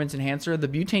performance enhancer. The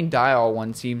butanediol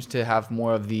one seems to have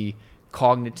more of the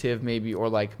cognitive maybe or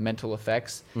like mental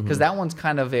effects because that one's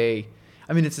kind of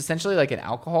it's essentially like an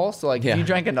alcohol. So like if you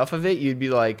drank enough of it, you'd be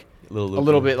like a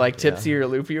little bit like tipsy or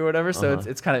loopy or whatever. So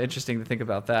it's kind of interesting to think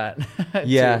about that.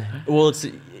 Yeah. Well,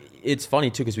 it's funny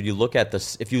too because when you look at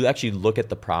this, if you actually look at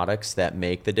the products that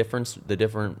make the difference, the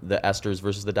esters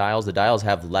versus the diols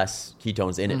have less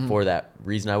ketones in it for that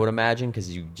reason, I would imagine,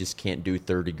 because you just can't do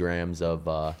 30 grams of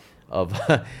a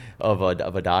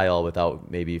diol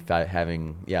without maybe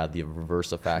having the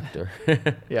reverse effect.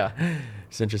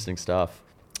 It's interesting stuff.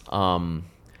 I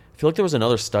feel like there was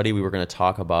another study we were going to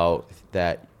talk about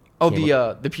that. The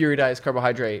periodized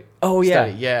carbohydrate. Oh yeah.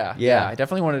 Study. Yeah. I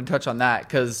definitely wanted to touch on that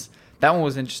because that one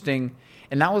was interesting,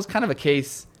 and that was kind of a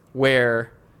case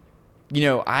where,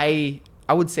 I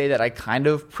would say that I kind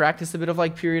of practice a bit of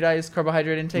like periodized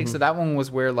carbohydrate intake. So that one was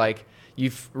where like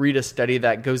you read a study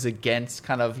that goes against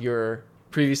kind of your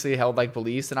previously held like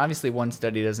beliefs, and obviously one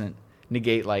study doesn't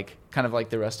negate like kind of like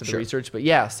the rest of the research. But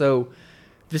yeah, so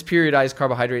this periodized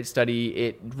carbohydrate study,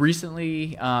 it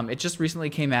just recently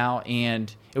came out,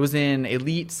 and it was in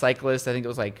elite cyclists. I think it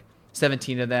was like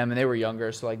 17 of them, and they were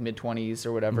younger, so like mid-20s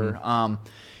or whatever.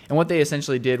 And what they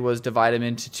essentially did was divide them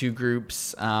into two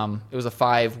groups. It was a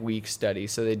 5-week study,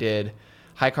 so they did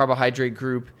high carbohydrate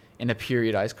group and a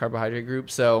periodized carbohydrate group.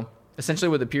 So essentially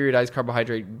what the periodized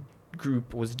carbohydrate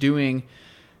group was doing,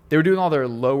 they were doing all their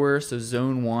lower, so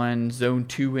zone 1, zone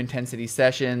 2 intensity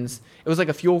sessions. It was like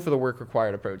a fuel for the work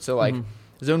required approach. So like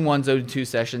zone 1, zone 2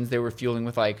 sessions, they were fueling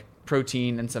with like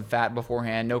protein and some fat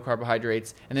beforehand, no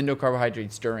carbohydrates, and then no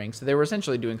carbohydrates during. So they were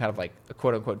essentially doing kind of like a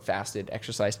quote unquote fasted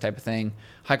exercise type of thing.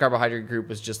 High carbohydrate group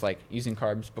was just like using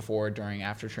carbs before, during,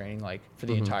 after training, like for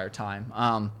the entire time.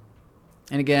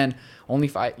 And again, only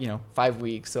 5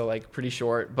 weeks, so like pretty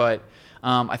short. But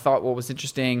I thought what was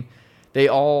interesting, they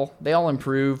all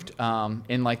improved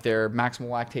in like their maximal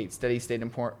lactate steady state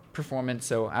performance.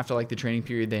 So after like the training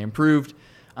period, they improved.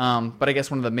 But I guess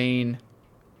one of the main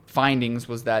findings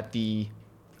was that the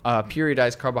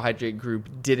periodized carbohydrate group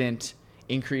didn't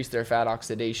increase their fat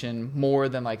oxidation more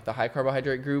than like the high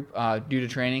carbohydrate group due to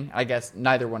training. I guess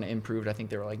neither one improved. I think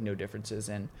there were like no differences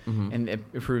in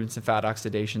improvements in fat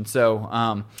oxidation. So,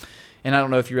 and I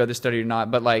don't know if you read the study or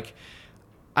not, but like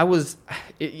I was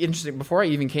interesting. Before I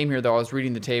even came here, though, I was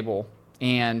reading the table,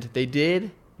 and they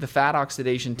did the fat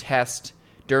oxidation test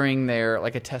during their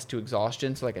like a test to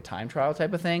exhaustion, so like a time trial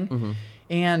type of thing.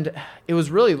 And it was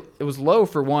low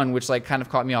for one, which like kind of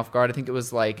caught me off guard. I think it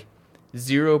was like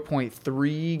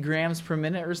 0.3 grams per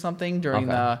minute or something during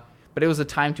but it was a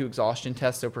time to exhaustion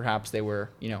test, so perhaps they were,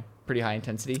 pretty high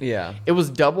intensity. Yeah. It was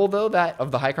double though that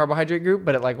of the high carbohydrate group,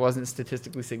 but it like wasn't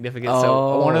statistically significant.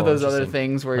 So one of those other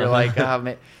things where you're like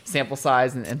sample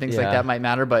size and things like that might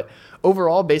matter, but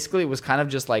overall basically it was kind of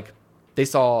just like they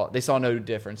saw no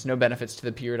difference, no benefits to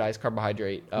the periodized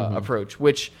carbohydrate approach,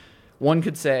 which one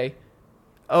could say,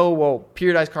 oh, well,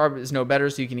 periodized carb is no better,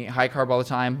 so you can eat high carb all the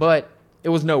time, but it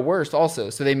was no worse also.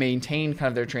 So they maintained kind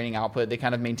of their training output. They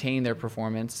kind of maintained their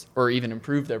performance or even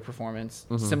improved their performance,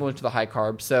 similar to the high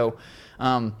carb. So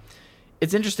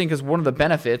it's interesting because one of the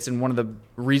benefits and one of the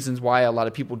reasons why a lot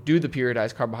of people do the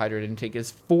periodized carbohydrate intake is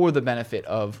for the benefit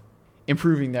of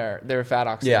improving their fat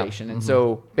oxidation. And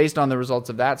so based on the results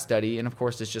of that study, and of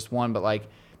course it's just one, but like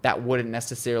that wouldn't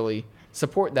necessarily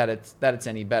support that it's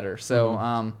any better. So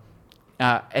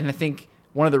and I think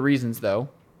one of the reasons, though,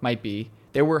 might be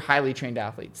they were highly trained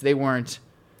athletes. They weren't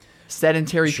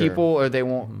sedentary people, or they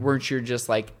weren't your just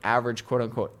like average quote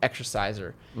unquote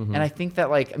exerciser. And I think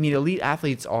that elite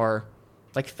athletes are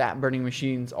like fat burning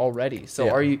machines already. So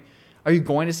are you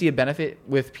going to see a benefit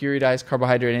with periodized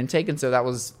carbohydrate intake? And so that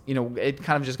was, it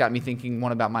kind of just got me thinking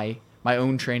one about my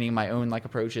own training, my own like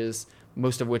approaches,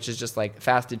 most of which is just like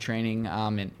fasted training,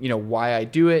 and why I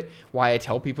do it, why I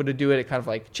tell people to do it. It kind of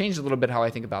like changed a little bit how I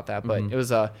think about that, but it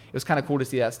was kind of cool to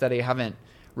see that study. I haven't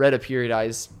read a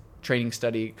periodized training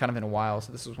study kind of in a while,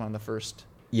 so this was one of the first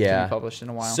to be published in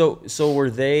a while. So were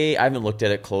they? I haven't looked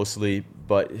at it closely,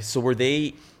 but so were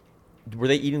they? Were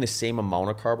they eating the same amount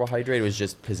of carbohydrate? It was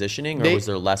just positioning, or was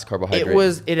there less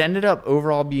carbohydrate? It ended up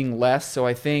overall being less. So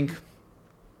I think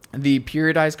the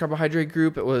periodized carbohydrate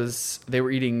group, they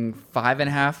were eating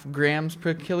 5.5 grams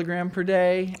per kilogram per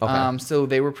day. Okay. So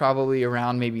they were probably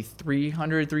around maybe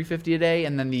 300, 350 a day.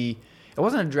 And then it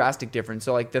wasn't a drastic difference.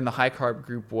 So like then the high carb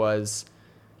group was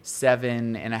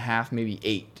 7.5, maybe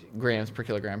 8 grams per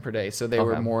kilogram per day. So they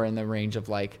were more in the range of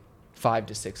like 500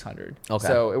 to 600. Okay.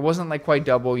 So it wasn't like quite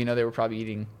double. They were probably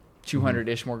eating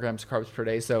 200-ish more grams of carbs per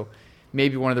day. So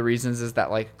maybe one of the reasons is that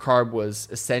like carb was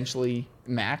essentially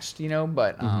matched,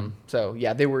 but so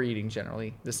yeah, they were eating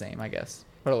generally the same, I guess,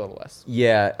 but a little less.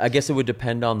 Yeah, I guess it would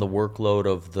depend on the workload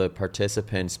of the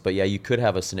participants, but yeah, you could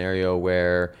have a scenario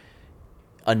where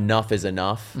enough is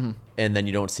enough and then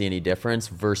you don't see any difference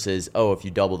versus, if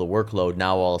you double the workload,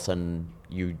 now all of a sudden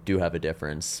you do have a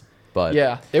difference. But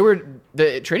yeah,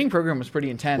 the training program was pretty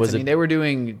intense. They were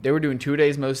doing 2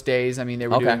 days most days. They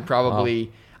were doing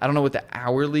probably, I don't know what the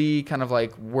hourly kind of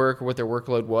like work or what their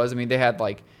workload was. They had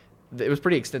like, it was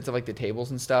pretty extensive, like the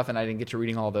tables and stuff, and I didn't get to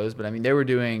reading all those, but they were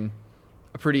doing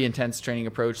a pretty intense training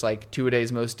approach, like 2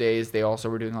 days most days. They also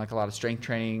were doing like a lot of strength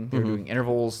training. They were doing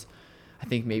intervals, I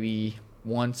think maybe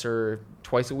once or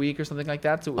twice a week or something like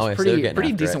that. So it was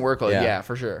pretty decent workload. Yeah,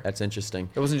 for sure. That's interesting.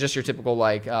 It wasn't just your typical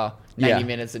like 90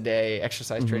 minutes a day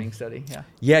exercise training study. Yeah.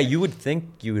 Yeah, you would think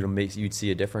you'd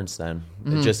see a difference then.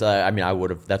 Just I would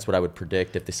have. That's what I would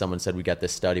predict if someone said we got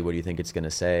this study. What do you think it's going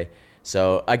to say?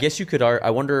 So I guess you could. I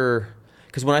wonder.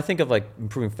 Because when I think of like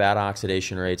improving fat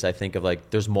oxidation rates, I think of like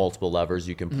there's multiple levers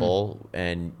you can pull,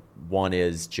 and one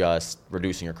is just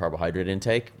reducing your carbohydrate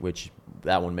intake, which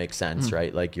that one makes sense,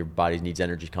 right? Like your body needs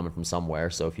energy coming from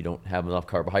somewhere, so if you don't have enough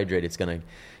carbohydrate, it's going to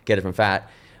get it from fat.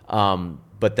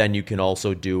 But then you can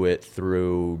also do it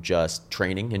through just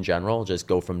training in general. Just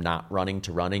go from not running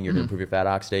to running. You're going to improve your fat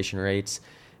oxidation rates.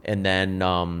 And then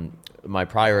my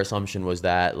prior assumption was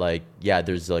that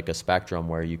there's like a spectrum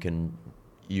where you can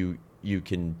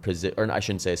or I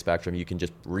shouldn't say a spectrum. You can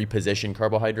just reposition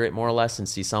carbohydrate more or less and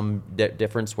see some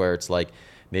difference where it's like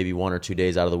maybe 1 or 2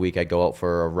 days out of the week I go out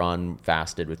for a run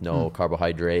fasted with no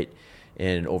carbohydrate,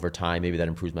 and over time maybe that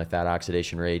improves my fat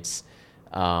oxidation rates.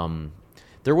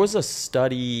 There was a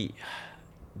study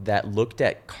that looked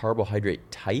at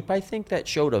carbohydrate type, I think, that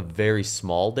showed a very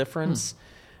small difference,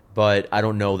 but I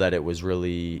don't know that it was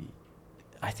really.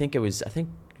 I think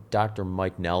Dr.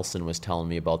 Mike Nelson was telling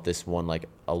me about this one like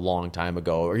a long time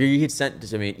ago, or he had sent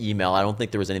to me an email. I don't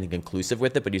think there was anything conclusive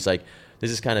with it, but he's like,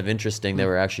 this is kind of interesting. They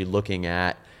were actually looking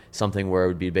at something where it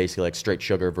would be basically like straight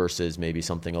sugar versus maybe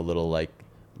something a little like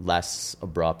less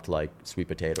abrupt, like sweet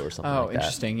potato or something like that. Oh,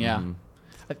 interesting. Yeah.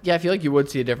 Yeah, I feel like you would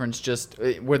see a difference. Just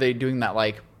were they doing that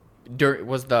like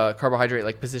was the carbohydrate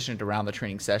like positioned around the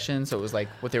training session, so it was like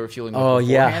what they were fueling with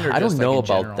beforehand, or I don't know like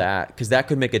about general? that, because that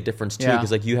could make a difference too,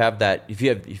 because like you have that if you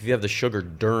have the sugar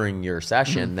during your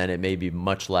session, then it may be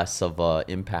much less of a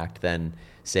impact than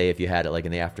say if you had it like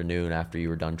in the afternoon after you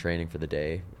were done training for the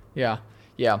day. Yeah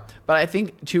But I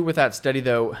think too with that study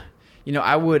though,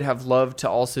 I would have loved to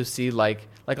also see like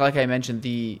I mentioned,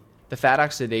 the fat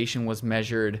oxidation was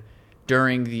measured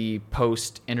during the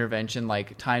post-intervention,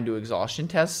 like time to exhaustion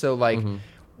test. So like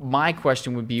my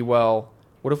question would be, well,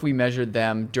 what if we measured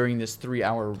them during this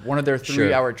 3-hour, one of their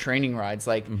 3-hour training rides?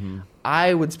 Like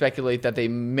I would speculate that they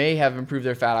may have improved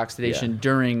their fat oxidation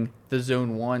during the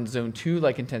zone 1, zone 2,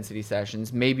 like intensity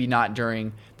sessions, maybe not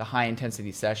during the high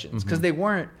intensity sessions, because they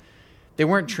weren't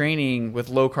training with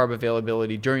low carb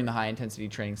availability during the high intensity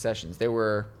training sessions. They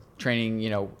were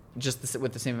training, just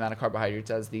with the same amount of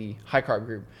carbohydrates as the high carb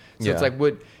group. So it's like,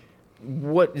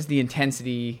 what is the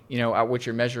intensity, at which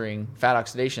you're measuring fat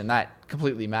oxidation? That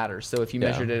completely matters. So if you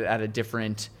measured it at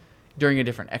during a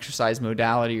different exercise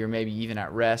modality, or maybe even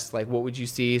at rest, like what would you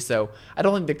see? So I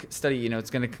don't think the study,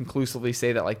 it's going to conclusively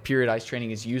say that like periodized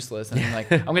training is useless. And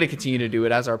I'm going to continue to do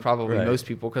it, as are probably most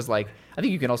people, because like I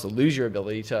think you can also lose your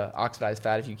ability to oxidize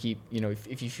fat if you keep,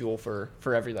 if you fuel for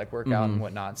every like workout and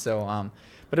whatnot. So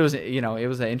but it was, it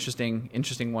was an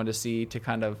interesting one to see, to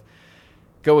kind of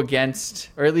go against,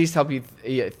 or at least help you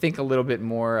think a little bit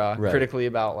more critically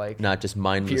about like not just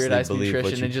mindlessly periodized believe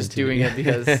nutrition and just doing it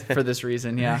because for this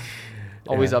reason.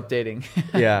 Always updating.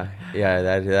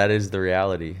 that is the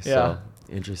reality. So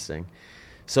interesting.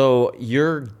 So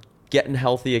you're getting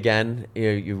healthy again.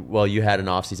 You had an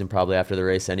off season probably after the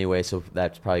race anyway, so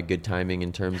that's probably good timing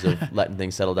in terms of letting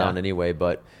things settle down anyway.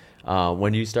 But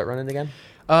when do you start running again?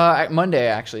 Monday,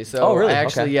 actually. So really? I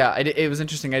actually, it was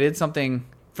interesting. I did something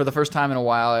for the first time in a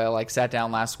while. I like sat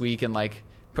down last week and like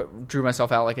drew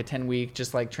myself out like a 10-week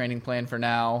just like training plan for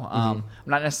now. I'm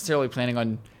not necessarily planning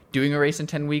on doing a race in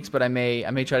 10 weeks, but I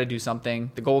may try to do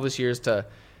something. The goal this year is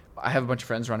I have a bunch of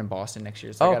friends running Boston next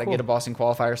year, so I got to get a Boston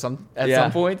qualifier at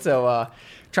some point. So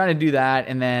trying to do that.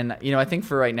 And then, I think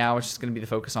for right now, it's just going to be the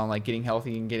focus on like getting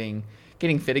healthy and getting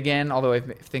fit again. Although I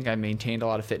think I maintained a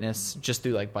lot of fitness just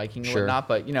through like biking and whatnot,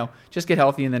 but just get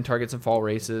healthy and then target some fall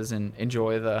races and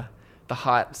enjoy the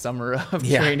hot summer of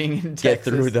training in Texas. Get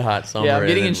through the hot summer. Yeah, I'm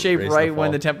getting in shape right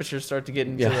when the temperatures start to get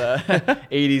into the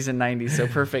 80s and 90s. So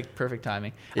perfect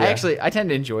timing. Yeah. I tend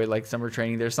to enjoy like summer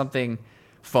training. There's something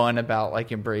fun about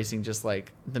like embracing just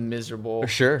like the miserable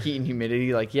heat and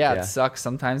humidity. Like, it sucks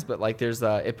sometimes, but like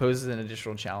it poses an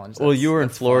additional challenge. Well, you were in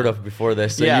Florida before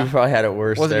this, so you probably had it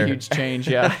worse. Wasn't a huge change,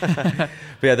 But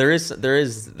yeah, there is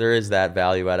that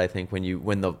value add, I think,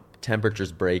 when the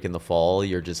temperatures break in the fall,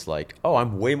 you're just like, oh,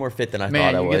 I'm way more fit than I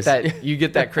thought I was. You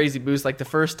get that crazy boost. Like the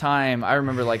first time, I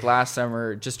remember like last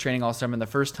summer, just training all summer, and the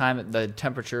first time the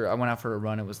temperature, I went out for a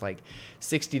run, it was like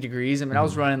 60 degrees. I mean, I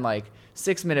was running like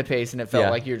 6-minute pace, and it felt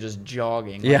like you're just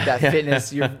jogging. Like that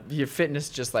fitness, your fitness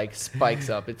just like spikes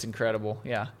up. It's incredible.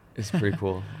 Yeah. It's pretty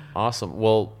cool. Awesome.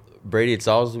 Well, Brady, it's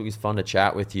always fun to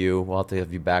chat with you. We'll have to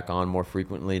have you back on more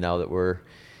frequently now that we're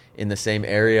in the same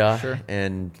area,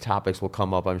 and topics will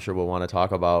come up I'm sure we'll want to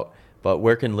talk about. But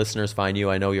where can listeners find you?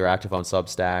 I know you're active on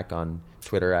Substack, on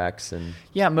Twitter X, and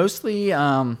mostly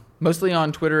on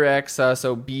Twitter X,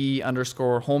 so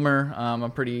B_Holmer.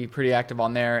 I'm pretty active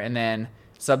on there. And then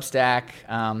Substack,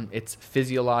 it's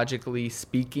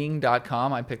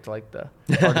physiologicallyspeaking.com. I picked like the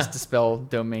hardest to spell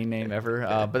domain name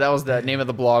ever, but that was the name of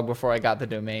the blog before I got the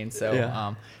domain.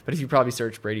 So, but if you probably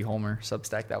search Brady Holmer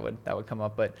Substack, that would come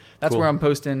up. But that's where I'm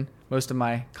posting most of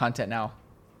my content now.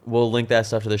 We'll link that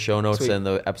stuff to the show notes and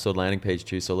the episode landing page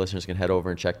too, so listeners can head over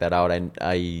and check that out. And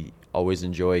I always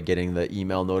enjoy getting the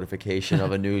email notification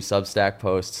of a new Substack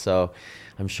post, so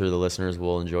I'm sure the listeners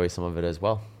will enjoy some of it as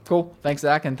well. Cool. Thanks,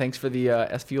 Zach, and thanks for the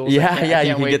S Fuels. Yeah,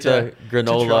 you can get the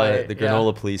granola. The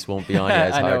granola police won't be on you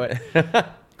as hard. I know it.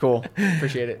 Cool.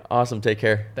 Appreciate it. Awesome. Take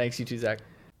care. Thanks, you too, Zach.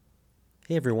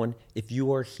 Hey everyone, if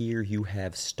you are here, you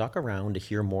have stuck around to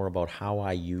hear more about how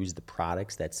I use the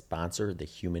products that sponsor the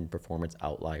Human Performance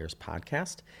Outliers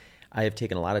podcast. I have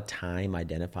taken a lot of time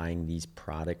identifying these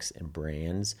products and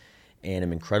brands, and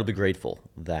I'm incredibly grateful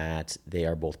that they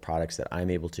are both products that I'm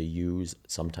able to use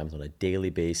sometimes on a daily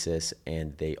basis,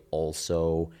 and they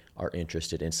also are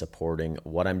interested in supporting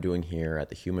what I'm doing here at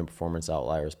the Human Performance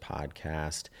Outliers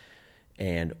podcast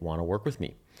and want to work with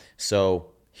me.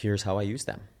 So here's how I use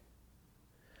them.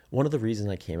 One of the reasons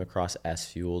I came across S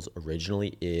Fuels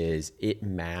originally is it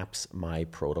maps my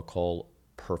protocol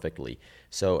perfectly.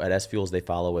 So at S Fuels, they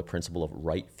follow a principle of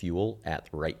right fuel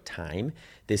at the right time.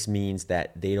 This means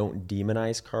that they don't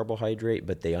demonize carbohydrate,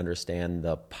 but they understand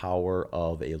the power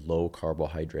of a low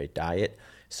carbohydrate diet.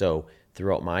 So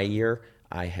throughout my year,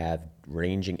 I have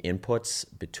ranging inputs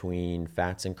between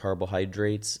fats and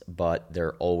carbohydrates, but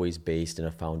they're always based in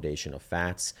a foundation of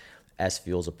fats. S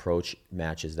Fuels approach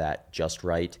matches that just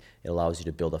right. It allows you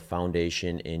to build a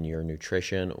foundation in your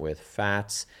nutrition with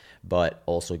fats, but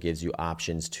also gives you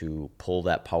options to pull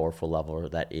that powerful lever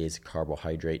that is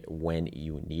carbohydrate when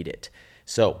you need it.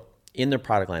 So in their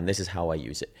product line, this is how I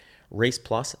use it. Race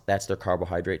Plus, that's their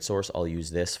carbohydrate source. I'll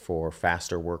use this for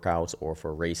faster workouts or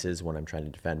for races when I'm trying to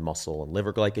defend muscle and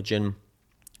liver glycogen.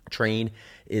 Train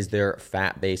is their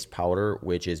fat-based powder,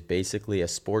 which is basically a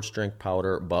sports drink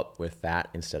powder, but with fat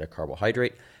instead of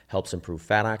carbohydrate. Helps improve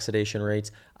fat oxidation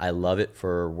rates. I love it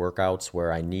for workouts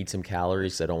where I need some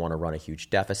calories. I don't want to run a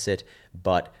huge deficit,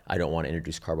 but I don't want to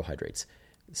introduce carbohydrates.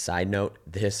 Side note,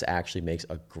 this actually makes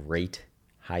a great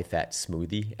high-fat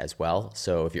smoothie as well.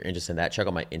 So if you're interested in that, check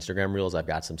out my Instagram reels. I've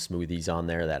got some smoothies on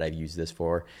there that I've used this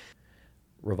for.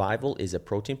 Revival is a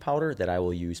protein powder that I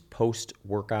will use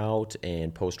post-workout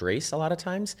and post-race a lot of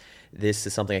times. This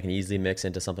is something I can easily mix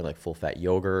into something like full-fat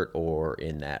yogurt or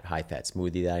in that high-fat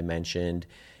smoothie that I mentioned.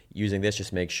 Using this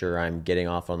just makes sure I'm getting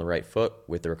off on the right foot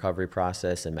with the recovery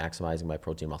process and maximizing my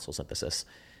protein muscle synthesis.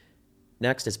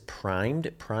 Next is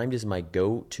Primed. Primed is my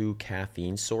go-to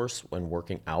caffeine source when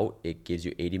working out. It gives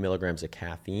you 80 milligrams of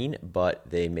caffeine, but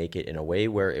they make it in a way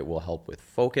where it will help with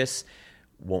focus,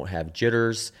 won't have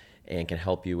jitters, and can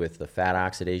help you with the fat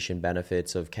oxidation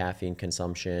benefits of caffeine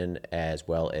consumption, as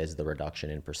well as the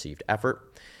reduction in perceived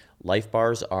effort. Life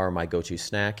Bars are my go-to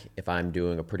snack. If I'm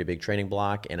doing a pretty big training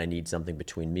block and I need something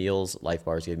between meals, Life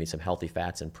Bars give me some healthy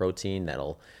fats and protein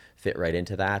that'll fit right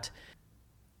into that.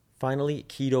 Finally,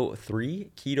 Keto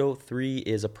 3. Keto 3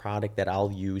 is a product that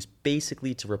I'll use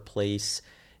basically to replace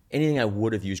anything I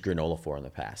would have used granola for in the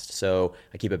past. So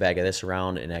I keep a bag of this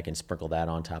around, and I can sprinkle that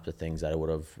on top of things that I would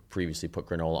have previously put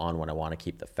granola on when I want to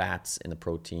keep the fats and the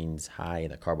proteins high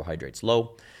and the carbohydrates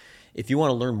low. If you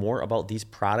want to learn more about these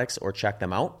products or check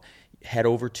them out, head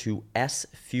over to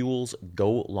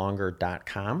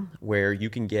sfuelsgolonger.com, where you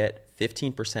can get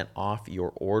 15% off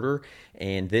your order.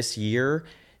 And this year,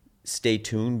 stay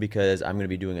tuned, because I'm going to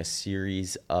be doing a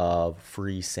series of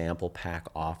free sample pack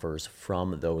offers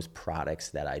from those products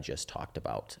that I just talked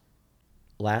about.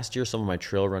 Last year, some of my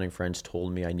trail running friends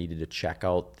told me I needed to check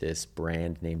out this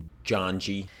brand named John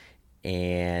G.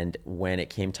 And when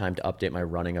it came time to update my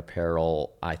running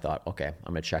apparel, I thought, okay,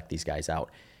 I'm going to check these guys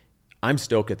out. I'm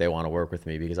stoked that they want to work with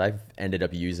me, because I've ended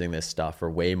up using this stuff for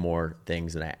way more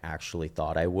things than I actually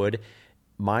thought I would.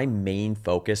 My main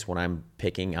focus when I'm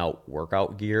picking out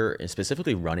workout gear, and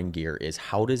specifically running gear, is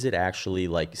how does it actually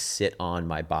like sit on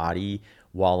my body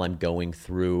while I'm going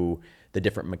through the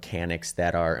different mechanics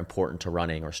that are important to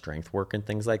running or strength work and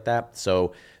things like that.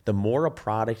 So the more a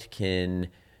product can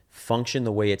function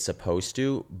the way it's supposed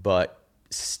to, but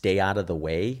stay out of the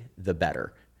way, the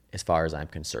better, as far as I'm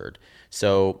concerned.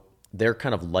 So their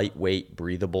kind of lightweight,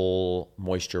 breathable,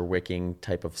 moisture wicking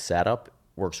type of setup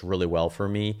works really well for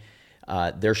me.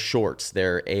 They're shorts.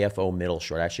 They're AFO middle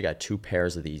short. I actually got 2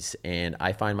 pairs of these, and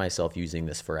I find myself using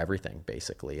this for everything,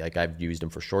 basically. Like, I've used them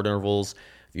for short intervals.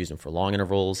 I've used them for long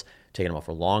intervals, taken them out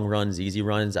for long runs, easy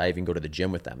runs. I even go to the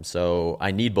gym with them. So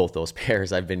I need both those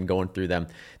pairs. I've been going through them.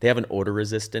 They have an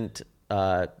odor-resistant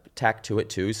tack to it,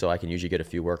 too, so I can usually get a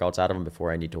few workouts out of them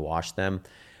before I need to wash them.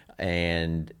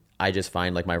 And I just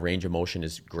find like my range of motion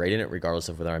is great in it, regardless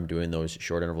of whether I'm doing those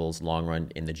short intervals, long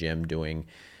run in the gym, doing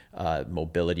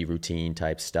mobility routine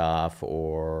type stuff,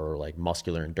 or like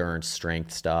muscular endurance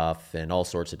strength stuff, and all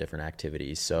sorts of different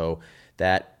activities. So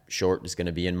that short is going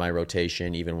to be in my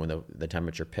rotation even when the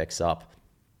temperature picks up.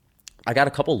 I got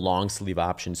a couple long sleeve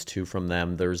options too from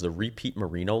them. There's the Repeat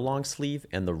Merino long sleeve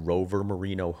and the Rover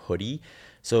Merino hoodie.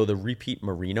 So the Repeat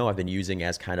Merino I've been using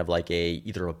as kind of like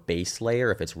either a base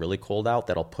layer if it's really cold out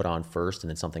that I'll put on first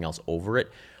and then something else over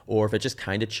it, or if it's just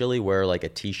kind of chilly where like a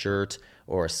t-shirt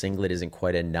or a singlet isn't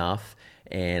quite enough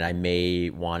and I may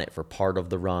want it for part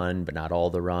of the run but not all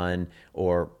the run,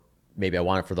 or maybe I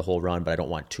want it for the whole run but I don't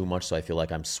want too much so I feel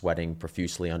like I'm sweating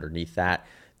profusely underneath that.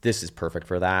 This is perfect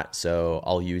for that. So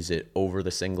I'll use it over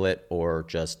the singlet or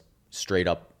just straight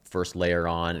up first layer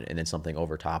on and then something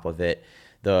over top of it.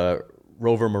 The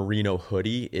Rover Merino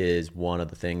hoodie is one of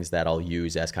the things that I'll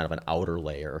use as kind of an outer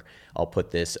layer. I'll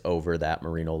put this over that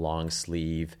merino long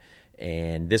sleeve,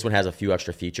 and this one has a few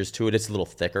extra features to it. It's a little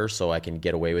thicker, so I can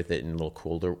get away with it in a little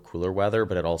cooler weather,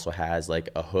 but it also has like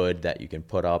a hood that you can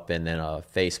put up and then a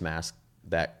face mask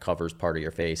that covers part of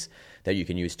your face that you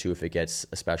can use too if it gets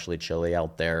especially chilly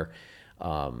out there.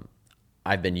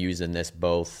 I've been using this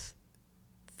both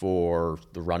for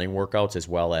the running workouts as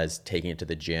well as taking it to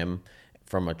the gym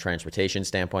from a transportation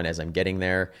standpoint as I'm getting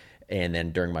there, and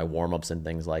then during my warm-ups and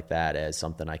things like that as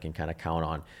something I can kind of count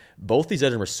on. Both these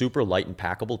items are super light and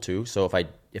packable too, so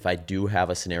if I do have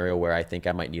a scenario where I think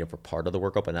I might need them for part of the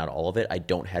workout but not all of it, I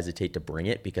don't hesitate to bring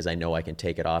it because I know I can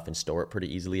take it off and store it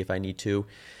pretty easily if I need to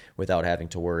without having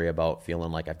to worry about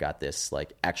feeling like I've got this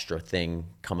like extra thing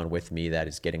coming with me that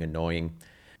is getting annoying.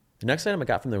 The next item I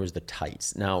got from there was the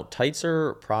tights. Now, tights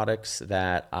are products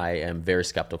that I am very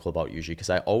skeptical about usually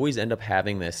because I always end up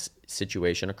having this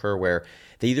situation occur where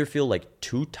they either feel like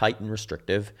too tight and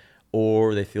restrictive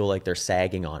or they feel like they're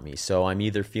sagging on me. So I'm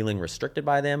either feeling restricted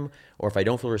by them, or if I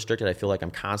don't feel restricted, I feel like I'm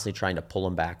constantly trying to pull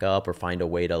them back up or find a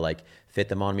way to like fit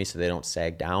them on me so they don't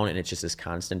sag down. And it's just this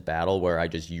constant battle where I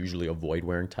just usually avoid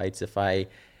wearing tights if I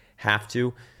have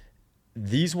to.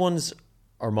 These ones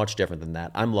are much different than that.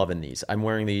 I'm loving these. I'm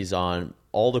wearing these on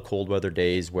all the cold weather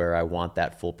days where I want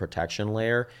that full protection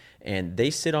layer, and they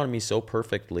sit on me so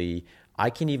perfectly. I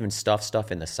can even stuff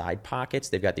stuff in the side pockets.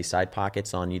 They've got these side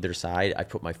pockets on either side. I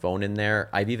put my phone in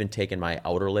there. I've even taken my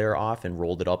outer layer off and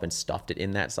rolled it up and stuffed it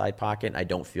in that side pocket. I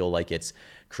don't feel like it's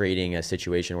creating a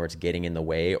situation where it's getting in the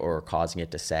way or causing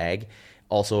it to sag.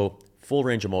 Also, full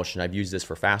range of motion. I've used this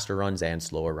for faster runs and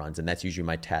slower runs, and that's usually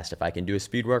my test. If I can do a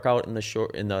speed workout in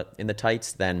the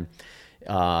tights, then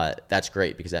that's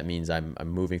great because that means I'm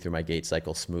moving through my gait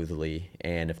cycle smoothly.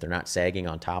 And if they're not sagging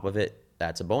on top of it,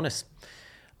 that's a bonus.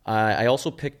 I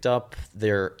also picked up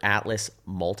their Atlas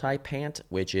multi-pant,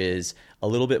 which is a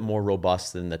little bit more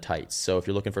robust than the tights. So if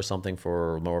you're looking for something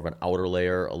for more of an outer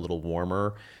layer, a little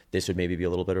warmer, this would maybe be a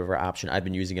little bit of an option. I've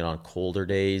been using it on colder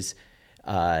days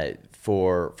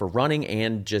for running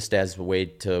and just as a way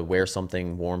to wear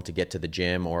something warm to get to the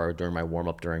gym or during my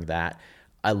warm-up during that.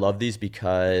 I love these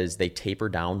because they taper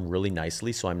down really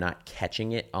nicely, so I'm not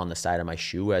catching it on the side of my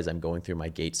shoe as I'm going through my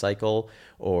gait cycle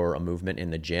or a movement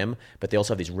in the gym. But they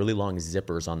also have these really long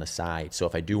zippers on the side, so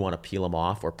if I do want to peel them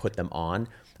off or put them on,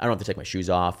 I don't have to take my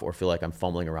shoes off or feel like I'm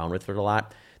fumbling around with it a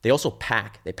lot. They also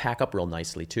pack. They pack up real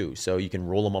nicely too, so you can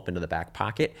roll them up into the back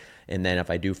pocket. And then if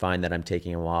I do find that I'm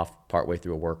taking them off partway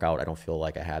through a workout, I don't feel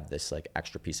like I have this like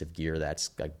extra piece of gear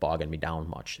that's like bogging me down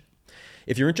much.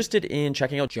 If you're interested in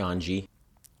checking out John G,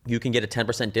 you can get a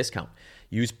 10% discount.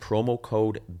 Use promo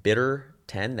code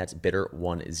BITTER10, that's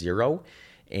BITTER10,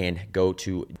 and go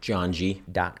to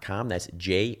johng.com. That's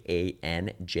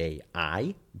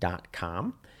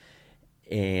JANJI.com.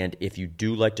 And if you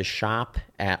do like to shop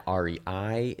at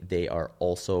REI, they are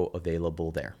also available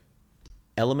there.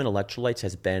 Element Electrolytes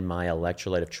has been my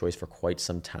electrolyte of choice for quite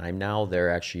some time now.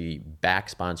 They're actually back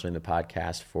sponsoring the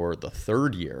podcast for the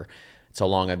third year. That's how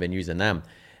long I've been using them.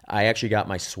 I actually got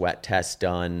my sweat test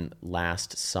done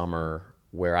last summer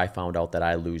where I found out that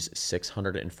I lose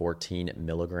 614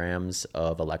 milligrams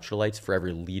of electrolytes for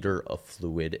every liter of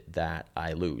fluid that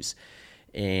I lose.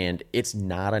 And it's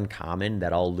not uncommon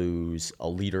that I'll lose a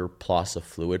liter plus of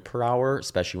fluid per hour,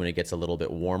 especially when it gets a little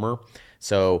bit warmer.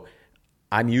 So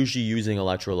I'm usually using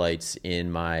electrolytes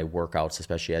in my workouts,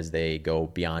 especially as they go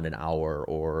beyond an hour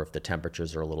or if the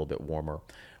temperatures are a little bit warmer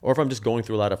or if I'm just going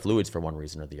through a lot of fluids for one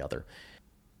reason or the other.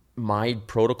 My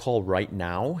protocol right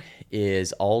now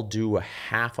is I'll do a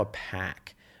half a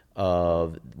pack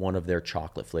of one of their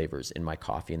chocolate flavors in my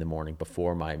coffee in the morning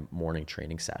before my morning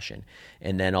training session.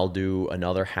 And then I'll do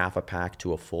another half a pack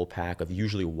to a full pack of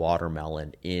usually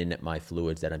watermelon in my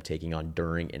fluids that I'm taking on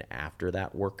during and after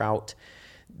that workout.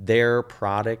 Their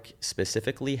product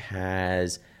specifically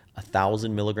has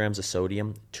 1,000 milligrams of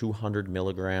sodium, 200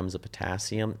 milligrams of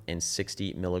potassium, and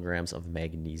 60 milligrams of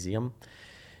magnesium.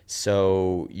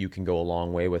 So you can go a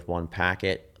long way with one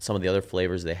packet. Some of the other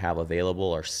flavors they have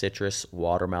available are citrus,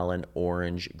 watermelon,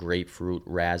 orange, grapefruit,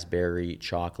 raspberry,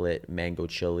 chocolate, mango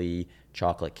chili,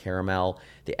 chocolate caramel.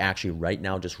 They actually right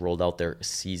now just rolled out their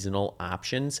seasonal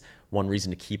options. One reason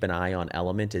to keep an eye on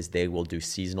Element is they will do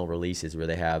seasonal releases where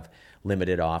they have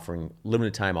limited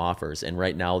time offers. And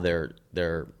right now their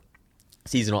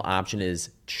seasonal option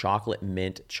is chocolate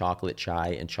mint, chocolate chai,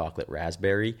 and chocolate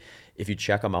raspberry. If you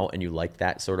check them out and you like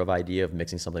that sort of idea of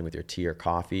mixing something with your tea or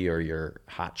coffee or your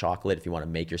hot chocolate, if you want to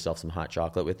make yourself some hot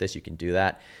chocolate with this, you can do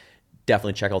that.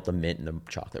 Definitely check out the mint and the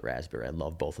chocolate raspberry. I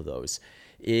love both of those.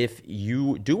 If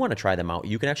you do want to try them out,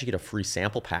 you can actually get a free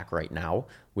sample pack right now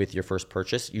with your first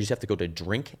purchase. You just have to go to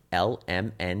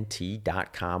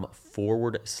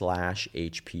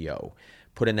drinklmnt.com/HPO.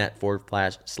 Put in that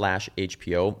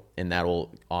 /HPO, and that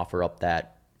will offer up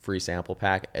that free sample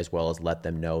pack, as well as let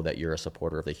them know that you're a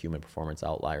supporter of the Human Performance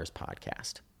Outliers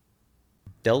podcast.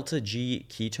 Delta G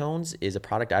ketones is a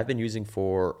product I've been using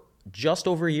for just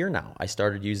over a year now. I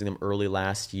started using them early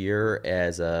last year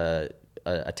as a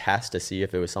test to see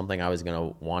if it was something I was going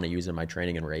to want to use in my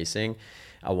training and racing.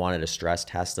 I wanted to stress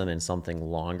test them in something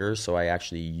longer, so I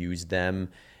actually used them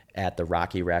at the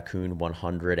Rocky Raccoon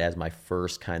 100 as my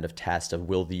first kind of test of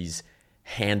will these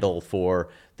handle for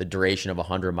the duration of a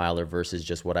 100-miler versus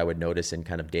just what I would notice in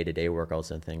kind of day-to-day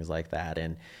workouts and things like that.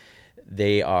 And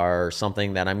they are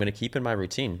something that I'm going to keep in my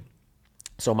routine.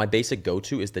 So my basic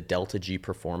go-to is the Delta G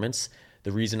Performance.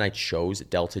 The reason I chose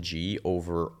Delta G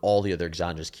over all the other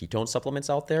exogenous ketone supplements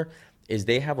out there is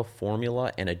they have a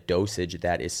formula and a dosage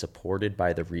that is supported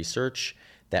by the research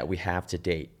that we have to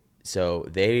date. So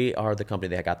they are the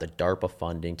company that got the DARPA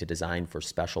funding to design for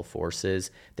special forces.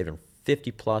 They've done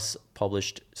 50 plus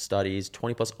published studies,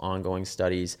 20 plus ongoing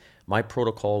studies. My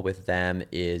protocol with them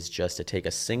is just to take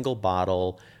a single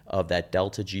bottle of that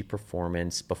Delta G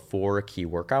Performance before a key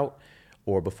workout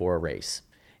or before a race.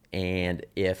 And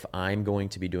if I'm going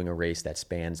to be doing a race that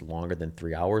spans longer than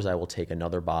 3 hours, I will take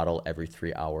another bottle every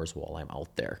 3 hours while I'm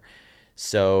out there.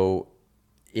 So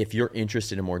if you're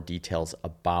interested in more details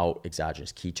about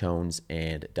exogenous ketones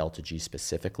and Delta G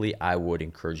specifically, I would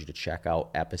encourage you to check out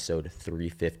episode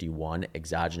 351,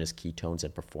 Exogenous Ketones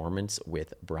and Performance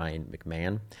with Brian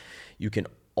McMahon. You can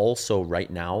also right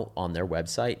now on their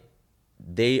website,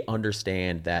 they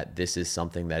understand that this is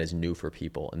something that is new for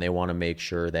people and they want to make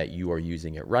sure that you are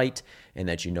using it right and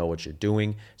that you know what you're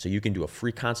doing. So you can do a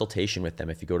free consultation with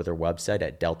them if you go to their website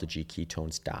at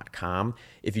deltagketones.com.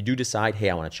 If you do decide,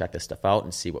 hey, I want to check this stuff out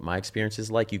and see what my experience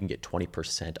is like, you can get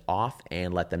 20% off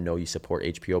and let them know you support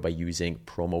HPO by using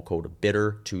promo code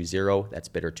BITTER20. That's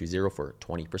BITTER20 for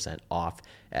 20% off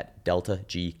at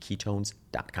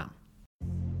deltagketones.com.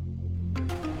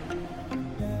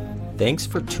 Thanks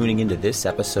for tuning into this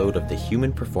episode of the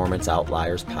Human Performance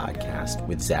Outliers podcast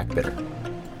with Zach Bitter.